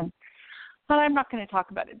business, and I'm not going to talk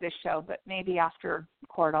about it this show, but maybe after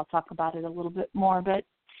court I'll talk about it a little bit more. But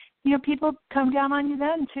people come down on you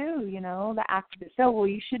then too, the activists. Oh, well,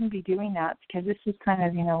 you shouldn't be doing that because this is kind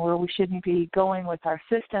of, where we shouldn't be going with our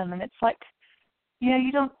system. And it's like,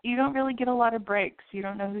 you don't really get a lot of breaks. You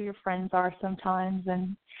don't know who your friends are sometimes.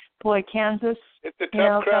 And boy, Kansas. It's a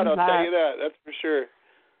tough crowd, I'll tell you that. That's for sure.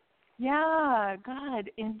 Yeah, God,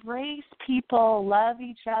 embrace people, love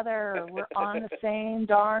each other. We're on the same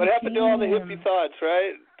darn team. What happened to all the hippie thoughts,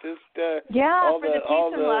 right? Just for the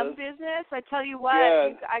peace and love business. I tell you what,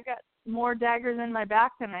 I got more daggers in my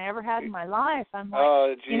back than I ever had in my life. I'm like,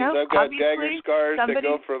 oh, geez, I've got dagger scars that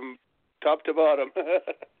go from top to bottom.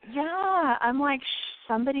 Yeah, I'm like,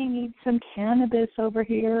 somebody needs some cannabis over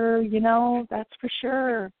here. That's for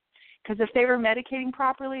sure. Because if they were medicating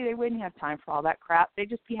properly, they wouldn't have time for all that crap. They'd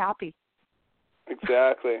just be happy.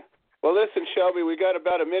 Exactly. Well, listen, Shelby, we got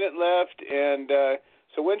about a minute left, and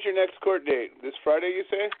so when's your next court date? This Friday, you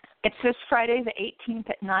say? It's this Friday, the 18th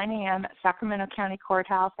at 9 a.m. at Sacramento County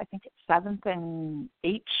Courthouse. I think it's 7th and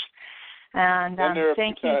H. And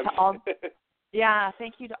thank you to all. Yeah,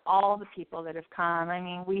 thank you to all the people that have come. I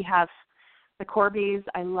mean, we have The Corbys,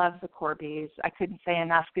 I love the Corbys. I couldn't say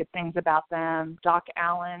enough good things about them. Doc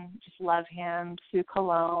Allen, just love him. Sue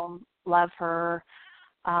Colomb, love her.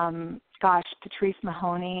 Patrice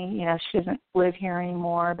Mahoney, she doesn't live here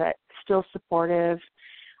anymore, but still supportive.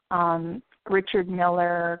 Richard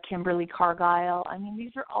Miller, Kimberly Cargile. I mean,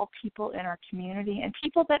 these are all people in our community and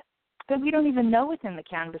people that we don't even know within the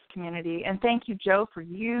cannabis community. And thank you, Joe, for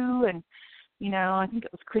you. And, I think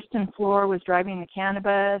it was Kristen Floor was driving the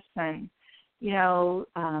cannabis and,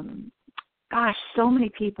 so many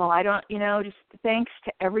people. Just thanks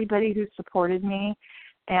to everybody who supported me.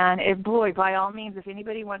 And by all means, if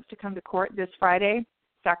anybody wants to come to court this Friday,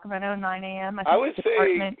 Sacramento, 9 a.m. I would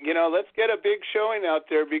say, let's get a big showing out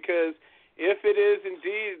there, because if it is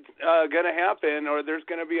indeed going to happen, or there's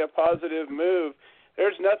going to be a positive move,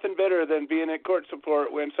 there's nothing better than being at court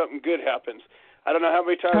support when something good happens. I don't know how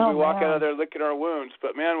many times we walk out of there licking our wounds,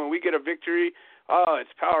 but man, when we get a victory, it's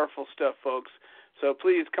powerful stuff, folks. So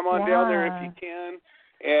please come on down there if you can,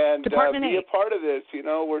 and be a part of this.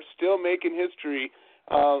 We're still making history.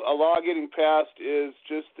 A law getting passed is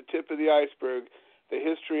just the tip of the iceberg. The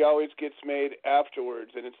history always gets made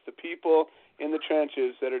afterwards, and it's the people in the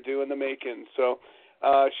trenches that are doing the making. So,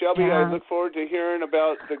 Shelby, I look forward to hearing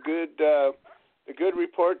about the good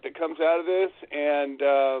report that comes out of this. And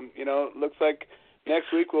it looks like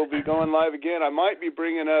next week we'll be going live again. I might be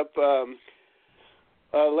bringing up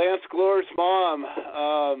Lance Glor's mom,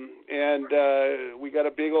 and we got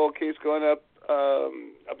a big old case going up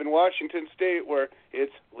up in Washington State where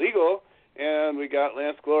it's legal, and we got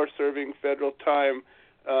Lance Glor serving federal time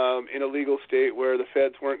in a legal state where the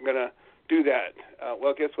feds weren't going to do that.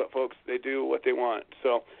 Well, guess what, folks? They do what they want.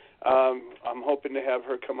 So I'm hoping to have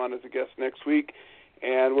her come on as a guest next week,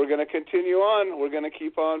 and we're going to continue on. We're going to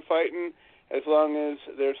keep on fighting as long as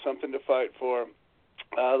there's something to fight for.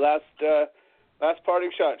 Last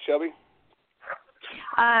parting shot, Shelby.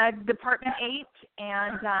 Department 8,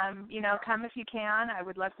 and, come if you can. I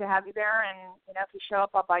would love to have you there, and, if you show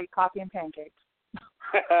up, I'll buy you coffee and pancakes.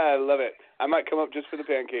 I love it. I might come up just for the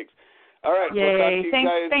pancakes. All right. Yay. We'll talk to you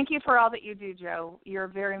guys. Thank you for all that you do, Joe. You're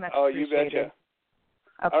very much appreciated. You betcha.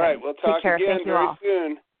 Okay. All right. We'll talk again very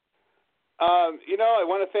soon. I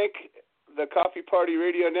want to thank the Coffee Party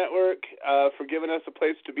Radio Network for giving us a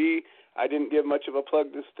place to be. I didn't give much of a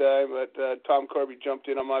plug this time, but Tom Corby jumped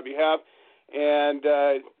in on my behalf. And,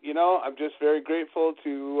 I'm just very grateful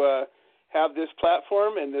to have this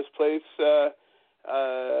platform and this place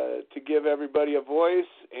to give everybody a voice.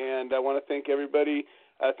 And I want to thank everybody.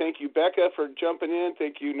 Thank you, Becca, for jumping in.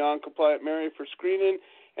 Thank you, Non-Compliant Mary, for screening.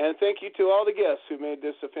 And thank you to all the guests who made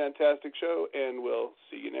this a fantastic show. And we'll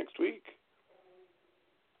see you next week.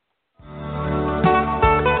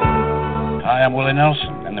 Hi, I'm Willie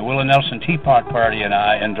Nelson, and the Willie Nelson Teapot Party and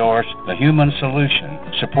I endorse the Human Solution,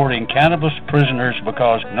 supporting cannabis prisoners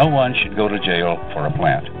because no one should go to jail for a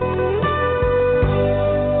plant.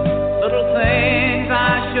 Little things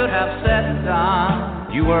I should have said and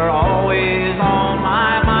done, you were always on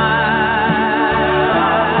my